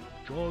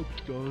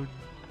 Job's done.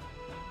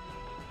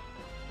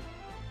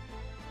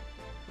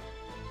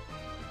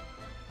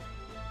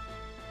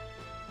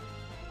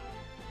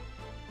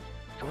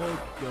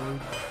 Job's done.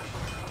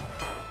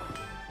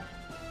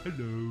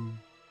 Hello.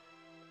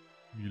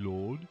 Me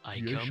lord. I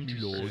yes, come me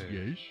to lord. serve.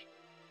 Yes.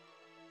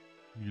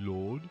 Me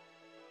lord.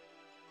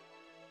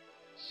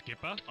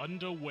 Skipper,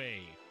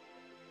 underway.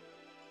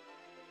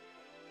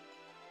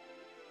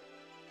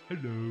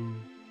 Hello.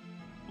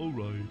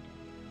 Alright.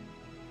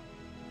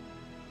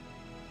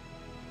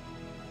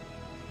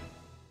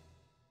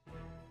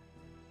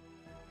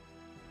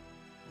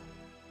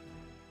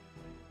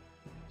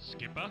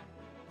 Skipper.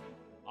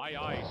 Aye,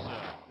 aye,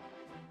 sir.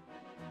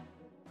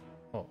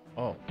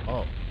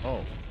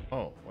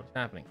 Oh, what's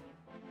happening?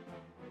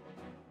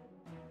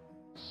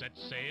 Set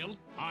sail.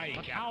 Aye,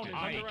 Captain.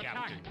 Aye,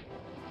 Captain.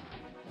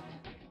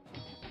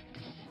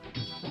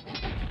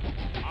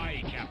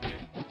 Aye,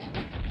 Captain.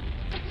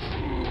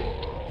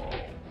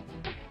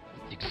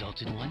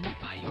 Exalted One,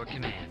 by your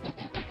command.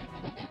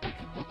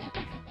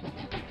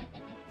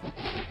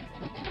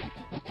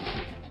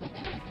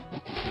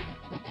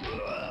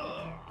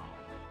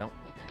 No.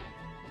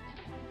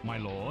 My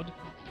lord.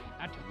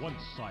 At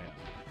once, sire.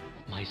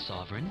 My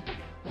sovereign,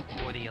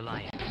 for the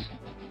Alliance.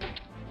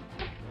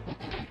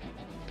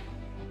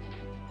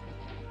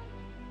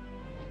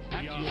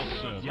 At your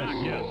service. Yes.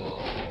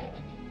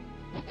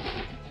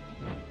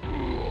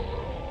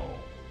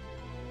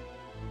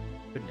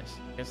 Goodness.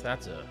 Guess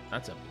that's a.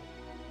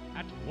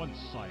 At once,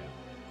 sire.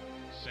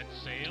 Set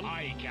sail.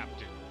 Aye,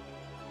 Captain.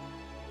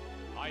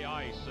 Aye,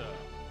 aye, sir.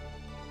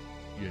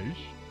 Yes.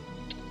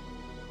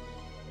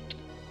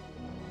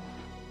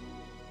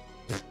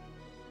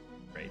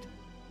 Great.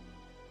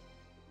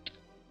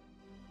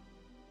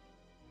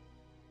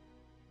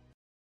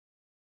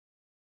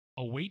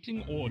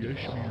 Awaiting orders.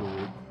 Yes, me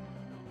lord.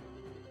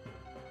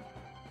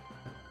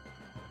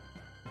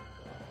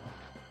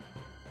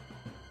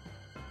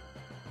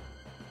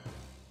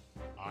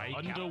 Aye,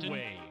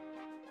 underway. Captain.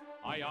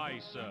 Aye, aye,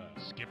 sir.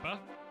 Skipper.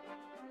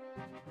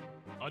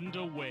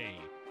 Underway.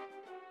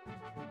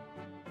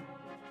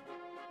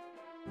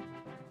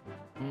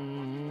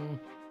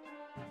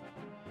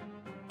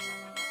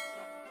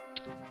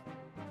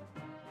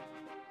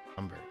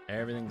 Lumber.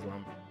 Everything's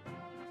lumber.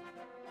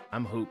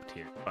 I'm hooped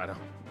here, but I don't.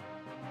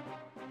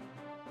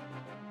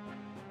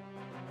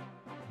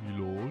 Me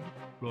lord,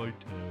 right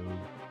now.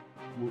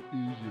 What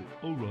is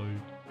it?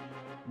 Alright.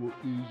 What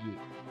is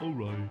it?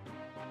 Alright.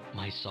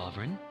 My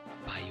sovereign,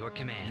 by your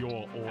command.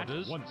 Your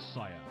orders? At once,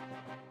 sire.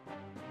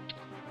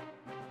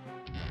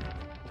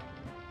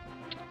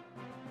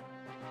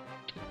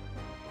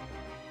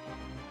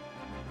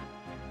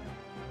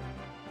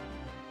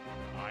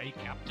 Aye,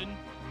 Captain.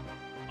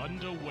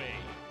 Underway.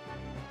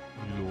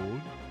 Me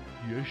lord.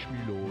 Yes,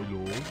 me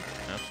lord.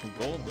 That's some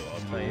gold, though. I'll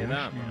Me tell you lord,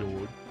 that. me much.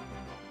 lord.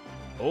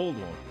 Gold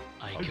one.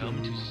 I I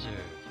come to know.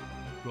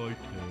 serve. Right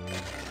now.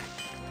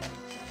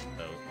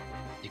 So,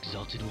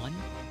 Exalted One,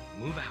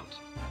 move out.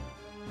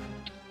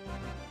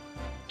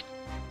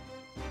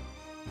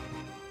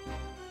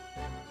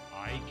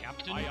 Aye,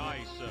 Captain. Aye,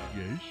 aye, sir.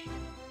 Yes.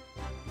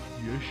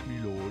 Yes, me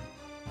lord.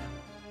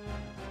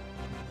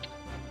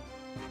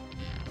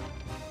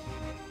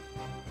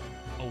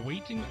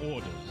 Awaiting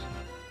orders.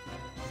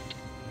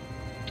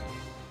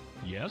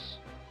 Yes?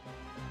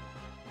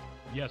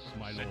 Yes,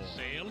 my lord. Set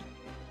sail.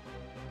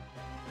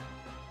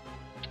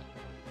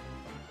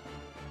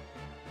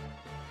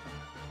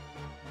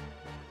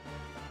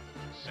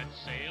 Set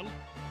sail.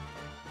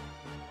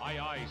 Aye,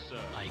 aye,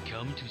 sir. I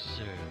come to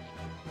serve.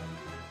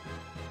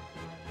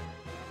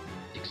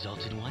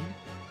 Exalted One,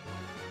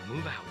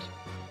 move out.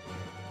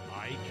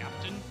 Aye,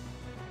 Captain.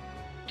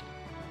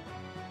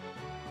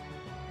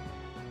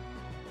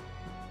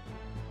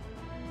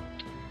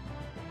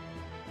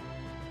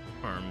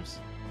 farms.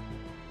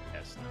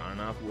 Yes, not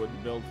enough wood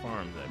to build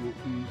farms. What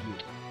is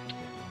it?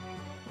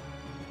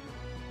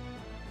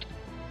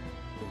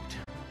 Hooped.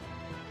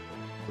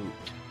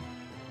 Hooped.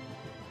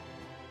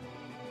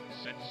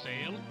 Set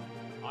sail.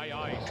 Aye,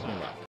 aye, sir.